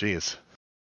too. Jeez.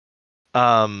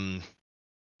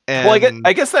 And Well,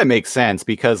 I guess that makes sense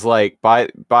because like by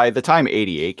the time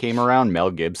 88 came around, Mel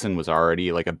Gibson was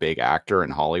already like a big actor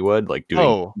in Hollywood, like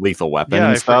doing Lethal Weapon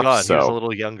and stuff. I forgot. So He was a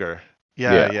little younger.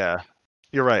 Yeah.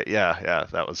 You're right. Yeah.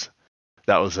 That was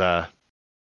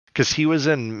because he was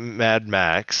in Mad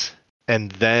Max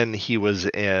and then he was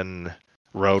in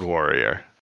Road Warrior.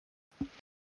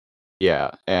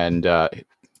 Yeah, and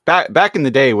back in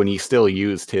the day when he still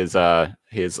used his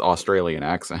Australian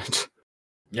accent.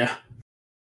 Yeah.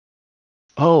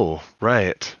 Oh,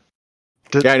 right.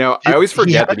 Yeah, I know. I always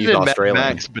forget that he's Australian.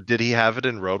 Mad Max, but did he have it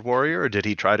in Road Warrior, or did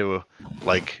he try to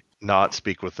like not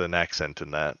speak with an accent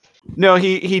in that? No,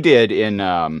 he did in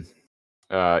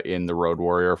the Road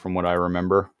Warrior, from what I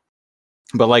remember.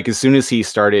 But like as soon as he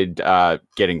started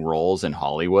getting roles in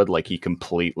Hollywood, like he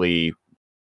completely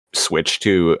switched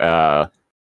to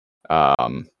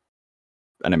an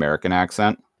American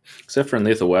accent. Except for in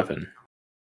Lethal Weapon.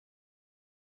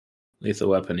 Lethal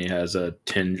Weapon, he has a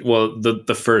tinge. Well,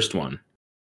 the first one.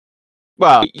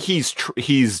 Well, he's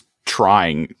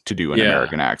trying to do an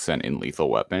American accent in Lethal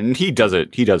Weapon. He does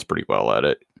it. He does pretty well at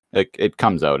it. It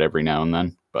comes out every now and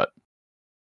then, but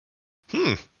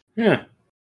Yeah.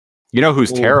 You know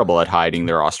who's terrible at hiding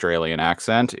their Australian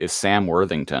accent is Sam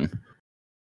Worthington.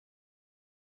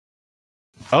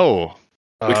 Oh,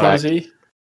 which one is he?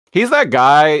 He's that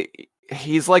guy.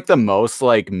 He's like the most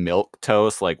like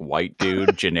milquetoast, like white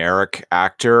dude, generic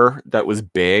actor that was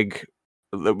big.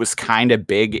 That was kind of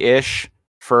big-ish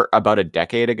for about a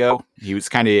decade ago. He was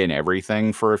kind of in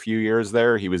everything for a few years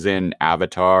there. He was in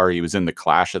Avatar. He was in the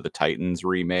Clash of the Titans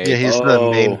remake. Yeah, he's the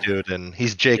main dude, and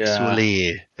he's Jake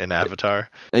Sully in Avatar.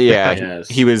 Yeah,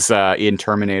 he was in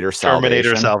Terminator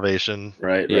Salvation.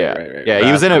 Right. Yeah,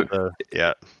 he was in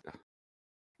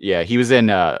Yeah, he was in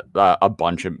a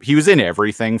bunch of. He was in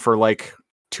everything for like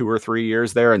 2 or 3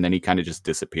 years there, and then he kind of just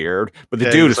disappeared. But the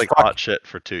dude is like hot shit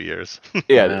for 2 years.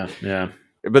 Yeah.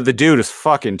 But the dude is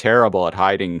fucking terrible at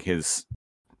hiding his,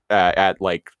 at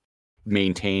like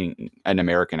maintaining an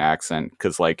American accent,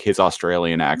 because like his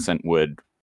Australian accent would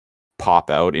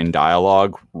pop out in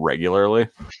dialogue regularly.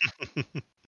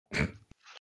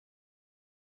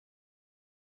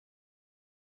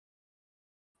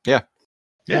 Yeah.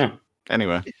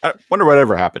 Anyway, I wonder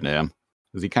whatever happened to him,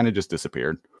 because he kind of just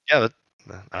disappeared. Yeah,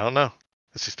 I don't know.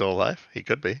 Is he still alive? He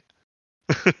could be.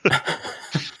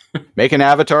 Making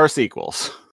Avatar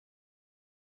sequels.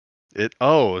 Yeah,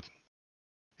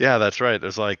 that's right.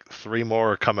 There's like 3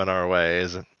 more coming our way,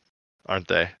 aren't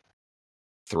they?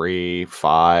 3,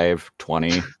 5,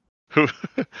 20. Who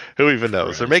even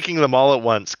knows? They're making them all at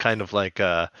once, kind of like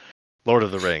Lord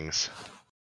of the Rings,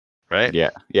 right?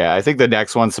 Yeah. I think the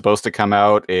next one's supposed to come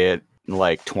out in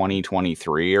like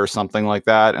 2023 or something like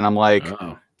that. And I'm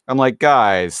like,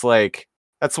 guys, like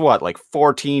that's what, like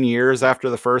 14 years after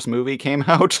the first movie came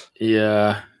out.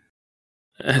 Yeah.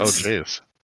 Oh, jeez.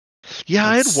 Yeah,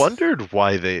 I had wondered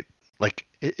why they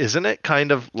isn't it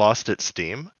kind of lost its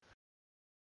steam?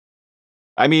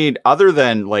 I mean, other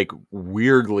than like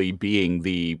weirdly being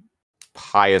the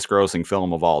highest grossing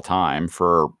film of all time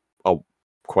for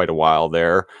quite a while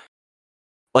there.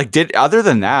 Like, other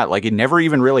than that, like it never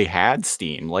even really had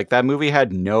steam. Like that movie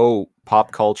had no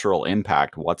pop cultural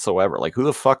impact whatsoever. Like who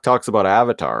the fuck talks about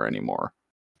Avatar anymore?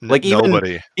 Like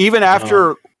nobody. Even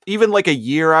after even like a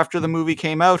year after the movie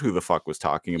came out, who the fuck was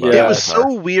talking about It was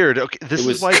Avatar? so weird. Okay, this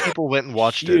is why people went and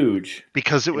watched it.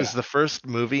 Because it was the first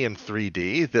movie in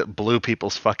 3D that blew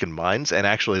people's fucking minds and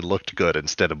actually looked good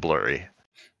instead of blurry.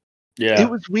 Yeah. It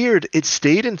was weird. It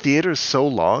stayed in theaters so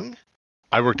long.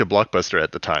 I worked at Blockbuster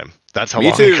at the time. That's how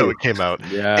long ago it came out.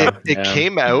 Yeah. It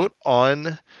came out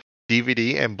on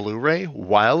DVD and Blu-ray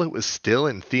while it was still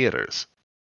in theaters.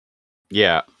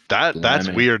 Yeah. That's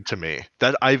weird to me.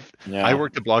 I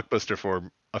worked at Blockbuster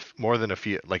for more than a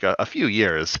few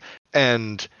years,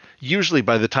 and usually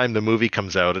by the time the movie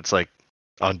comes out, it's like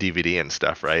on DVD and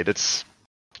stuff, right? It's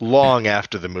long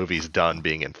after the movie's done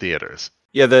being in theaters.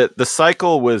 Yeah, the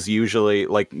cycle was usually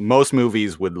like most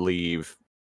movies would leave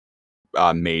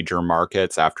major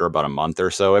markets after about a month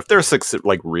or so. If they're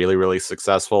really, really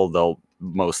successful, they'll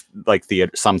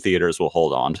some theaters will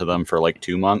hold on to them for like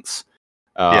 2 months.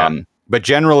 But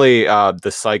generally,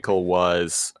 the cycle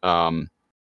was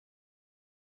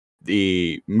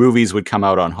the movies would come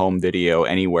out on home video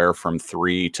anywhere from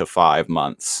 3 to 5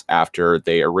 months after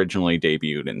they originally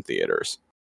debuted in theaters.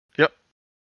 Yep.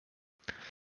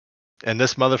 And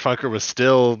this motherfucker was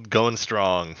still going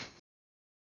strong.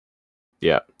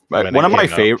 Yeah. But one of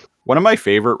my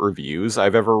favorite reviews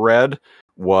I've ever read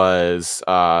was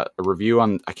a review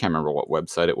on, I can't remember what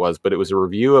website it was, but it was a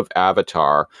review of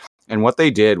Avatar. And what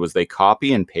they did was they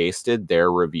copy and pasted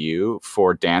their review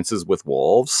for Dances with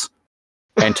Wolves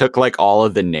and took like all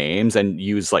of the names and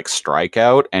used like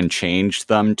strikeout and changed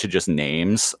them to just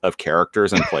names of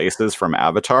characters and places from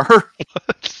Avatar.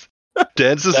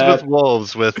 Dances with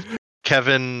Wolves with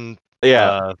Kevin.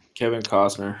 Kevin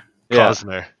Costner.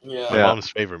 Costner. Yeah. My mom's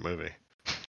favorite movie.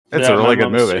 It's a really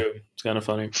good movie. Too. It's kind of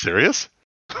funny. Serious?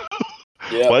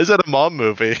 Yeah. Why is that a mom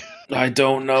movie? I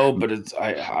don't know, but it's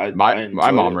my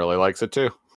mom really likes it too.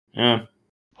 Yeah.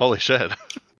 Holy shit.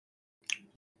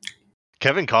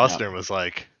 Kevin Costner was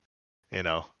like,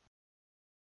 the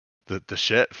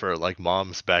shit for like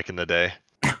moms back in the day.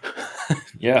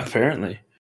 Yeah, apparently.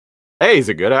 Hey, he's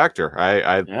a good actor.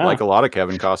 I like a lot of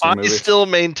Kevin Costner movies. I still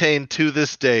maintain to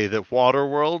this day that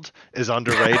Waterworld is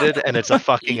underrated and it's a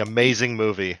fucking amazing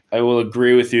movie. I will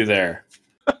agree with you there.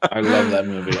 I love that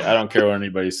movie. I don't care what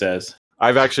anybody says.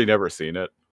 I've actually never seen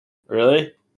it.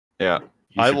 Really? Yeah.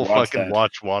 I will fucking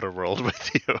watch Waterworld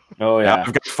with you. Oh yeah.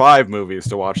 I've got 5 movies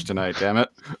to watch tonight, damn it.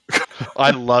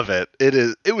 I love it.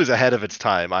 It was ahead of its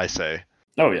time, I say.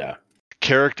 Oh yeah.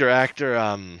 Character actor,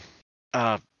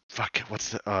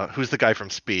 who's the guy from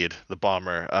Speed, the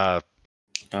bomber?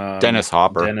 Dennis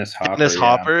Hopper. Dennis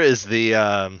Hopper is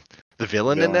the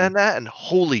villain in that, and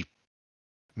holy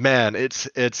man,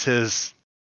 it's his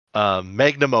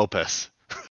magnum opus.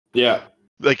 Yeah.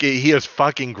 Like he is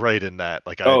fucking great in that.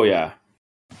 Like yeah.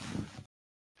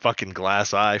 Fucking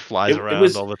glass eye flies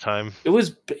around all the time. It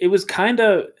was kind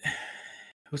of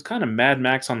Mad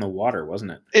Max on the water,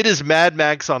 wasn't it? It is Mad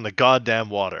Max on the goddamn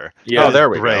water. Yeah, there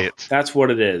we go. That's what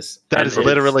it is. That is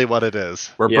literally what it is.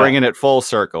 We're bringing it full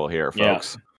circle here,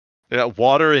 folks. Yeah,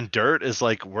 water and dirt is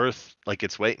like worth like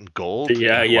its weight in gold.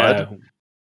 Yeah. Yeah.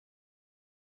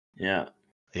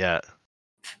 A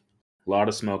lot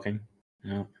of smoking.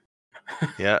 Yeah.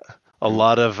 Yeah. A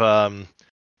lot of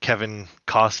Kevin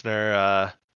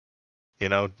Costner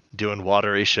doing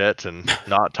watery shit and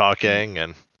not talking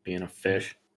and being a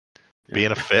fish.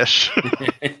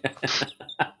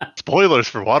 Spoilers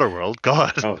for Waterworld.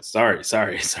 God. Oh, sorry.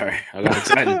 I got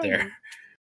excited there.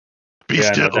 Be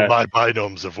still, my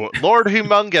binomes of Lord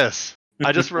Humongous.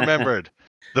 I just remembered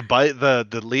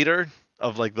the leader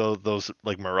of like those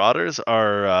like marauders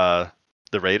are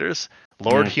the raiders.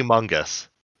 Lord Humongous.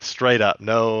 Straight up,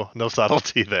 no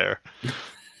subtlety there.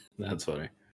 That's funny.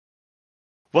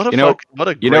 What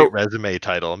a great resume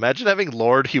title. Imagine having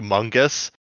Lord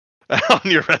Humongous on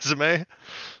your resume.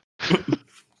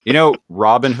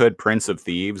 Robin Hood, Prince of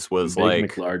Thieves was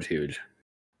Big, McLarge, huge.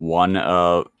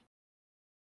 Was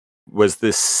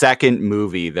the second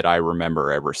movie that I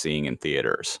remember ever seeing in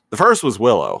theaters. The first was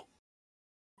Willow.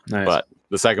 Nice. But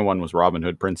the second one was Robin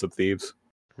Hood, Prince of Thieves.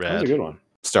 That was a Rad. good one.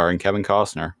 starring Kevin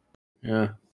Costner. Yeah.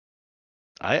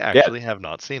 I actually have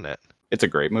not seen it. It's a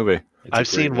great movie. It's a I've great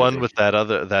seen one movie. with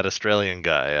that Australian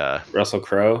guy. Russell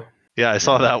Crowe. Yeah, I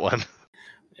saw Yeah. that one.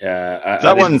 Yeah.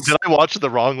 That one's- Did I watch the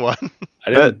wrong one?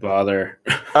 I didn't bother.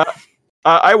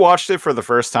 I watched it for the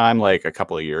first time like a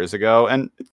couple of years ago, and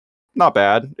not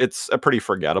bad. It's a pretty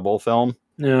forgettable film.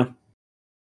 Yeah.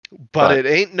 But it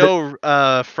ain't no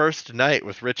First Night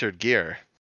with Richard Gere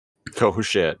Oh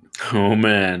shit! Oh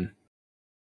man.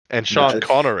 and Sean That-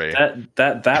 Connery.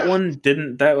 That one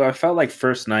didn't. That I felt like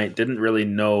First Night didn't really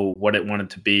know what it wanted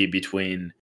to be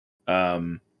between.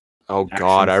 Oh action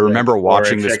god, I flick remember or a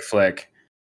watching chick this. flick.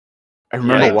 I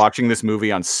remember Yeah. watching this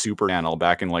movie on Super Channel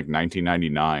back in like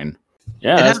 1999.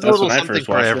 Yeah, It that's, has a that's little when I something first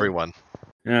for watched everyone. it.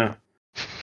 Yeah.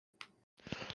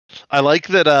 I like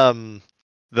that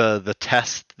the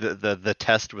test the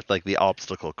test with like the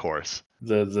obstacle course.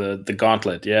 The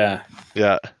gauntlet. Yeah.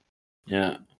 Yeah,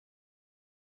 Yeah.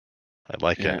 I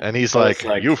like Yeah. it. And he's Well, it's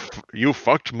like, like- you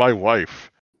fucked my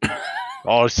wife.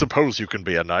 Oh, I suppose you can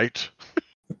be a knight.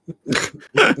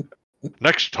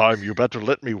 Next time you better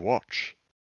let me watch.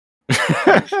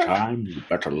 Time you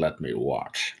better let me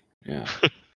watch. Yeah.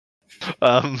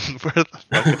 Where the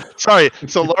fuck- Sorry,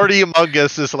 so Lordy Among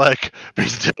Us is like, be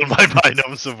still my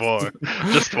Bynum Savor.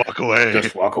 Just walk away.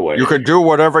 Just walk away. You can do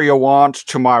whatever you want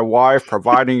to my wife,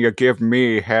 providing you give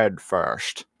me head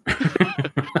first.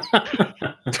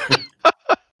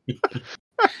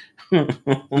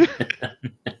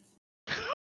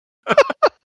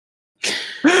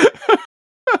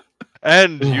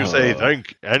 And you say Oh.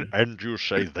 and you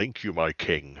say thank you, my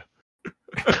king.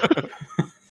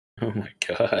 Oh my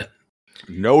god.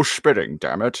 No spitting,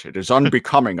 damn it! It is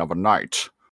unbecoming of a knight.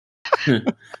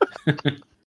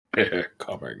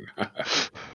 Coming.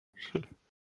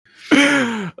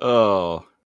 Oh.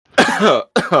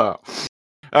 All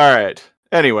right.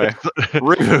 Anyway,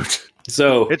 reboot.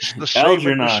 So It's the same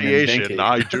Algernon and appreciation Binky.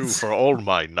 I do for all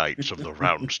my knights of the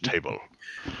round table.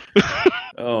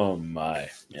 oh my.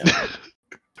 Yeah.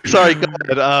 Sorry, go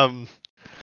ahead.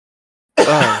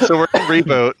 So we're in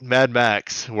reboot Mad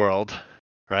Max world,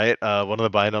 right? One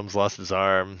of the Bynums lost his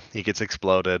arm. He gets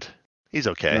exploded. He's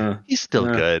okay. Yeah. He's still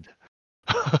Yeah.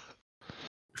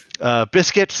 good.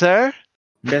 Biscuit, sir?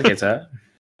 Biscuits, huh?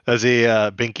 As he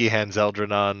Binky hands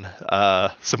Eldrenon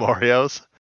some Oreos.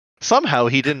 Somehow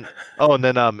he didn't. Oh, and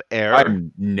then Air.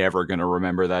 I'm never gonna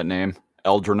remember that name,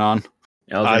 Eldrenon.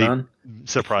 Algernon?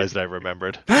 Surprised I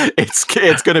remembered.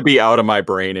 It's gonna be out of my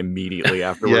brain immediately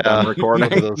after we're done One of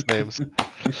recording. those names.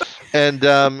 And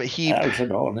he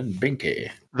Algernon and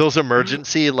Binky. those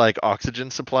emergency like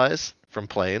oxygen supplies from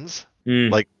planes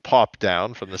like pop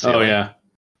down from the ceiling. Oh yeah.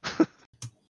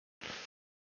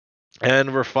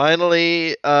 And we're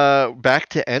finally back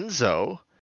to Enzo,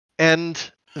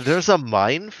 and there's a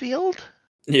minefield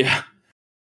Yeah.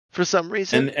 for some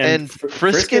reason. And Frisket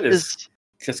Frisket is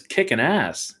just kicking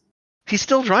ass. he's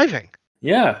still driving.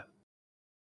 Yeah.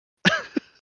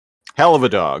 Hell of a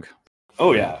dog,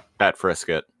 Oh yeah. that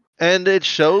Frisket. And it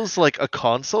shows like a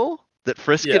console that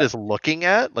Frisket Yeah. is looking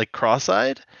at, like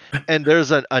cross-eyed, and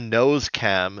there's a nose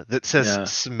cam that says Yeah.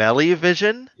 smelly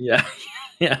vision. Yeah.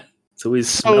 yeah. So he's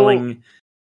So- smelling.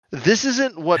 This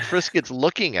isn't what Frisket's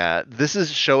looking at. This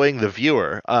is showing the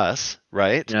viewer, us,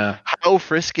 right? Yeah. How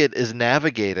Frisket is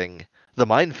navigating the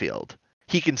minefield.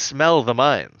 He can smell the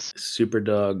mines. Super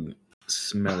dog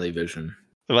smelly vision.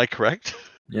 Am I correct?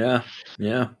 Yeah.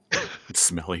 Yeah.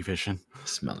 Smelly vision.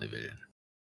 Smelly vision.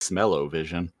 Smello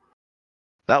vision.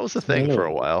 That was a thing for a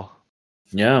Smello. while.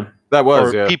 Yeah. That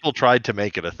was, Or yeah. people tried to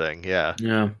make it a thing, yeah.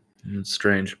 Yeah. It's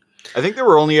strange. I think there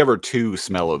were only ever 2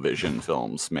 Smello-vision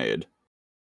films made.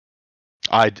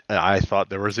 I thought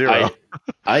there were 0.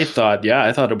 I thought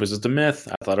it was just a myth.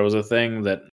 I thought it was a thing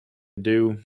that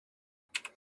do.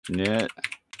 Yeah.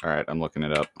 All right, I'm looking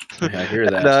it up. I hear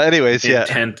And, that. anyways, yeah.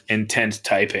 Intent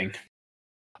typing.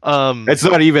 It's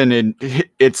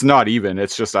not even.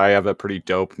 It's just I have a pretty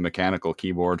dope mechanical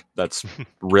keyboard that's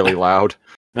really loud.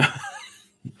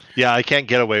 Yeah, I can't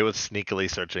get away with sneakily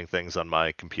searching things on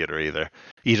my computer either.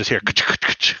 You just hear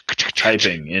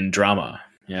Typing in drama.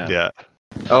 Yeah. Yeah.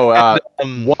 Oh,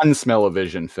 Um, one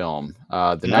Smell-O-Vision film. The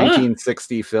Huh?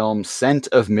 1960 film Scent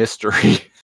of Mystery.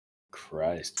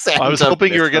 Christ. I was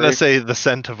hoping you were gonna say the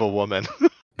scent of a woman.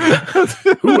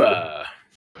 Hooah.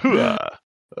 Hooah.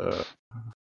 Uh,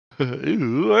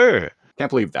 Ooh, can't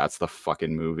believe that's the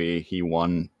fucking movie he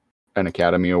won an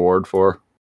Academy Award for.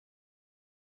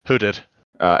 Who did?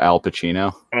 Al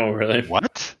Pacino. Oh, really?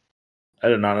 What? I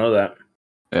did not know that.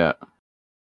 Yeah,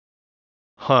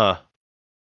 Huh.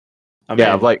 I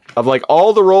yeah. mean, Of like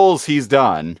all the roles he's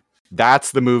done,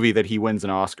 that's the movie that he wins an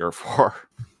Oscar for.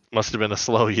 Must have been a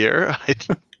slow year.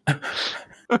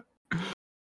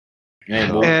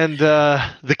 Man, well, And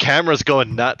the camera's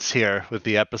going nuts here with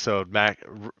the episode,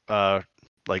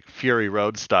 like Fury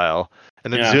Road style.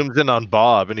 And it Yeah. zooms in on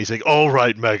Bob, and he's like, "All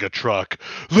right, Megatruck,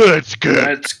 let's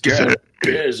let's get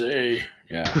busy.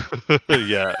 Yeah.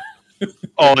 yeah,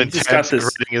 all He just got intense, this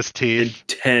gritting his teeth.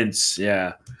 Intense.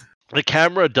 Yeah. The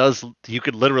camera does. You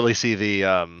could literally see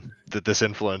that this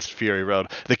influenced Fury Road.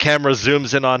 The camera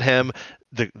zooms in on him.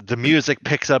 The music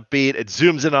picks up beat. It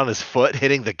zooms in on his foot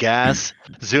hitting the gas.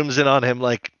 Zooms in on him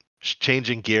like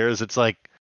changing gears. It's like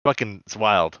fucking. It's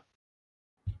wild.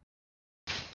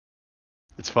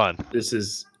 It's fun. This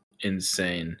is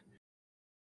insane.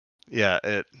 Yeah.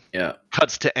 It Yeah.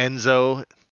 cuts to Enzo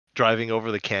driving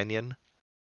over the canyon.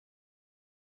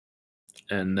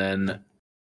 And then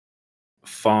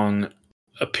Fong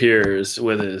appears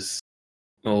with his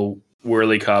little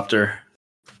whirly copter.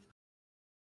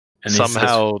 And he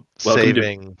Somehow says, "Welcome to-"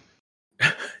 saving.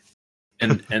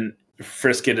 and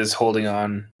Frisket is holding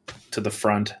on to the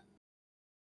front.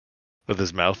 With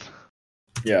his mouth.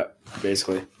 Yeah,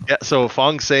 basically. Yeah, so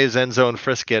Fong saves Enzo and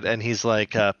Frisket, and he's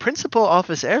like, Principal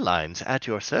Office Airlines at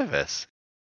your service.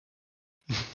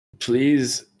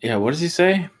 Please. Yeah, what does he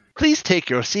say? Please take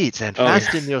your seats and Oh, yeah.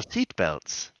 fasten your seat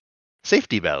belts.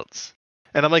 Safety belts.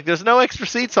 And I'm like, there's no extra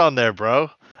seats on there, bro.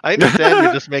 I understand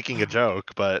you're just making a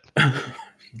joke, but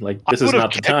Like, this I is would've not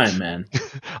the kicked- time, man.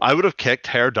 I would have kicked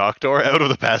Herr Doctor out of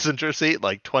the passenger seat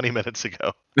like 20 minutes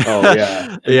ago. Oh,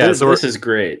 yeah. Yeah, This, so this is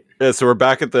great. Yeah, so we're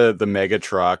back at the mega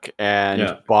truck, and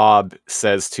Yeah. Bob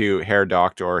says to Herr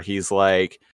Doctor, he's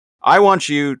like, I want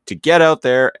you to get out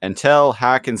there and tell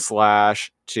Hack and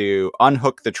Slash to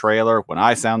unhook the trailer when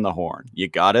I sound the horn. You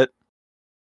got it?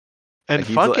 And And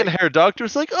he's fucking like- Herr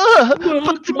Doctor's like, ugh, Well,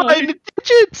 but my- my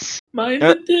digits. Mind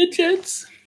Uh, the digits.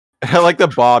 I like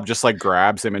that Bob just like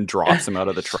grabs him and drops him out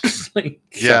of the truck. Like,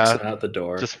 Yeah. chucks him out the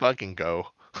door. Just fucking go.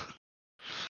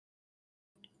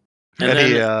 And And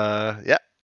he, then- yeah.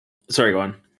 Sorry, go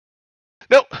on.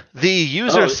 No, the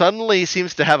user Oh. suddenly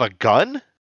seems to have a gun?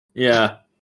 Yeah.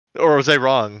 Or was I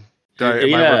wrong? Am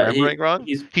I remembering wrong?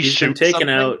 He's He been shoots taking something?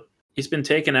 out. He's been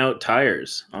taking out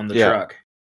tires on the Yeah. truck.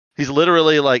 He's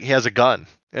literally like, he has a gun.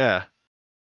 Yeah.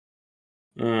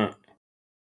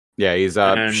 Yeah, he's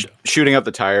And- shooting out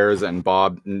the tires, and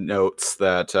Bob notes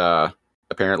that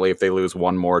apparently if they lose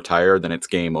one more tire, then it's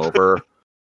game over.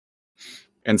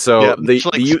 And so yeah, the much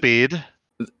like Speed.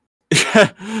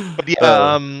 But yeah,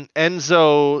 uh,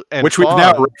 Enzo and which we've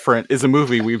now Bob- is a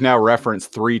movie we've now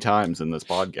referenced 3 times in this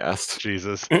podcast.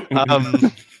 Jesus.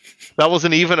 That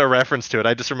wasn't even a reference to it.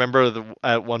 I just remember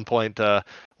at one point,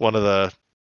 one of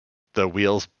the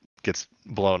wheels gets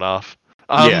blown off.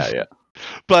 Yeah.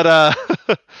 But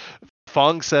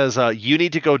Fong says you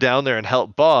need to go down there and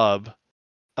help Bob,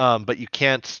 but you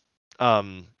can't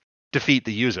defeat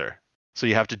the user. So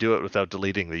you have to do it without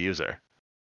deleting the user.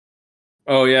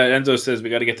 Oh yeah, Enzo says we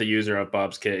got to get the user out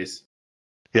Bob's case.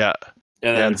 Yeah.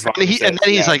 And then, And Fong then says,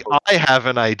 he's yeah, like, I have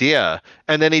an idea.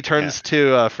 And then he turns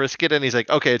to Frisket and he's like,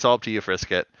 okay, it's all up to you,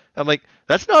 Frisket. I'm like,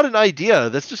 that's not an idea.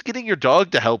 That's just getting your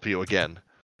dog to help you again.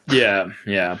 yeah.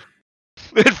 And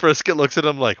Frisket looks at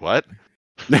him like, what?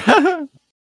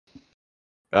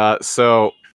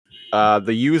 So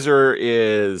the user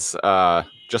is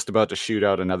just about to shoot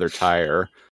out another tire,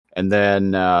 and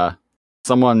then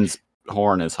someone's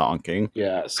horn is honking.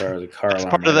 Yeah, sorry, the car That's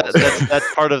alarm. part of went that. off.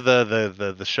 That's part of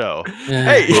the show.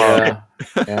 Hey!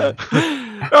 yeah.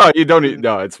 Oh, you don't need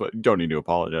don't need to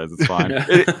apologize. It's fine.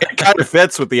 It kind of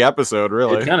fits with the episode, It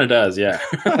really. kind of does, yeah.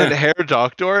 And Herr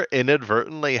Doctor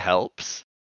inadvertently helps.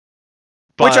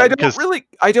 Which I But-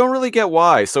 don't really get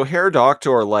why. So Herr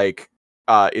Doctor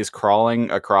is crawling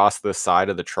across the side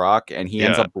of the truck, and he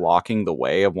ends Yeah. up blocking the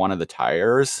way of one of the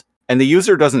tires, and the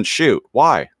user doesn't shoot.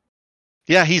 Why?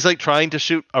 Yeah, he's like trying to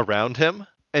shoot around him,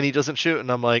 and he doesn't shoot.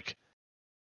 And I'm like,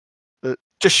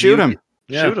 Just shoot him.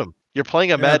 Yeah. shoot him. You're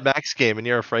playing a Yeah. Mad Max game, and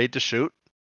you're afraid to shoot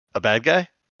a bad guy.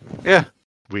 Yeah.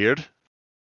 Weird.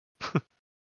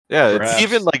 Yeah, it's, Perhaps. He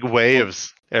even like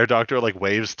waves. Air Doctor like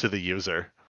waves to the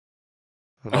user.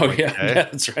 And I'm Oh like, yeah, okay.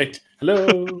 that's right.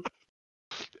 Hello.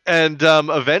 And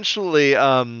eventually,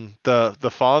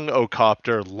 the Fong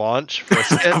Ocopter launch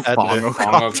Frisket at Fong the,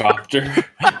 Fongocopter.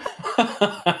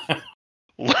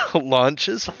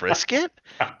 launches Frisket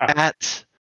at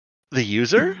the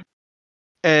user,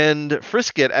 and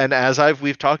Frisket, and as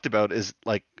we've talked about, is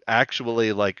like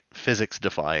actually like physics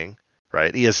defying,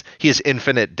 right? He has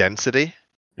infinite density,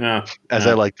 Yeah. as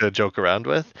Yeah. I like to joke around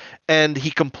with, and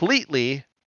he completely,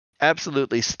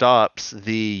 absolutely stops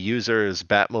the user's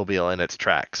Batmobile in its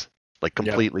tracks, like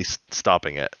completely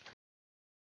stopping it.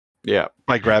 Yeah.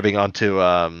 by grabbing onto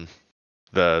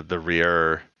the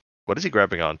rear. What is he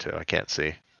grabbing onto? I can't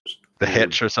see. The Rear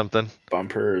hitch or something,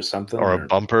 bumper or something, or a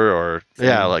bumper, or thing.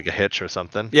 yeah, like a hitch or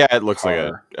something. Yeah, it looks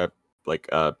Car. like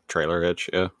a trailer hitch.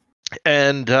 Yeah.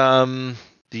 And the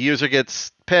user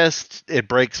gets pissed. It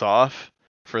breaks off.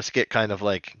 Frisket kind of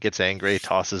like gets angry,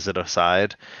 tosses it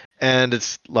aside, and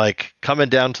it's like coming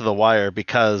down to the wire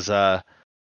because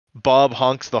Bob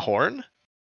honks the horn,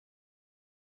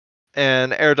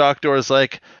 and Air Doctor is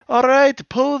like, "All right,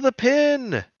 pull the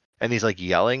pin," and he's like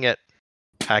yelling at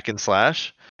Hack and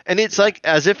Slash, and it's like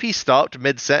as if he stopped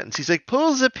mid sentence. He's like,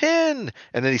 "Pull the pin,"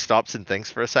 and then he stops and thinks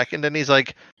for a second, and he's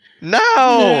like, "No!"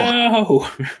 No.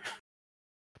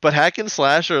 But Hack and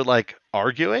Slash are like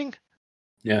arguing,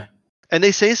 Yeah. and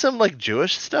they say some like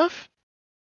Jewish stuff.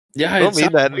 Yeah. I don't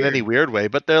mean that in any weird way,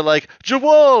 but they're like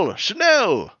Jawal,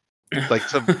 Chanel, like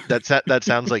some that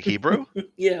sounds like Hebrew.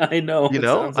 Yeah, I know. You It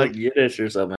know, sounds like Yiddish or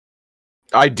something.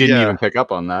 I didn't Yeah. even pick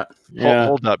up on that. Yeah.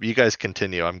 Hold up, you guys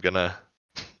continue. I'm gonna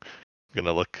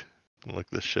look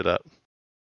this shit up.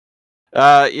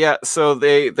 Yeah, so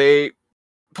they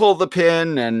pull the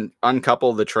pin and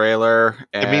uncouple the trailer.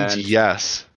 And... It means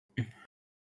yes.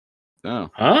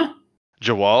 Oh. Huh?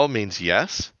 Jawal means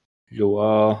yes.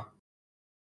 Joel.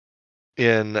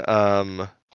 In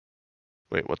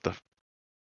wait, what the?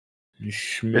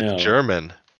 Schmel. It's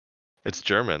German. It's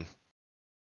German.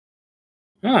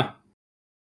 Huh.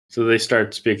 So they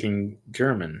start speaking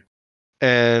German.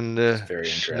 And That's very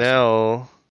interesting. Schnell,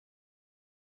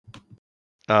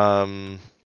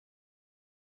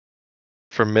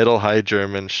 for Middle High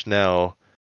German, Schnell,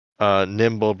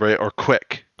 nimble, or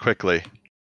quickly,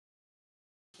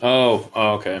 Oh,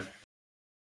 okay.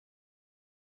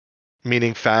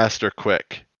 meaning fast or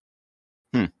quick.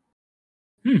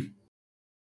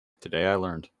 Today I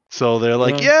learned. So they're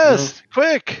like, Well, yes,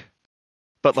 quick,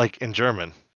 but like in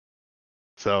German.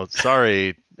 So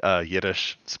sorry,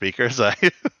 Yiddish speakers. I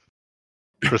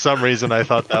for some reason I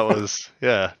thought that was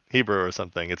Hebrew or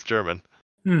something. It's German.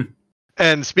 Hmm.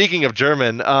 And speaking of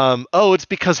German, it's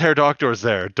because Herr Doctor's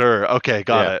there. Okay,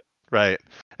 got it. Right.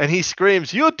 And he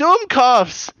screams, "You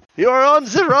Dummkopfs! You're on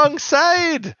the wrong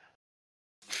side!"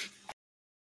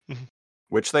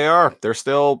 Which they are. They're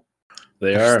still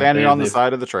They are standing on the they-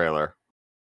 side of the trailer.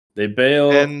 They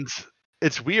bail. And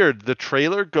it's weird. The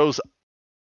trailer goes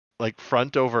like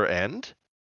front over end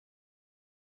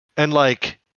and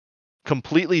like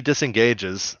completely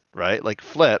disengages, right? Like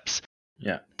flips,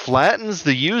 Yeah. flattens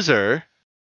the user,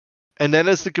 and then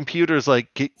as the computer's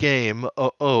like game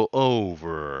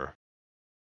over,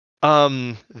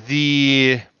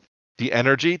 the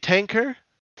energy tanker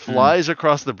flies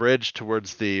across the bridge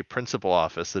towards the principal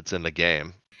office that's in the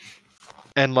game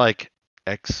and like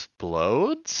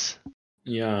explodes.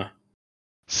 Yeah.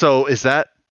 So is that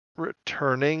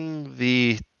returning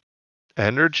the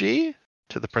energy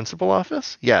to the principal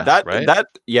office? Yeah, right.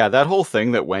 That whole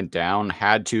thing that went down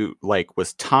had to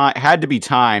be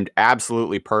timed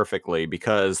absolutely perfectly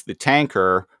because the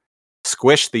tanker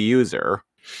squished the user,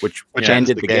 which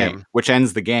ended the game. Which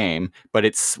ends the game, but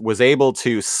was able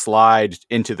to slide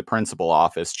into the principal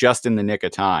office just in the nick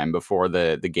of time before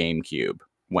the GameCube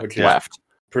went left.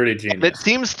 Pretty genius. And it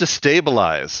seems to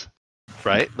stabilize,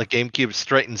 right? The GameCube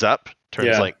straightens up,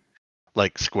 turns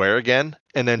like square again,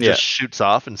 and then just shoots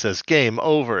off and says game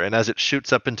over. And as it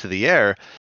shoots up into the air,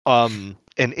 an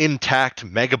intact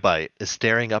Megabyte is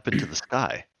staring up into the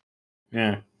sky.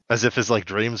 Yeah. As if his like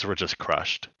dreams were just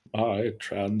crushed. I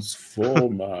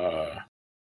Transformer.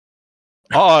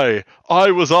 I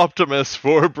was Optimus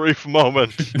for a brief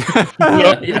moment.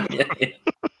 yeah.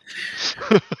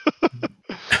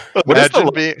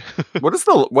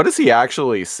 What does he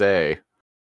actually say?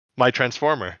 My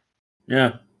Transformer.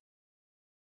 Yeah.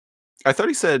 I thought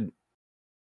he said,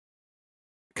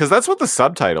 because that's what the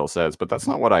subtitle says, but that's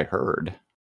not what I heard.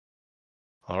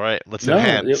 All right, let's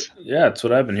enhance. Yeah, that's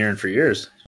what I've been hearing for years.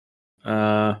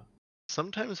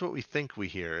 Sometimes what we think we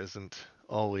hear isn't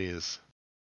always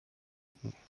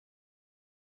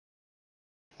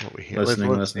what we hear.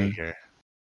 Let's see here.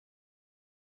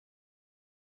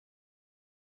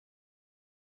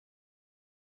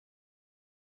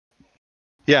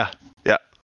 Yeah.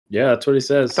 Yeah, that's what he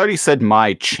says. I thought he said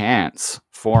my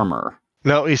Chance-former.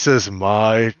 No, he says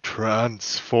my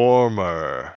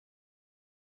Transformer.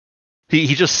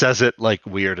 He just says it like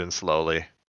weird and slowly.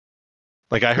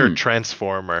 Like I heard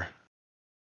Transformer.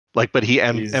 Like, but he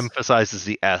emphasizes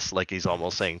the S, like he's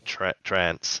almost saying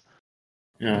trance.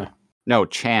 Yeah. No,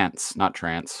 Chance, not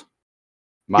trance.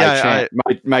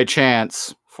 My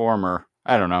Chance-former.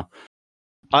 I don't know.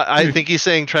 I think he's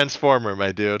saying Transformer,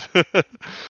 my dude.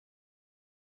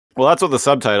 Well, that's what the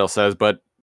subtitle says, but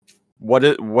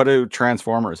What do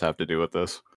Transformers have to do with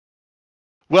this?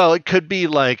 Well, it could be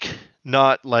like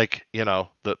not like, the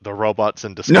robots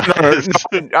in No, disguise.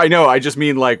 I know. I just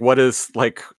mean like, what is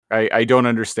like? I don't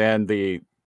understand the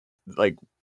like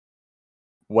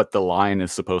what the line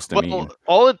is supposed to mean.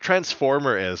 All a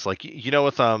transformer is like,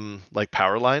 with like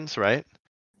power lines, right?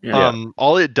 Yeah.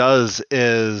 All it does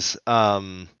is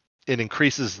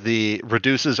it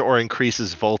reduces or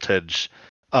increases voltage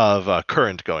of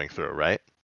current going through, right?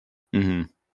 Mm-hmm.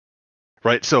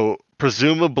 Right. So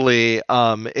presumably,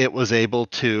 it was able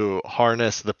to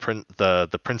harness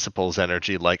the principal's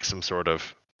energy like some sort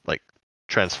of like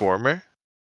transformer,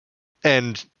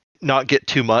 and not get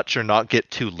too much or not get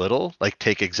too little. Like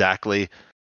take exactly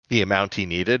the amount he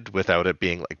needed without it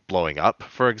being like blowing up,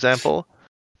 for example.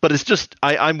 But it's just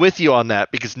I'm with you on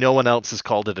that because no one else has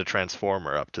called it a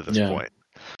transformer up to this point.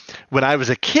 When I was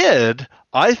a kid,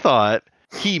 I thought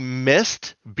he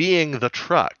missed being the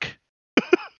truck.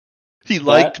 He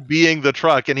liked being the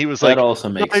truck, and he was like, that also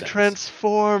makes "My sense.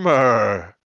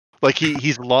 transformer." Like he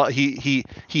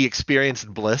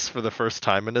experienced bliss for the first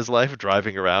time in his life,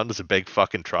 driving around as a big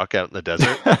fucking truck out in the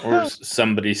desert. Or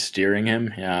somebody steering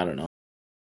him. Yeah, I don't know.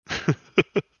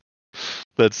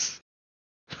 That's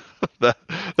that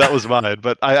was mine,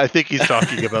 but I think he's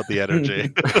talking about the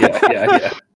energy.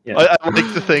 yeah. I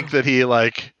like to think that he's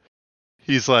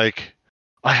like,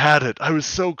 I had it. I was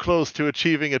so close to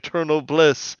achieving eternal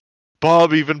bliss.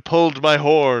 Bob even pulled my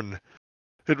horn.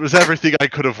 It was everything I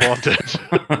could have wanted.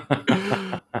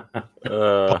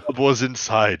 Bob was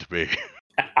inside me.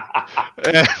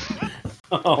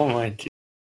 Oh my god.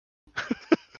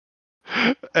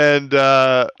 And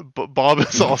Bob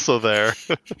is also there.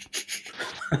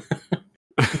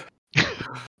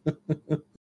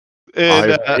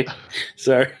 And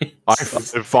Sorry. I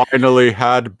finally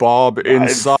had Bob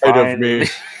inside of me.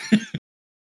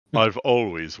 I've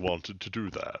always wanted to do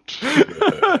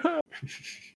that.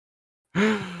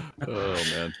 Oh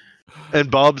man. And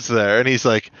Bob's there, and he's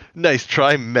like, "Nice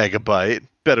try, Megabyte.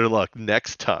 Better luck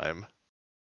next time."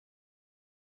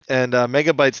 And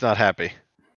Megabyte's not happy.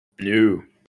 No.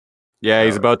 Yeah,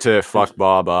 he's about to fuck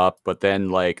Bob up, but then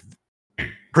like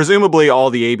presumably all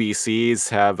the ABCs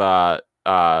have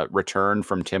returned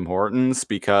from Tim Hortons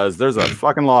because there's a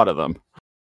fucking lot of them.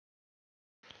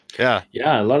 Yeah.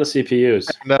 Yeah, a lot of CPUs.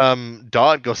 And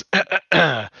Dot goes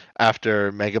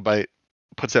after Megabyte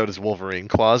puts out his Wolverine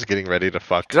claws, getting ready to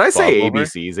fuck. Did I say Bob over.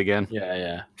 ABCs again?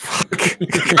 Yeah. Fuck.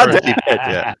 God damn it.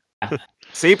 Yeah.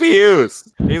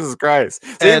 CPUs. Jesus Christ.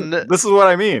 See, And- this is what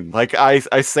I mean. Like I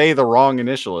say the wrong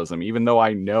initialism, even though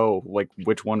I know like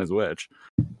which one is which.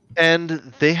 And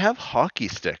they have hockey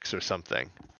sticks or something.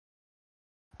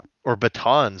 Or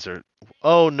batons or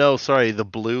oh no, sorry, the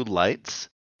blue lights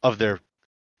of their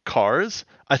cars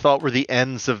I thought were the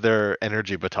ends of their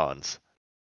energy batons.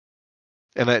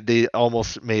 And they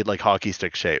almost made like hockey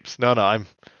stick shapes. No,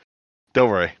 don't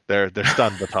worry. They're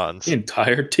stun batons. The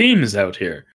entire team's out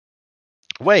here.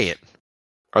 Wait.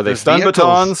 Are they There's stun vehicles.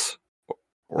 batons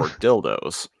or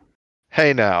dildos?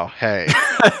 Hey now, hey.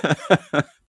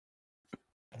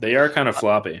 They are kind of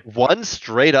floppy. One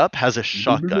straight up has a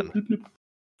shotgun.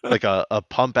 Like a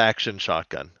pump action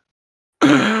shotgun.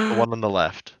 The one on the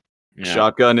left. Yeah.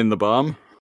 Shotgun in the bum.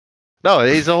 No,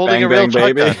 he's holding Bang a real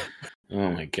bang baby. shotgun.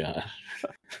 Oh my god.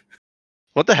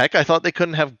 What the heck? I thought they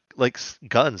couldn't have like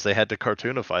guns. They had to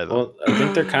cartoonify them. Well, I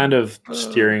think they're kind of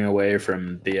steering away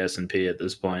from the S&P at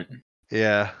this point.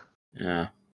 Yeah. Yeah.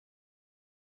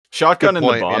 Shotgun Good in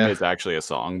point, the bum yeah. is actually a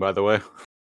song, by the way.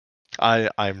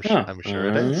 I'm sure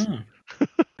it is.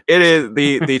 It is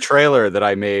the trailer that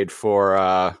I made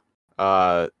for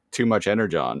Too Much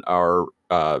Energon, our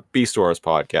Beast Wars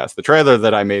podcast. The trailer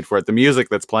that I made for it, the music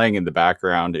that's playing in the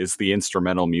background is the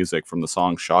instrumental music from the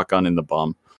song Shotgun in the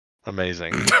Bum.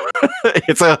 Amazing.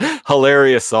 It's a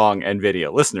hilarious song and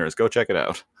video. Listeners, go check it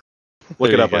out.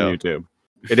 Look There it you up on go. YouTube.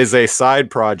 It is a side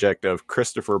project of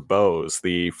Christopher Bowes,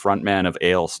 the frontman of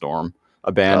Ailstorm,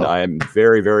 a band Oh. I'm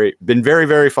very,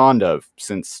 very fond of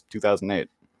since 2008.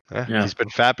 Yeah. He's been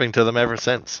fapping to them ever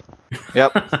since.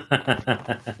 Yep.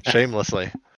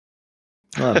 Shamelessly.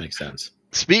 Well, that makes sense.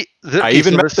 I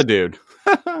even met the dude.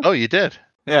 Oh, you did?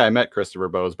 Yeah, I met Christopher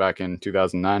Bowes back in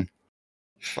 2009.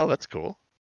 Oh, that's cool.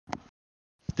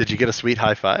 Did you get a sweet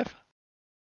high five?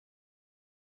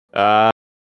 I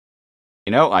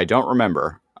don't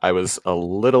remember. I was a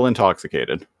little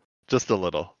intoxicated. Just a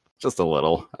little. Just a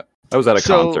little. I was at a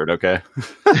So- concert, okay?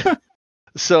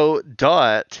 So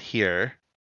Dot here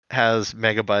has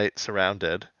Megabyte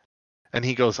surrounded, and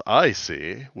he goes, "I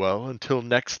see. Well, until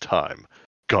next time,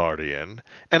 Guardian."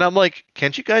 And I'm like,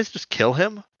 "Can't you guys just kill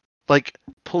him? Like,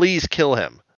 please kill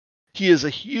him. he is a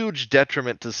huge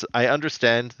detriment to. I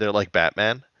understand they're like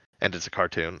Batman, and it's a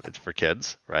cartoon. It's for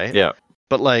kids, right? Yeah.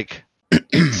 But like,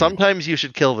 sometimes you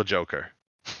should kill the Joker.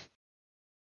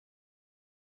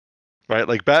 Right?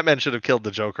 Like Batman should have killed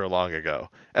the Joker long ago.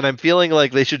 And I'm feeling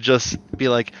like they should just be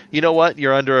like, you know what?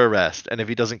 You're under arrest. And if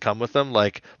he doesn't come with them,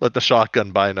 like let the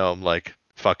shotgun binome like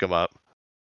fuck him up.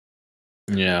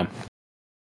 Yeah.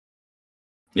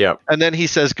 Yeah. And then he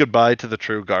says goodbye to the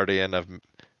true guardian of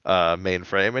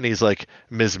Mainframe, and he's like,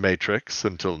 Ms. Matrix,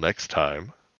 until next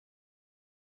time.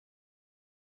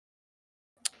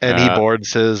 And he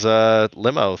boards his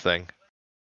limo thing.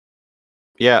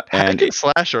 Yeah, Hank and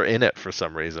Slash are in it for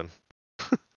some reason.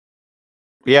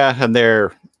 Yeah, and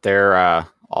they're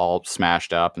all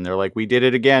smashed up, and they're like, "We did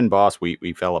it again, boss.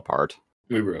 We fell apart.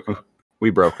 We broke up. We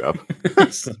broke up."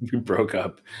 We broke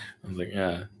up. I was like,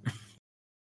 yeah.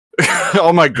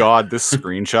 Oh my god, this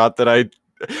screenshot that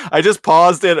I just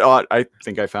paused it. Oh, I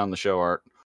think I found the show art.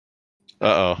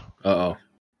 Uh-oh.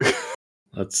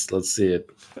 Let's see it.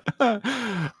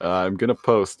 I'm gonna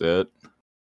post it.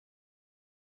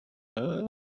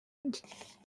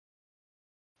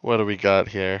 What do we got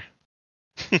here?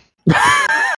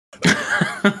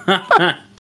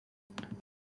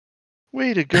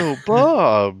 Way to go,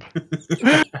 Bob!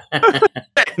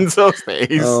 Enzo's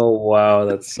face. Oh wow,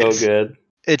 that's so good.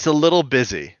 It's a little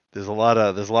busy. There's a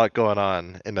lot going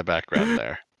on in the background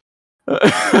there.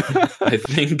 I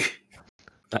think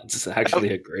that's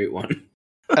actually a great one.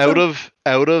 out of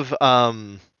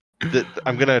I'm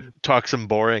gonna talk some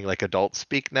boring like adult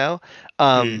speak now.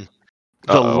 The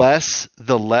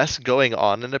less going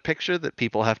on in a picture that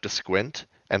people have to squint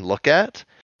and look at,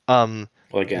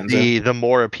 Like Enzo? the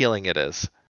more appealing it is.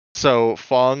 So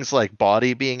Fong's like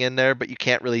body being in there, but you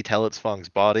can't really tell it's Fong's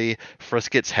body.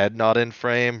 Frisket's head not in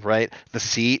frame, right? The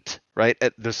seat, right?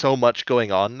 There's so much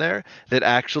going on there that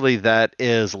actually that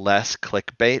is less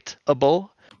clickbaitable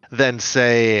than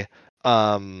say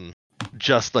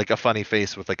just like a funny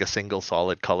face with like a single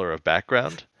solid color of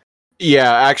background.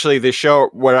 Yeah, actually, the show.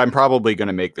 What I'm probably going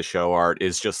to make the show art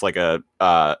is just like a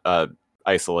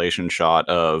isolation shot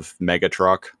of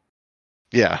Megatruck.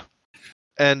 Yeah,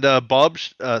 and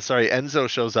Enzo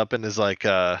shows up in his like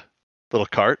little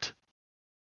cart,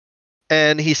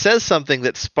 and he says something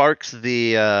that sparks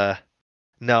the.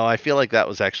 No, I feel like that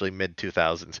was actually mid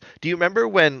 2000s. Do you remember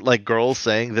when like girls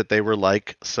saying that they were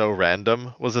like so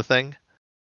random was a thing?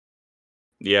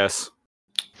 Yes.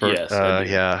 Yes. I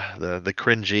do. Yeah, the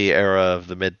cringy era of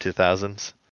the mid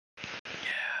 2000s.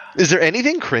 Yeah. Is there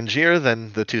anything cringier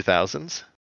than the 2000s?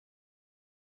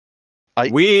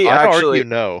 We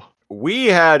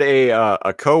had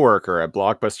a coworker at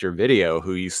Blockbuster Video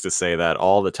who used to say that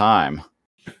all the time.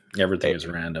 Everything is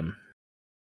random.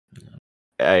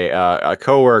 A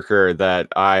coworker that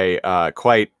I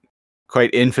quite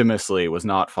infamously was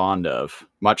not fond of,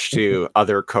 much to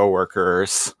other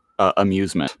coworkers'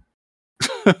 amusement.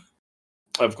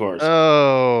 Of course.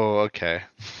 Oh, okay.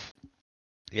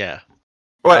 Yeah.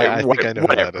 I think I know who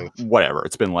that is. Whatever.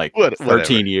 It's been like 13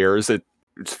 whatever. years.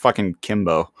 It's fucking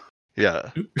Kimbo.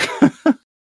 Yeah.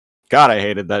 God, I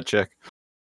hated that chick.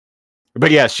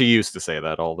 But yeah, she used to say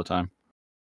that all the time.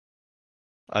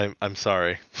 I'm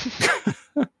sorry.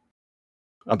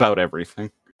 About everything.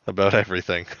 About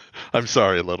everything. I'm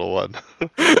sorry, little one.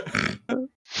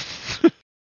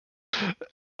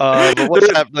 But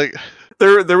what's happening?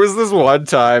 There was this one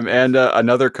time, and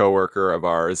another coworker of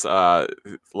ours,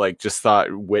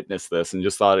 witnessed this and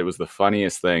just thought it was the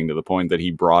funniest thing, to the point that he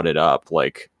brought it up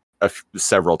like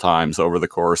several times over the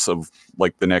course of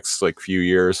like the next like few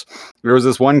years. There was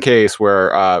this one case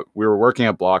where we were working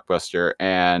at Blockbuster,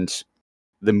 and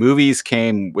the movies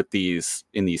came with these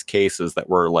cases that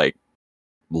were like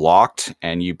locked,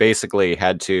 and you basically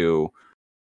had to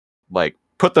like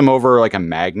put them over like a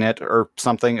magnet or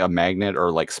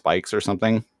like spikes or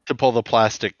something To pull the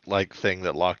plastic like thing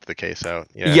that locked the case out.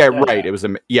 Yeah, right. It was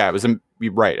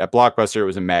right. At Blockbuster, it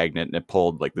was a magnet, and it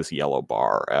pulled like this yellow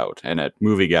bar out. And at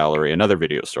Movie Gallery, another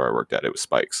video store I worked at, it was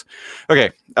spikes. Okay.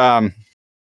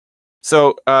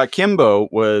 So Kimbo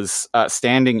was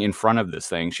standing in front of this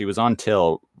thing. She was on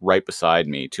till right beside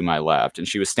me to my left, and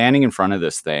she was standing in front of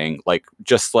this thing, like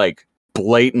just like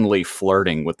blatantly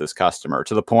flirting with this customer,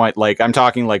 to the point, like I'm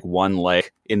talking like one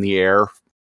leg in the air,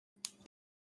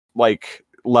 like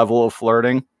level of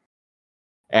flirting.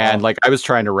 And like I was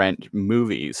trying to rent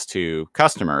movies to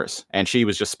customers, and she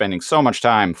was just spending so much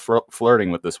time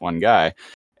flirting with this one guy.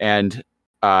 And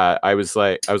I was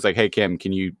like, hey Kim,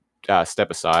 can you step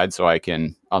aside so I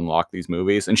can unlock these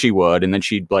movies? And she would, and then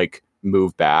she'd like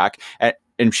move back,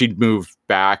 and she'd move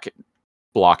back,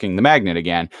 blocking the magnet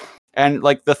again. And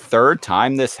like the third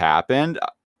time this happened,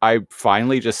 I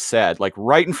finally just said, like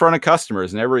right in front of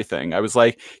customers and everything, I was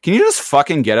like, can you just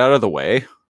fucking get out of the way?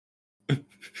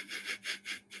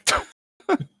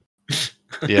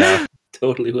 Yeah.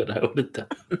 Totally what I would have done.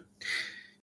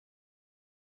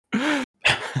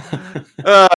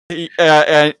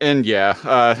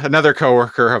 Another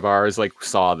coworker of ours like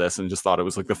saw this and just thought it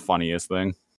was like the funniest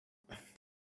thing.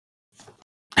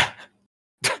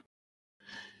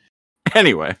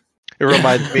 Anyway, It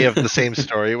reminds me of the same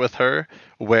story with her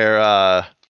where I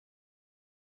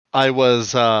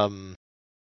was like,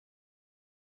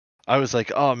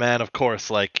 oh man, of course,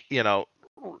 like,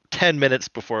 10 minutes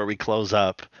before we close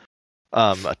up,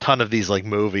 a ton of these like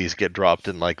movies get dropped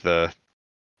in like the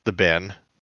bin.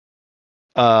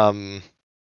 And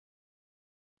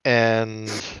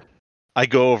I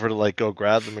go over to like go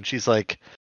grab them, and she's like,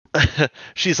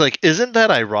 isn't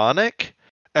that ironic?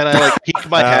 And I like peek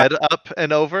my head up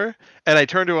and over, and I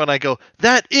turn to her and I go,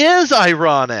 that is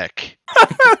ironic.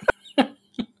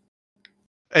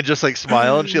 And just like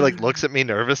smile, and she like looks at me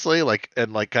nervously, like,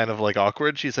 and like kind of like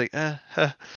awkward. She's like,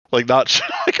 like not sure.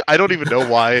 Like, I don't even know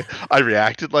why I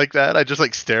reacted like that. I just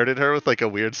like stared at her with like a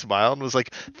weird smile and was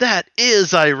like, that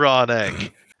is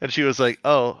ironic. And she was like,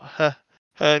 oh,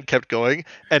 and kept going.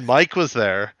 And Mike was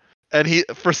there, and he,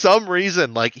 for some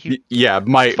reason, like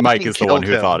Mike is the one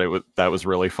who him. thought that was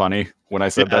really funny when I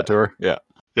said that to her. Yeah.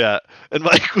 Yeah, and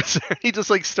Mike was there. He just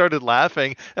like started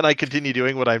laughing, and I continued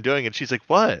doing what I'm doing, and she's like,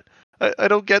 "What? I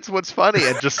don't get what's funny."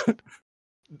 And just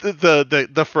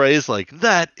the phrase like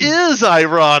 "that is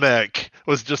ironic"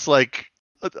 was just like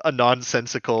a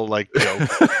nonsensical like joke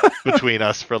between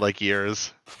us for like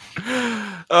years.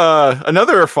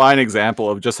 Another fine example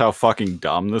of just how fucking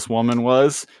dumb this woman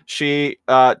was. She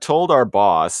told our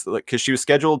boss, because she was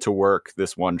scheduled to work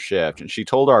this one shift, and she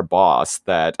told our boss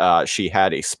that she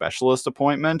had a specialist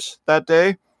appointment that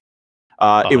day.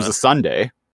 It was a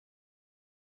Sunday.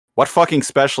 What fucking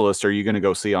specialist are you going to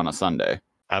go see on a Sunday?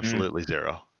 Absolutely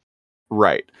zero.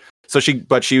 Right. So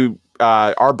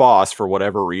our boss, for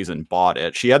whatever reason, bought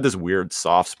it. She had this weird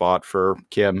soft spot for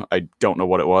Kim. I don't know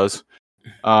what it was.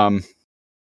 But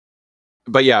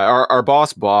yeah, our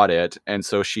boss bought it, and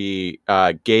so she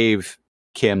gave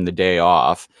Kim the day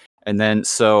off. And then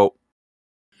so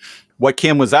what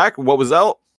was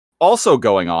also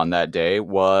going on that day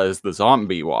was the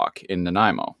zombie walk in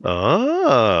Nanaimo.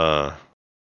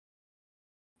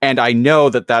 And I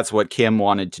know that that's what Kim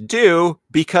wanted to do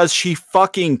because she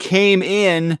fucking came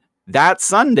in that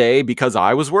Sunday because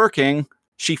I was working.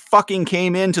 She fucking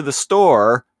came into the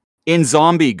store in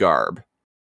zombie garb.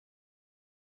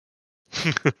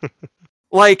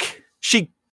 Like you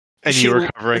were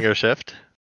covering her shift?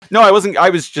 No, I wasn't.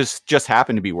 I was just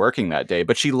happened to be working that day,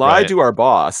 but she lied to our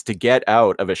boss to get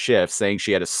out of a shift saying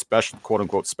she had a special quote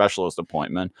unquote specialist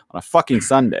appointment on a fucking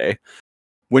Sunday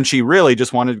when she really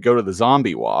just wanted to go to the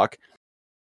zombie walk.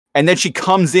 And then she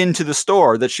comes into the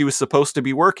store that she was supposed to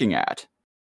be working at.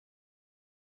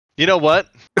 You know what?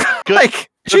 Good, like,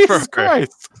 good Jesus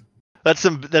Christ. That's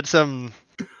some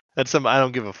I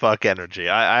don't give a fuck energy.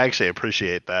 I actually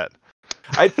appreciate that.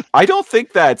 I don't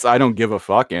think that's I don't give a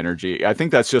fuck energy. I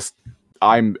think that's just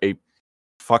I'm a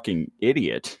fucking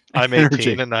idiot. I'm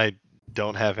 18 and I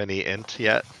don't have any int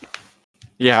yet.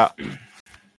 Yeah.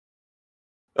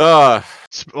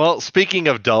 Well, speaking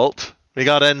of adult, we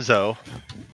got Enzo.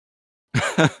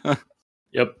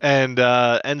 Yep. And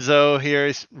Enzo here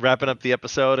is wrapping up the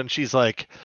episode, and she's like,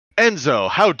 Enzo,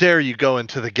 how dare you go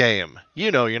into the game?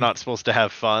 You know you're not supposed to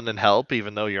have fun and help,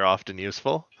 even though you're often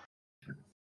useful.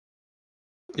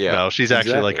 Yeah. No, she's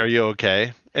actually like, are you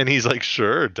okay? And he's like,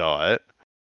 sure, Dot.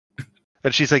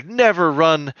 And she's like, never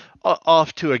run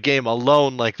off to a game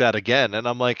alone like that again. And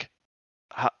I'm like,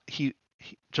 he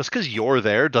just because you're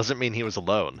there doesn't mean he was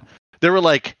alone. There were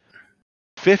like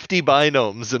 50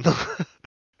 binomes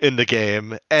in the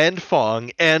game, and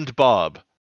Fong and Bob,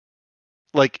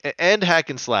 like, and Hack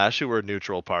and Slash, who were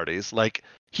neutral parties. Like,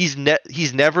 he's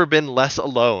never been less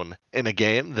alone in a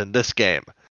game than this game.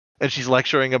 And she's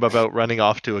lecturing him about running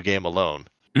off to a game alone.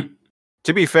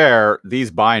 To be fair, these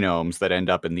binomes that end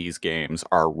up in these games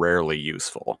are rarely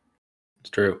useful. It's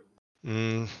true.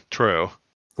 True.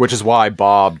 Which is why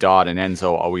Bob, Dot, and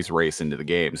Enzo always race into the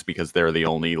games, because they're the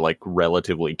only, like,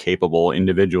 relatively capable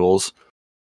individuals.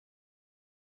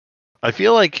 I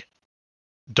feel like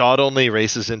Dot only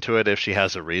races into it if she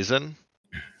has a reason.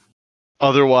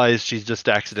 Otherwise, she's just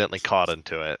accidentally caught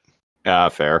into it.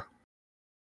 Fair.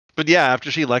 But yeah,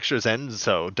 after she lectures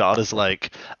Enzo, Dot is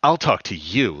like, I'll talk to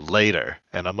you later.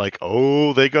 And I'm like,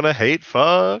 oh, they gonna hate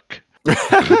fuck?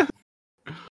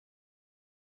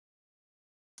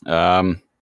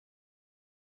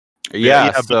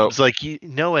 Yeah, so Bob's like,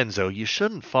 no, Enzo, you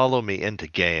shouldn't follow me into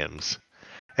games.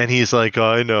 And he's like, oh,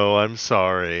 I know, I'm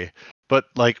sorry. But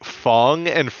like Fong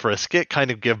and Frisket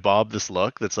kind of give Bob this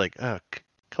look that's like, oh,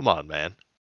 come on, man.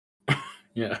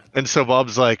 Yeah. And so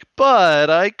Bob's like, but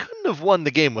I couldn't have won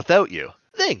the game without you.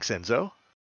 Thanks, Enzo.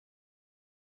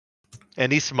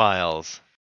 And he smiles.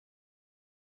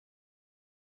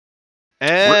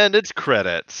 And it's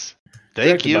credits.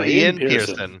 Thank Directed you, by Ian Ian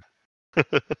Pearson.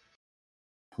 Pearson.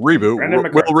 reboot Brandon will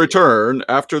McCarthy. return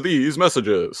after these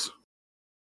messages.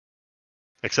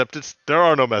 Except there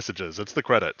are no messages. It's the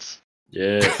credits.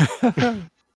 Yeah.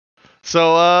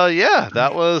 So yeah,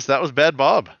 that was Bad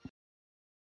Bob.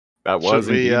 That was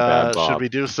indeed Bad Bob. Should we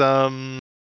do some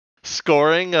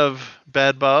scoring of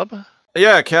Bad Bob?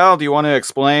 Yeah, Cal, do you want to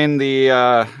explain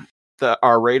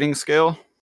our rating scale?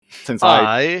 Since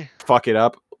I fuck it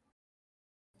up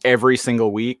every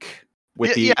single week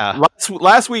with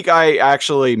last week I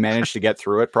actually managed to get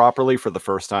through it properly for the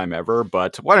first time ever,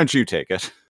 but why don't you take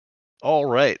it? All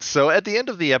right. So at the end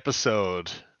of the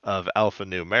episode of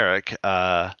Alphanumeric,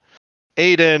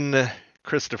 Aiden,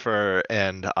 Christopher,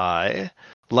 and I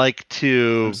like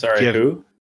to I'm sorry,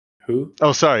 who?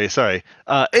 Oh, sorry.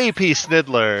 AP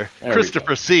Snidler, There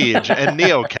Christopher Siege, and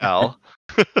NeoCal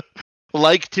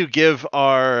like to give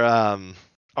our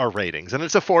ratings, and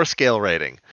it's a 4-scale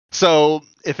rating. So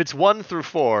if it's 1 through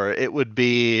 4, it would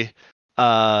be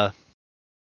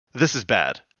this is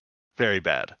bad, very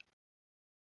bad.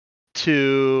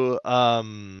 To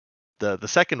the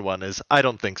second one is I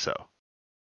don't think so.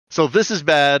 So this is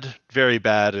bad, very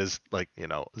bad is like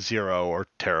 0 or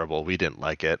terrible. We didn't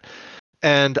like it.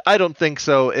 And I don't think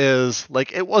so is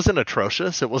like it wasn't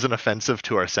atrocious. It wasn't offensive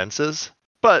to our senses,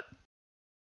 but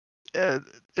it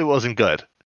wasn't good.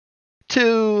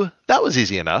 2, that was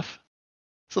easy enough.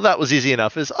 So that was easy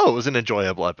enough is it was an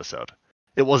enjoyable episode.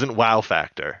 It wasn't wow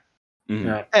factor. Mm-hmm.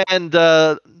 Yeah. And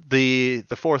the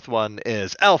fourth one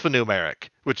is Alphanumeric,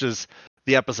 which is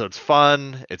the episode's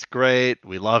fun. It's great.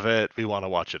 We love it. We want to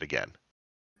watch it again.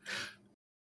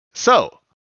 So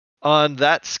on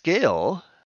that scale,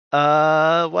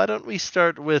 why don't we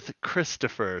start with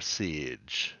Christopher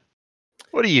Siege?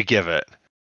 What do you give it?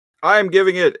 I'm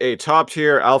giving it a top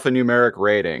tier alphanumeric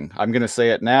rating. I'm going to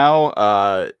say it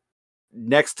now.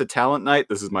 Next to Talent Night,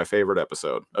 this is my favorite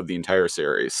episode of the entire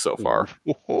series so far.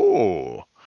 Oh.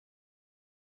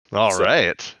 All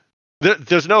right.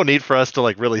 There's no need for us to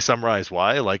like really summarize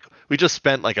why. Like we just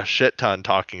spent like a shit ton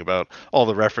talking about all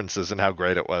the references and how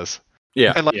great it was.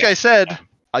 Yeah. And like I said,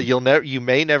 you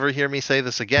may never hear me say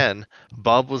this again.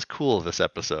 Bob was cool this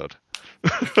episode.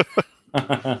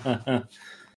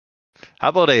 How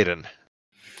about Aiden?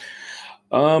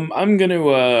 I'm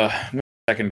gonna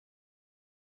second.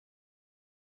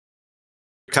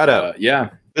 Cut out. Yeah.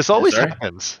 This always Sorry?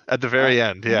 happens at the very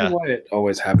end. I don't Yeah. know why it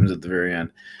always happens at the very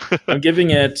end. I'm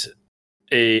giving it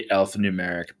a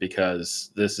alphanumeric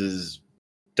because this is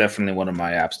definitely one of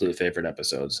my absolute favorite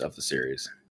episodes of the series.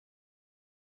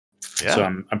 Yeah. So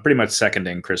I'm pretty much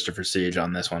seconding Christopher Siege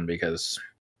on this one because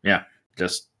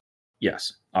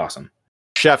yes, awesome.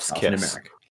 Chef's kiss. Alphanumeric.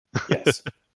 Yes.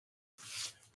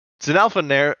 It's an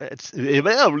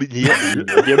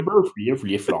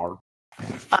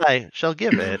I shall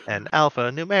give it an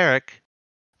alphanumeric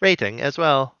rating as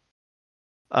well.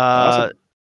 Awesome.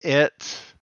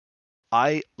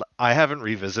 I haven't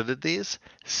revisited these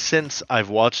since I've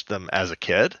watched them as a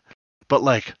kid, but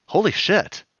like holy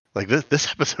shit. Like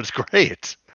this episode's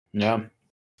great. Yeah.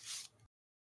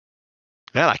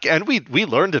 Yeah, and we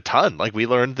learned a ton. Like we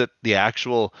learned that the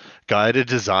actual guy to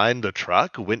design the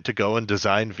truck went to go and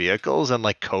design vehicles and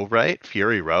like co-write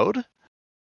Fury Road.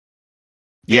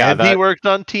 Yeah, and he worked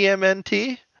on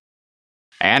TMNT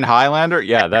and Highlander.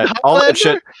 Yeah, Highlander?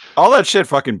 all that shit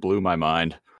fucking blew my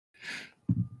mind.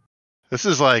 This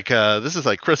is like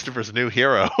Christopher's new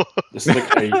hero. This is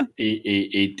like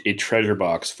a treasure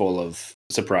box full of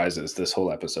surprises. This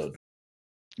whole episode,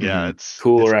 Yeah, Mhm. it's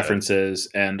cool it's references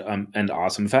and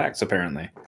awesome facts. Apparently,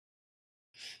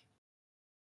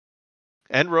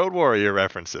 and Road Warrior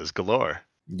references galore.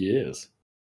 yes.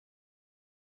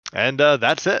 And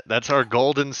that's it. That's our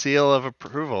golden seal of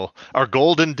approval. Our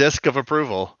golden disc of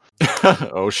approval.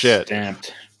 Oh shit.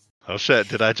 Stamped. Oh shit!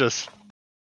 Did I just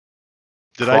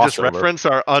Crossover. reference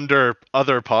our other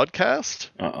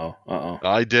podcast? Uh oh.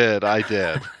 I did.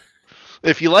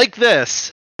 If you like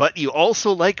this, but you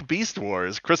also like Beast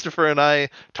Wars, Christopher and I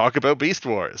talk about Beast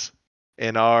Wars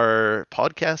in our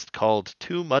podcast called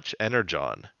Too Much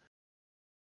Energon.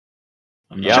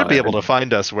 You Yeah, should be able to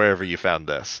find us wherever you found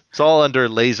this. It's all under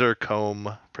Laser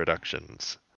Comb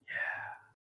Productions.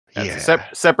 That's a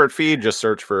separate feed. Just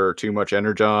search for Too Much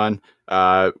Energon.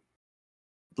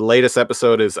 The latest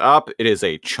episode is up. It is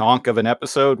a chunk of an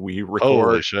episode.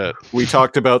 Holy shit. We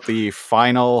talked about the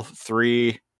final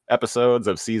 3 episodes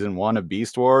of season 1 of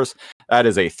Beast Wars. That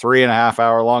is a 3.5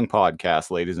 hour long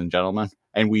podcast, ladies and gentlemen.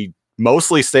 And we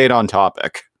mostly stayed on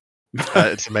topic.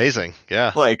 It's amazing.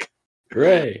 Yeah. Like,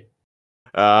 Hooray.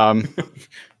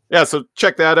 yeah, so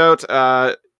check that out.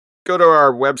 Go to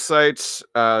our website,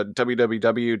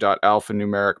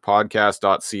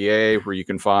 www.alphanumericpodcast.ca, where you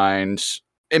can find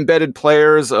embedded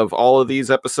players of all of these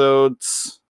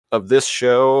episodes of this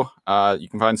show. You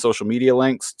can find social media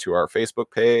links to our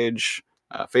Facebook page,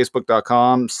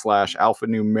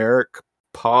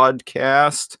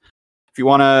 facebook.com/alphanumericpodcast. If you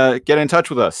want to get in touch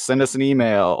with us, send us an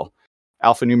email,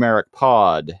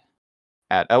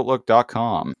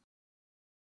 alphanumericpod@outlook.com.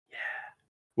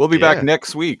 We'll be back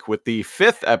next week with the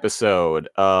 5th episode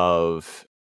of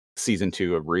season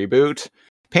 2 of Reboot,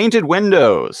 Painted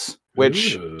Windows,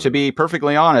 which, to be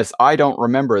perfectly honest, I don't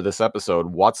remember this episode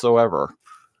whatsoever.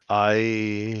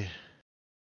 I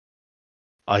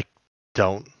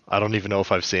don't even know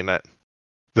if I've seen it.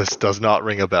 This does not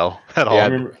ring a bell at all. I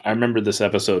remember this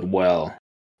episode well.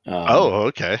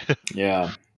 Okay.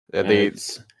 Yeah. The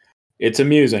It's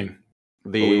amusing.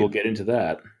 But we will the get into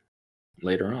that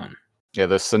later on.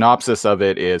 the synopsis of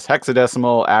it is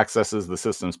Hexadecimal accesses the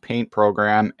system's paint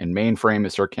program, and Mainframe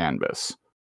is her canvas.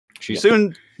 She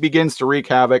soon begins to wreak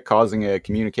havoc, causing a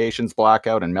communications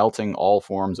blackout and melting all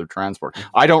forms of transport.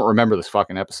 I don't remember this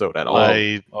fucking episode at all.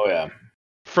 Oh yeah.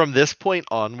 From this point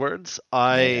onwards,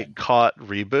 I caught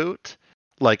Reboot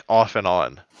like off and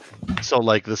on. So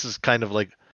like this is kind of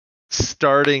like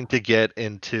starting to get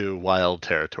into wild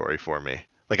territory for me.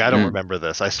 Like I don't remember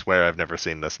this. I swear I've never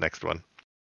seen this next one.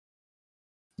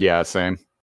 Yeah, same.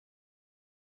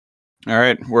 All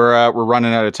right, we're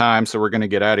running out of time, so we're gonna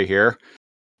get out of here.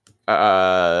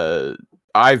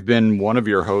 I've been one of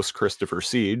your hosts, Christopher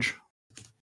Siege.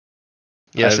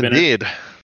 Yes, indeed.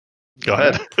 Go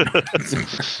ahead.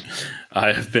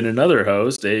 I have been another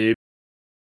host, Abe.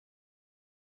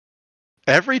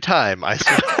 Every time, I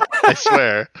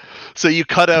swear. So you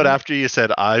cut out after you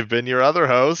said, I've been your other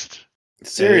host.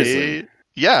 Seriously.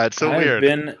 Yeah, it's so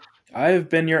weird. I've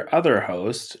been your other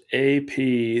host, AP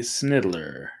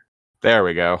Snidler. There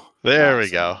we go. There we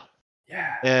go.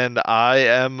 Yeah. And I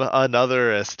am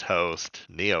anotherist host,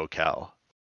 NeoCal.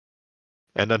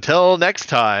 And until next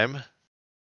time...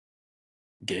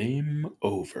 Game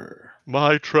over.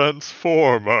 My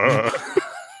Transformer.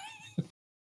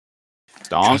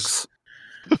 Stonks.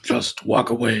 Just walk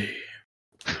away.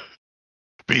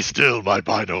 Be still, my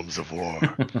binomes of war.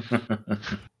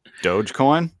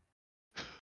 Dogecoin?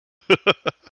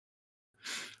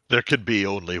 There could be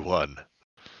only one.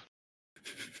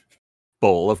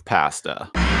 Bowl of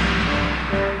pasta.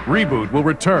 Reboot will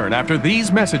return after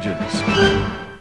these messages.